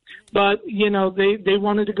submitting. But, they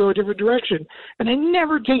wanted to go a different direction. And I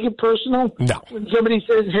never take it personal when somebody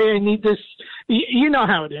says, hey, I need this. You know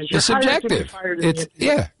how it is. It's subjective.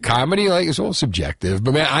 Comedy is all subjective.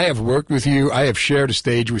 But, man, I have worked with you. I have shared a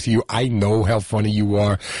stage with you. I know how funny you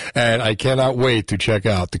are. And I cannot wait to check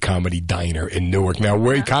out the Comedy Diner in Newark. Now,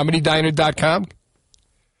 ComedyDiner.com?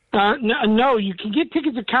 No, you can get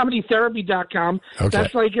tickets at ComedyTherapy.com. Okay.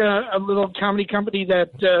 That's like a little comedy company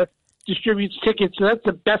that distributes tickets, so that's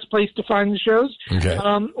the best place to find the shows. Okay.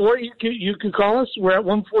 Or you could call us. We're at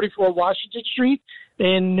 144 Washington Street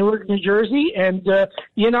in Newark, New Jersey, and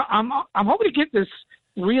I'm hoping to get this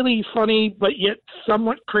really funny but yet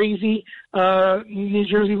somewhat crazy New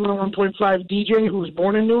Jersey 101.5 DJ who was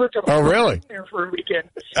born in Newark. Oh, really? There for a weekend.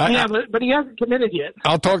 But he hasn't committed yet.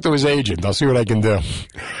 I'll talk to his agent. I'll see what I can do.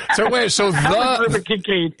 So wait, is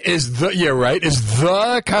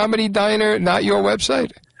the Comedy Diner not your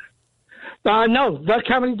website? No, the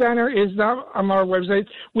Comedy Diner is not on our website.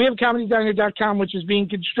 We have ComedyDiner.com, which is being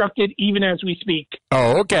constructed even as we speak.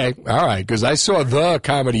 Oh, okay. All right, because I saw the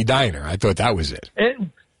Comedy Diner. I thought that was it.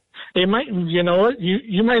 It might, you know what?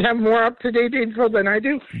 You might have more up-to-date info than I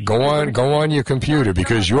do. Go on your computer,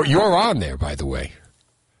 because you're on there, by the way.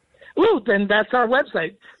 Ooh, then that's our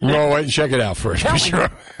website. No, check it out first. For sure.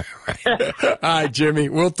 All right, Jimmy,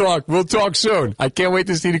 we'll talk. We'll talk soon. I can't wait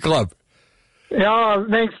to see the club. Oh,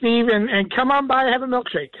 thanks, Steve, and come on by and have a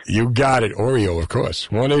milkshake. You got it. Oreo, of course.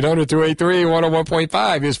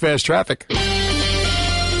 1-800-283-101.5 is Fast Traffic.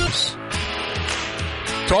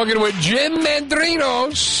 Talking with Jim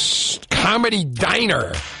Mendrinos, Comedy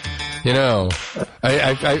Diner.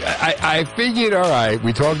 I figured, all right,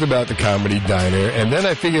 we talked about the Comedy Diner, and then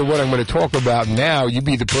I figured what I'm going to talk about now, you'd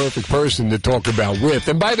be the perfect person to talk about with.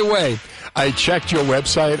 And by the way, I checked your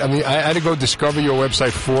website. I mean, I had to go discover your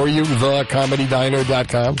website for you,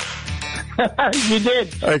 thecomedydiner.com. You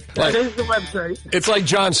did. That is the website. It's like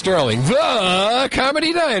John Sterling,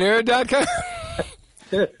 thecomedydiner.com.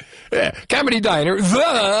 Yeah, Comedy Diner,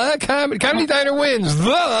 Comedy Diner wins,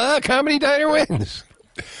 the Comedy Diner wins.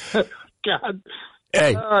 God.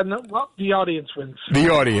 Hey. No, well, the audience wins. The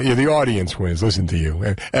audience wins. Listen to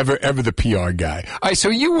you. Ever the PR guy. All right, so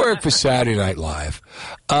you work for Saturday Night Live.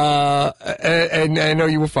 And I know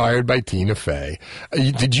you were fired by Tina Fey.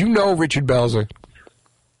 Did you know Richard Belzer?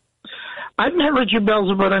 I've met Richard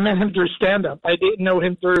Belzer, but I met him through stand-up. I didn't know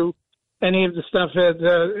him through any of the stuff at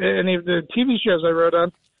any of the TV shows I wrote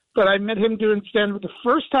on. But I met him doing stand-up. The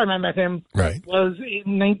first time I met him was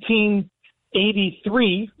in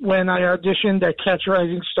 1983 when I auditioned at Catch a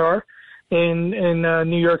Rising Star in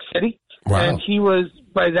New York City. Wow. And he was,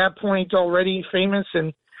 by that point, already famous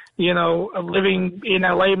and, living in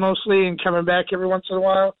L.A. mostly and coming back every once in a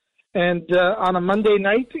while. And on a Monday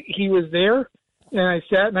night, he was there, and I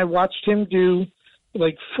sat and I watched him do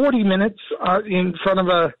like 40 minutes in front of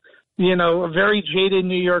a very jaded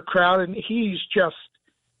New York crowd, and he's just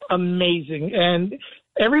amazing. And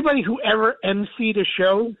everybody who ever emceed a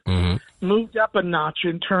show moved up a notch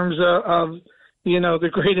in terms of the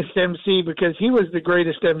greatest MC, because he was the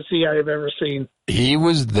greatest MC I have ever seen. He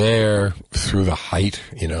was there through the height,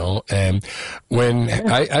 and when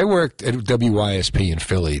I worked at WYSP in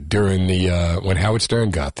Philly during when Howard Stern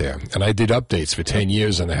got there, and I did updates for 10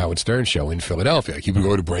 years on the Howard Stern show in Philadelphia. He would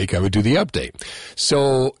go to break, I would do the update.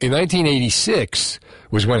 So in 1986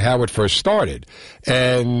 was when Howard first started.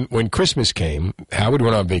 And when Christmas came, Howard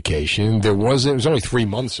went on vacation. It was only 3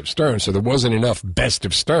 months of Stern, so there wasn't enough best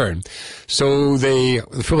of Stern. So the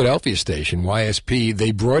Philadelphia station, YSP,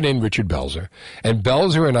 they brought in Richard Belzer, and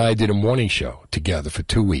Belzer and I did a morning show together for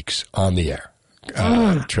 2 weeks on the air.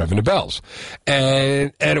 Trevor and the Bells.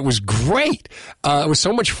 And it was great. It was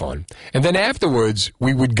so much fun. And then afterwards,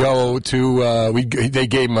 we would go to, they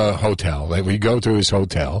gave him a hotel. We'd go to his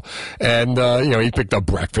hotel, and, he picked up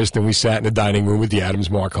breakfast, and we sat in the dining room with the Adams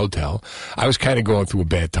Mark Hotel. I was kind of going through a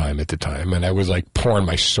bad time at the time, and I was like pouring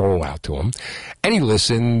my soul out to him. And he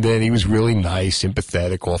listened, and he was really nice,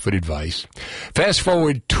 sympathetic, offered advice. Fast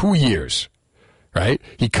forward 2 years, right?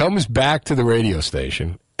 He comes back to the radio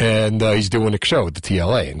station, And he's doing a show at the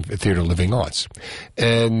TLA, in Theater Living Arts.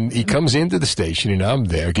 And he comes into the station, and I'm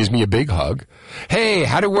there, gives me a big hug. Hey,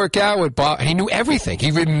 how'd it work out with Bob? He knew everything. He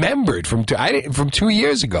remembered from 2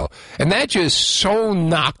 years ago. And that just so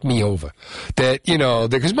knocked me over. That,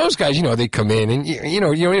 because most guys, they come in and, you know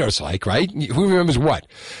what it's like, right? Who remembers what?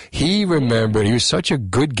 He remembered. He was such a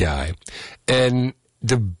good guy. And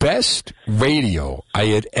the best radio I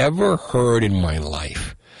had ever heard in my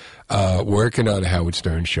life, working on a Howard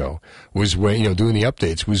Stern show, was when, doing the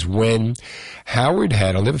updates, was when Howard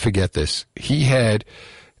had, I'll never forget this, he's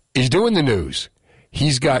doing the news.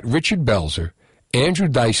 He's got Richard Belzer, Andrew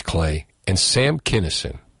Dice Clay, and Sam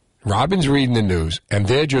Kinison. Robin's reading the news, and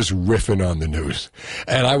they're just riffing on the news.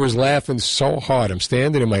 And I was laughing so hard. I'm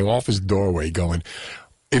standing in my office doorway going,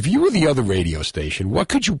 if you were the other radio station, what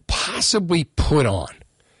could you possibly put on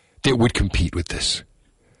that would compete with this?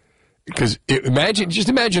 Because imagine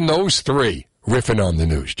those three riffing on the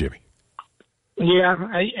news, Jimmy. Yeah,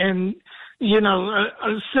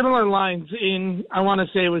 similar lines in, I want to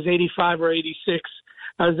say it was 85 or 86.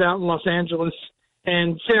 I was out in Los Angeles,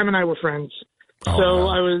 and Sam and I were friends. Oh, so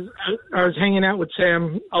wow. I was hanging out with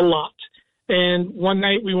Sam a lot. And one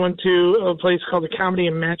night we went to a place called the Comedy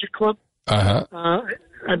and Magic Club. Uh-huh.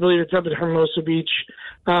 I believe it's up at Hermosa Beach.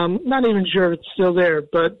 Not even sure if it's still there,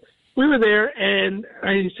 but we were there, and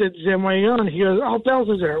I said to Sam, where are you going? He goes,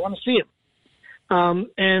 Belzer's there. I want to see him.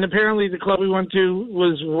 And apparently the club we went to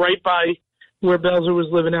was right by where Belzer was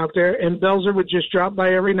living out there, and Belzer would just drop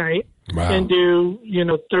by every night and do,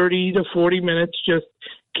 30 to 40 minutes, just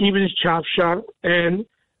keeping his chop shop. And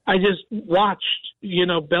I just watched,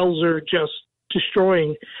 Belzer just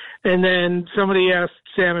destroying. And then somebody asked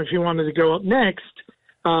Sam if he wanted to go up next,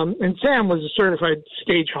 and Sam was a certified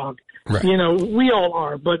stage hog. Right. We all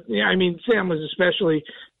are, but Sam was especially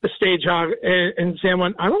a stage hog, and Sam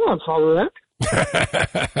went, I don't want to follow that.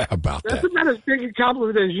 That's about as big a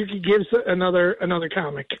compliment as you could give another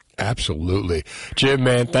comic. Absolutely. Jim,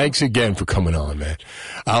 man, thanks again for coming on, man.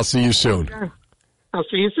 I'll see you soon. Yeah. I'll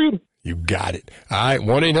see you soon. You got it. All right,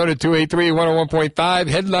 1-800-283-101.5.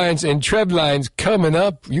 Headlines and Trevelines coming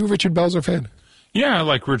up. You a Richard Belzer fan? Yeah, I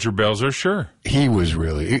like Richard Belzer, sure. He was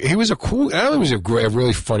a cool, he was a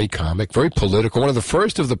really funny comic, very political, one of the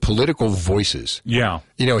first of the political voices. Yeah.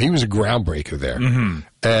 He was a groundbreaker there. Mm-hmm.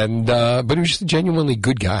 And, but he was just a genuinely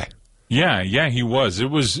good guy. Yeah, he was.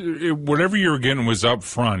 Whatever you were getting was up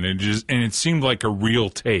front, and it seemed like a real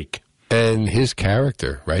take. And his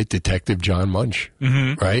character, right, Detective John Munch,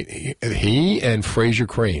 right? He and Fraser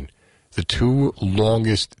Crane, the two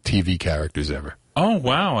longest TV characters ever. Oh,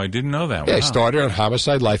 wow. I didn't know that. Yeah, wow. He started on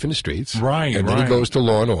Homicide, Life in the Streets. Right, And then he goes to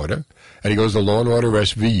Law & Order. And he goes to Law & Order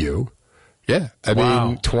SVU. Yeah. I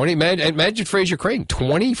mean, imagine Fraser Crane,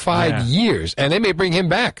 25 years. And they may bring him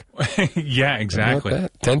back. Yeah, exactly.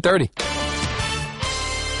 10:30.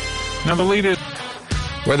 Now the lead is...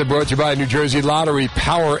 Weather brought to you by New Jersey Lottery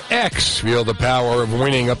Power X. Feel the power of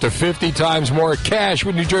winning up to 50 times more cash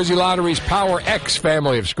with New Jersey Lottery's Power X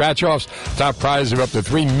family of scratch-offs. Top prize of up to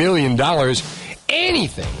 $3 million.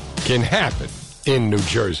 Anything can happen in New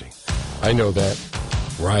Jersey. I know that.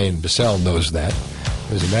 Ryan Bissell knows that.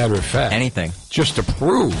 As a matter of fact, anything. Just to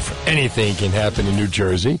prove anything can happen in New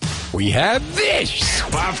Jersey, we have this.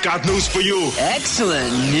 I've got news for you.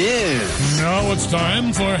 Excellent news. Now it's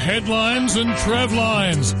time for Headlines and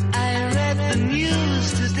Trevlines. I read the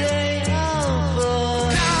news today. Oh,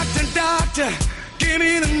 boy. Doctor, give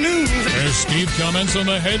me the news. As Steve comments on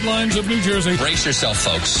the headlines of New Jersey. Brace yourself,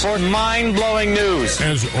 folks. For mind-blowing news.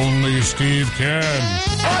 As only Steve can.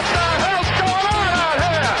 What the hell's going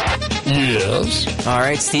on out here? Yes. All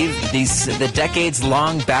right, Steve, the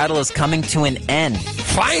decades-long battle is coming to an end.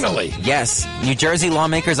 Finally! Yes. New Jersey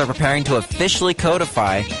lawmakers are preparing to officially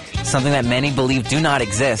codify something that many believe do not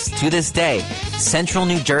exist. To this day, Central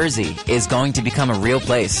New Jersey is going to become a real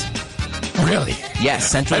place. Really? Yes,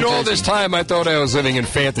 Central New Jersey. And all this time, I thought I was living in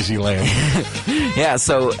fantasy land. Yeah,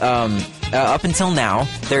 so up until now,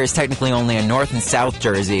 there is technically only a North and South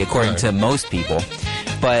Jersey, according to most people.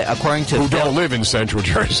 But according to who don't live in Central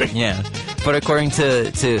Jersey. Yeah. But according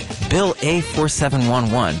to Bill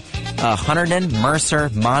A4711, Hunterdon, Mercer,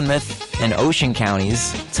 Monmouth, and Ocean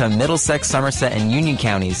counties to Middlesex, Somerset, and Union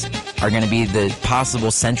counties are going to be the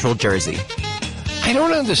possible Central Jersey. I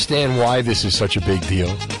don't understand why this is such a big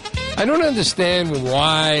deal. I don't understand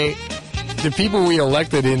why the people we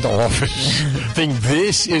elected into office think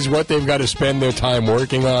this is what they've got to spend their time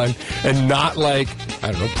working on and not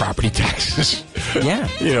property taxes. Yeah.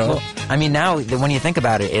 Well, I mean, now, when you think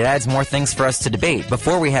about it, it adds more things for us to debate.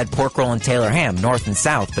 Before we had pork roll and Taylor ham, North and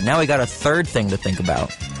South, but now we got a third thing to think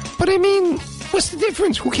about. But I mean, What's the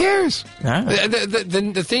difference? Who cares? Ah.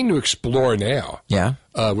 The thing to explore now,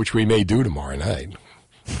 which we may do tomorrow night,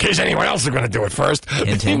 in case anyone else is going to do it first,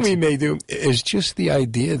 the thing we may do is just the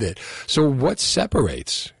idea that, so what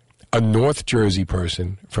separates a North Jersey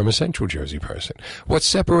person from a Central Jersey person? What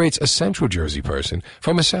separates a Central Jersey person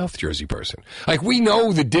from a South Jersey person? Like, we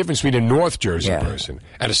know the difference between a North Jersey person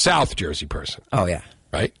and a South Jersey person. Oh, yeah.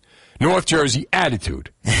 Right? North Jersey,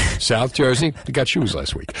 attitude. South Jersey, they got shoes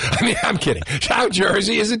last week. I mean, I'm kidding. South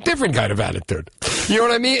Jersey is a different kind of attitude. You know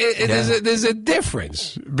what I mean? There's a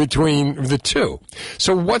difference between the two.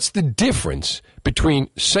 So what's the difference between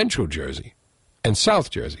Central Jersey and South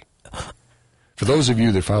Jersey? For those of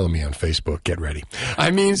you that follow me on Facebook, get ready. I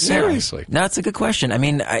mean, seriously. No, it's a good question. I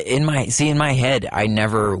mean, in my head, I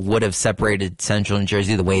never would have separated Central New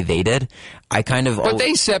Jersey the way they did. I kind of... But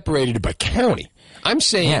they separated it by county. I'm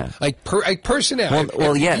saying, like personnel.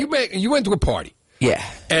 Well, yeah. You went to a party. Yeah.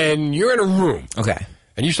 And you're in a room. Okay.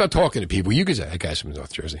 And you start talking to people. You could say, that guy's from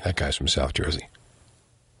North Jersey. That guy's from South Jersey.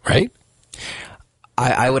 Right?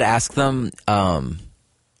 I would ask them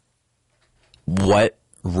what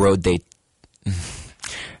road they...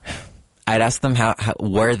 I'd ask them how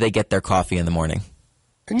where they get their coffee in the morning.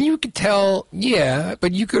 And you could tell,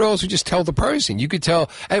 but you could also just tell the person. You could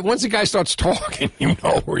tell, and once the guy starts talking, you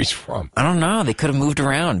know where he's from. I don't know. They could have moved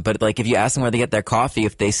around. But, like, if you ask them where they get their coffee,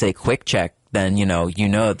 if they say Quick Check, then, you know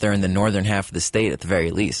that they're in the northern half of the state at the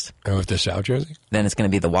very least. Oh, if they're South Jersey? Then it's going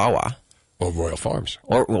to be the Wawa. Or Royal Farms.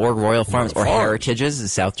 Or Royal Farms. Or Heritage's in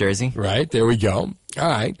South Jersey. Right. There we go. All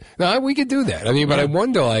right. No, we could do that. I mean, but I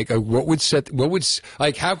wonder, like,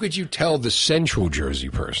 how could you tell the Central Jersey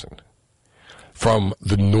person from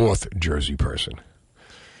the North Jersey person?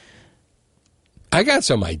 I got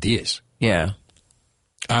some ideas. Yeah.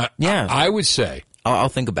 I would say. I'll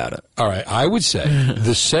think about it. All right. I would say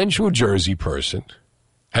the Central Jersey person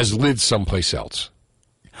has lived someplace else.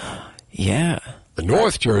 Yeah. The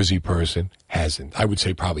North Jersey person hasn't. I would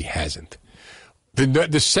say probably hasn't.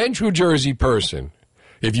 The Central Jersey person,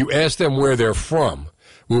 if you ask them where they're from,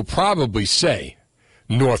 will probably say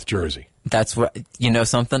North Jersey. That's what,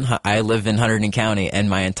 something? I live in Hunterdon County, and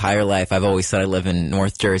my entire life I've always said I live in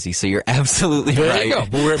North Jersey, so you're absolutely right. There you go.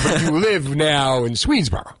 But you live now in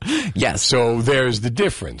Swedesboro. Yes. So there's the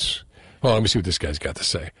difference. Well, let me see what this guy's got to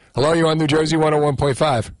say. Hello, you're on New Jersey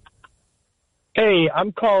 101.5. Hey,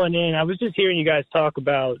 I'm calling in. I was just hearing you guys talk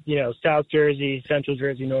about, South Jersey, Central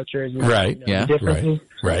Jersey, North Jersey. Right. The differences.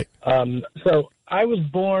 Right. So I was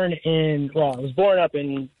born up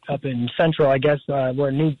in Central, I guess,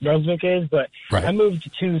 where New Brunswick is, but I moved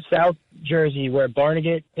to South Jersey where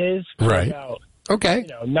Barnegat is for about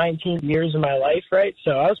 19 years of my life, right?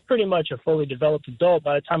 So I was pretty much a fully developed adult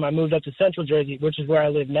by the time I moved up to Central Jersey, which is where I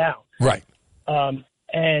live now. Right.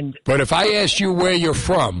 But if I asked you where you're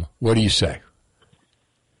from, what do you say?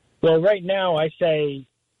 Well, right now I say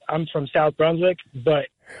I'm from South Brunswick, but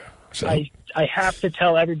I have to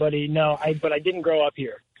tell everybody but I didn't grow up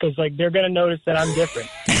here because they're going to notice that I'm different.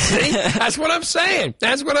 See, that's what I'm saying.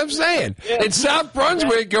 Yeah. It's South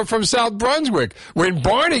Brunswick. You're from South Brunswick. When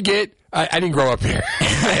Barnegat, I didn't grow up here.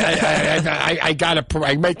 I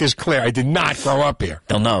make this clear. I did not grow up here.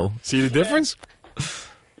 They'll know. See the difference?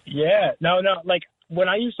 Yeah. No. When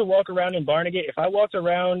I used to walk around in Barnegat, if I walked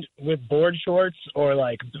around with board shorts or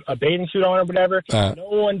a bathing suit on or whatever, no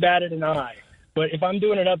one batted an eye. But if I'm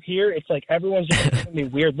doing it up here, it's like everyone's just giving me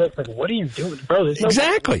weird looks. Like, what are you doing, bro? There's no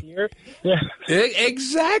exactly. Here. Yeah.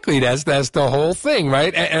 Exactly. That's the whole thing,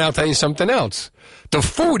 right? And I'll tell you something else. The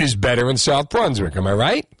food is better in South Brunswick. Am I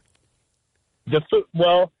right?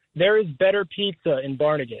 Well, there is better pizza in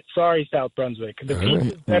Barnegat. Sorry, South Brunswick. The pizza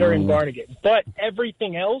is better in Barnegat. But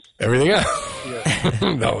everything else?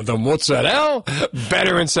 The mozzarella,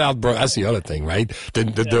 better in South Brunswick. That's the other thing, right?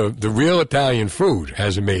 The real Italian food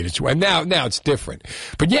hasn't made its way. Now it's different.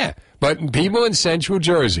 But people in Central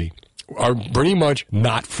Jersey are pretty much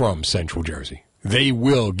not from Central Jersey. They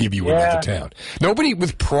will give you another town. Nobody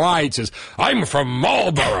with pride says, I'm from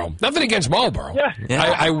Marlboro. Nothing against Marlboro.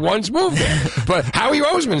 Yeah. I once moved there. But Howie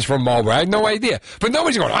Roseman's from Marlboro. I had no idea. But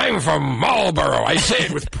nobody's going, I'm from Marlboro. I say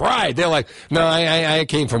it with pride. They're like, no, I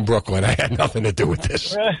came from Brooklyn. I had nothing to do with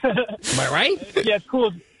this. Am I right? Yeah, it's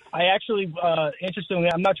cool. I actually, interestingly,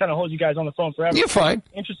 I'm not trying to hold you guys on the phone forever. You're fine.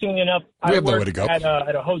 Interestingly enough, I work at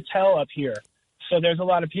a hotel up here. So there's a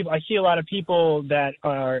lot of people. I see a lot of people that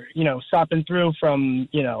are, stopping through from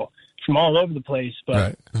all over the place.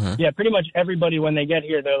 But pretty much everybody when they get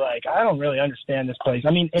here, they're like, I don't really understand this place.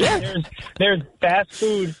 I mean, there's fast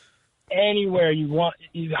food anywhere you want.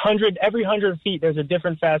 Every 100 feet, there's a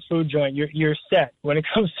different fast food joint. You're set when it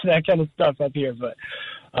comes to that kind of stuff up here.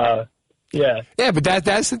 But Yeah. Yeah, but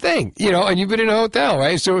that's the thing, and you've been in a hotel,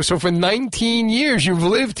 right? So for 19 years you've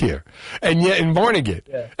lived here, and yet in Barnegat,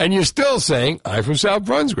 and you're still saying, I'm from South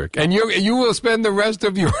Brunswick. And you will spend the rest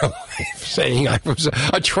of your life saying I'm from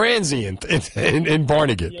a transient in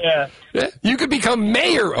Barnegat. Yeah. You could become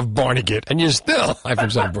mayor of Barnegat, and you're still, I'm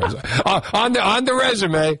from South Brunswick. On the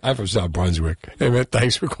resume, I'm from South Brunswick. Hey, man,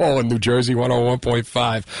 thanks for calling New Jersey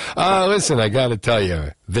 101.5. Listen, I got to tell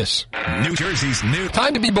you this. New Jersey's new.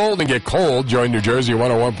 Time to be bold and get cold. Join New Jersey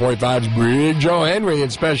 101.5's Big Joe Henry in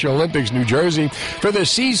Special Olympics, New Jersey for the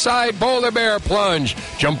Seaside Polar Bear Plunge.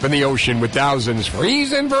 Jump in the ocean with thousands.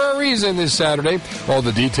 Freezing for a reason this Saturday. All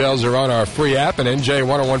the details are on our free app at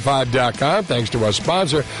NJ1015.com. Thanks to our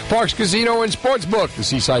sponsor, Parks Casino and Sportsbook. The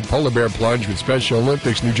Seaside Polar Bear Plunge with Special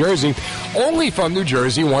Olympics, New Jersey. Only from New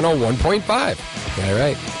Jersey 101.5. All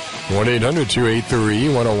right.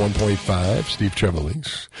 1-800-283-101.5. Steve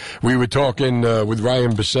Trevelise. We were talking with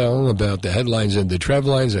Ryan Bissell about the headlines in the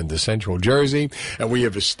Trevelise and the Central Jersey, and we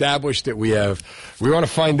have established that we want to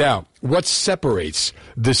find out what separates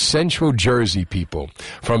the Central Jersey people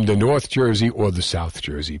from the North Jersey or the South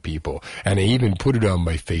Jersey people. And I even put it on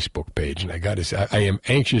my Facebook page, and I got to say, I am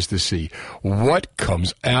anxious to see what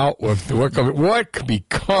comes out of what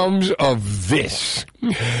becomes of this. All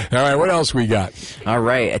right, what else we got? All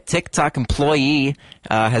right, a TikTok employee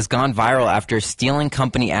has gone viral after stealing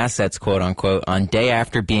company assets, quote unquote, on day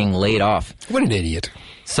after being laid off. What an idiot!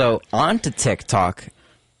 So onto TikTok,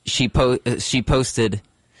 she posted.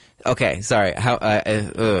 Okay, sorry.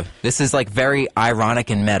 This is like very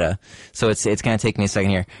ironic and meta, so it's going to take me a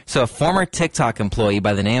second here. So a former TikTok employee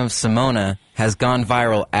by the name of Simona has gone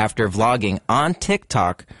viral after vlogging on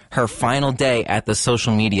TikTok her final day at the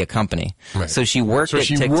social media company. Right. So she worked at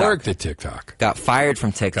TikTok. Got fired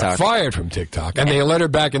from TikTok. And they let her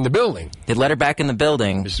back in the building. They let her back in the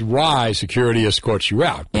building. This is why security escorts you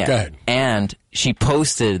out. Yeah. Go ahead. And she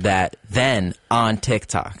posted that then on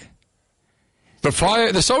TikTok.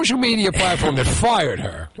 The social media platform that fired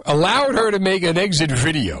her allowed her to make an exit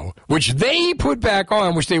video, which they put back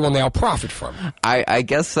on, which they will now profit from. I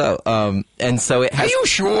guess so. And so it has. Are you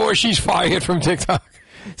sure she's fired from TikTok?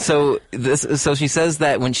 So she says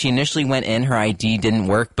that when she initially went in, her ID didn't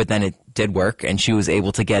work, but then it did work, and she was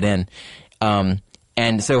able to get in.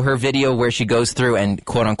 And so her video where she goes through and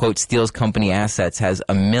quote unquote steals company assets has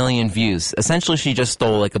 1 million views. Essentially, she just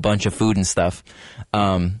stole like a bunch of food and stuff.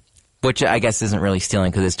 Which I guess isn't really stealing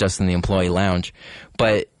because it's just in the employee lounge.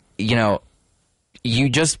 But, you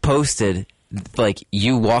just posted, like,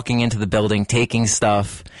 you walking into the building, taking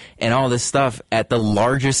stuff, and all this stuff at the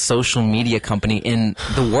largest social media company in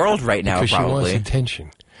the world right now, because probably. She wants attention.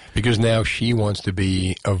 Because now she wants to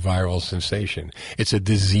be a viral sensation. It's a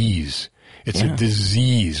disease. It's a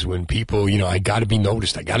disease when people, I got to be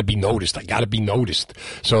noticed. I got to be noticed. I got to be noticed.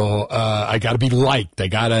 So I got to be liked. I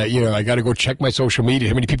got to go check my social media.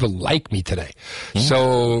 How many people like me today? Yeah.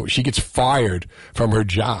 So she gets fired from her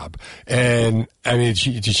job. And I mean,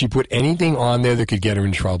 did she put anything on there that could get her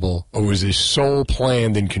in trouble? Or was this so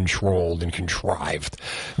planned and controlled and contrived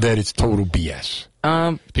that it's total BS?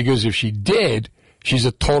 Because if she did, she's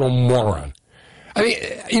a total moron. I mean,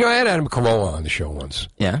 I had Adam Carolla on the show once.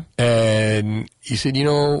 Yeah. And he said,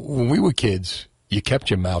 when we were kids, you kept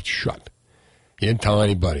your mouth shut. You didn't tell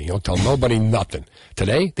anybody. You don't tell nobody nothing.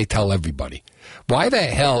 Today, they tell everybody. Why the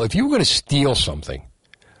hell, if you were going to steal something,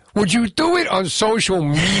 would you do it on social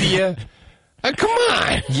media? Come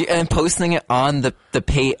on. And posting it on the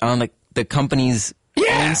company's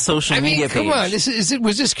own social media page. Come on,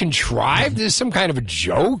 was this contrived? Is this some kind of a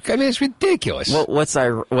joke? I mean, it's ridiculous. Well,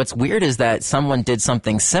 what's weird is that someone did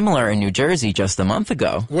something similar in New Jersey just a month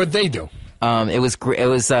ago. What'd they do? It was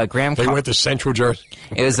Graham. They went to Central Jersey.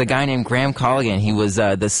 It was a guy named Graham Colligan. He was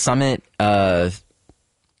the Summit.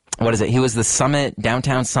 He was the Summit,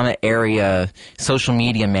 downtown Summit area social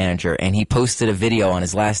media manager, and he posted a video on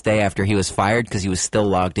his last day after he was fired because he was still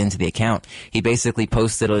logged into the account. He basically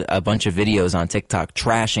posted a bunch of videos on TikTok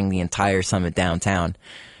trashing the entire Summit downtown.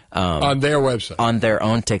 On their website. On their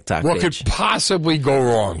own TikTok page. What could possibly go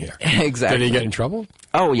wrong here? Exactly. Did he get in trouble?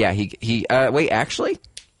 Oh, yeah. Wait, actually?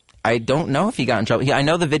 I don't know if he got in trouble. I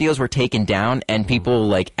know the videos were taken down and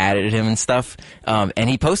people added him and stuff. And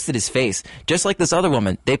he posted his face, just like this other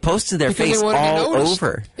woman. They posted their face all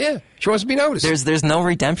over. Yeah, she wants to be noticed. There's no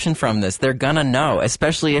redemption from this. They're gonna know,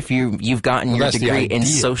 especially if you've gotten your degree in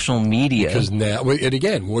social media. Because now, and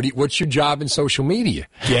again, what's your job in social media?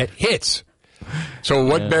 Get hits. So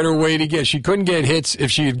what better way to get? She couldn't get hits.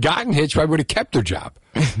 If she had gotten hits, she probably would have kept her job.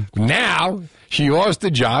 Now she lost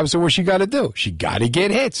the job, so what she got to do? She got to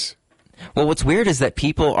get hits. Well, what's weird is that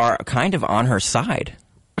people are kind of on her side.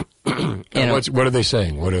 What are they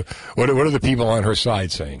saying? What are the people on her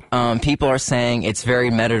side saying? People are saying it's very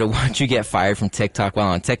meta to watch you get fired from TikTok while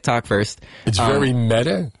on TikTok first. It's very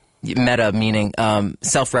meta? Meta meaning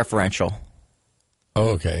self-referential.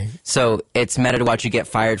 Oh, okay. So it's meta to watch you get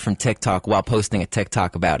fired from TikTok while posting a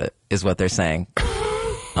TikTok about it, is what they're saying.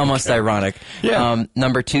 Almost ironic. Yeah.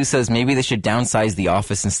 Number 2 says maybe they should downsize the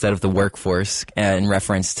office instead of the workforce, in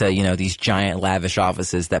reference to, these giant lavish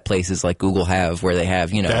offices that places like Google have, where they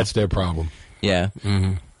have, That's their problem. Yeah.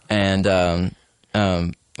 Mm-hmm. And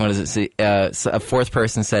what does it say? So a 4th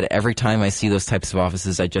person said, every time I see those types of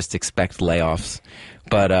offices, I just expect layoffs.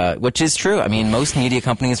 But which is true. I mean, most media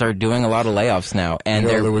companies are doing a lot of layoffs now. And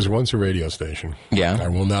there was once a radio station. Yeah. I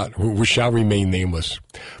will not, we shall remain nameless.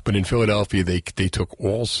 But in Philadelphia, they took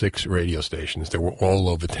all 6 radio stations that were all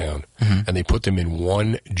over town, and they put them in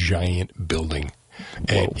one giant building.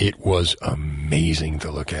 And it was amazing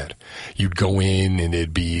to look at. You'd go in and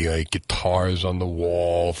there'd be guitars on the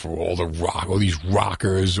wall for all these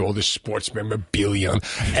rockers, all this sports memorabilia.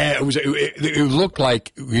 And it looked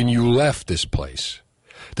like when you left this place,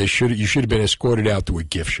 you should have been escorted out to a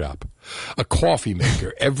gift shop. A coffee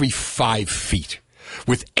maker every 5 feet.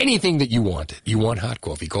 With anything that you wanted. You want hot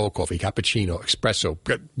coffee, cold coffee, cappuccino, espresso,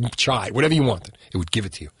 chai, whatever you wanted. It would give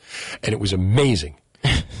it to you. And it was amazing.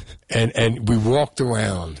 And we walked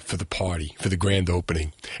around for the party, for the grand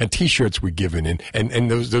opening, and T-shirts were given, and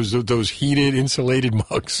those heated, insulated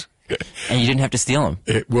mugs. And you didn't have to steal them.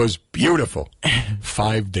 It was beautiful.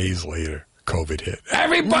 5 days later, COVID hit.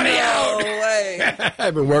 Everybody out! No way!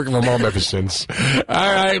 I've been working from home ever since.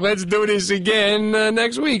 All right, let's do this again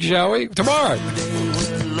next week, shall we? Tomorrow.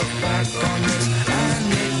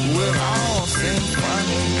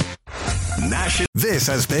 This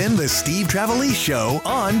has been the Steve Trevelise Show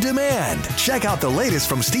on demand. Check out the latest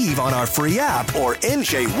from Steve on our free app or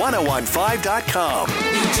NJ1015.com.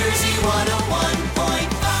 New Jersey 101.5.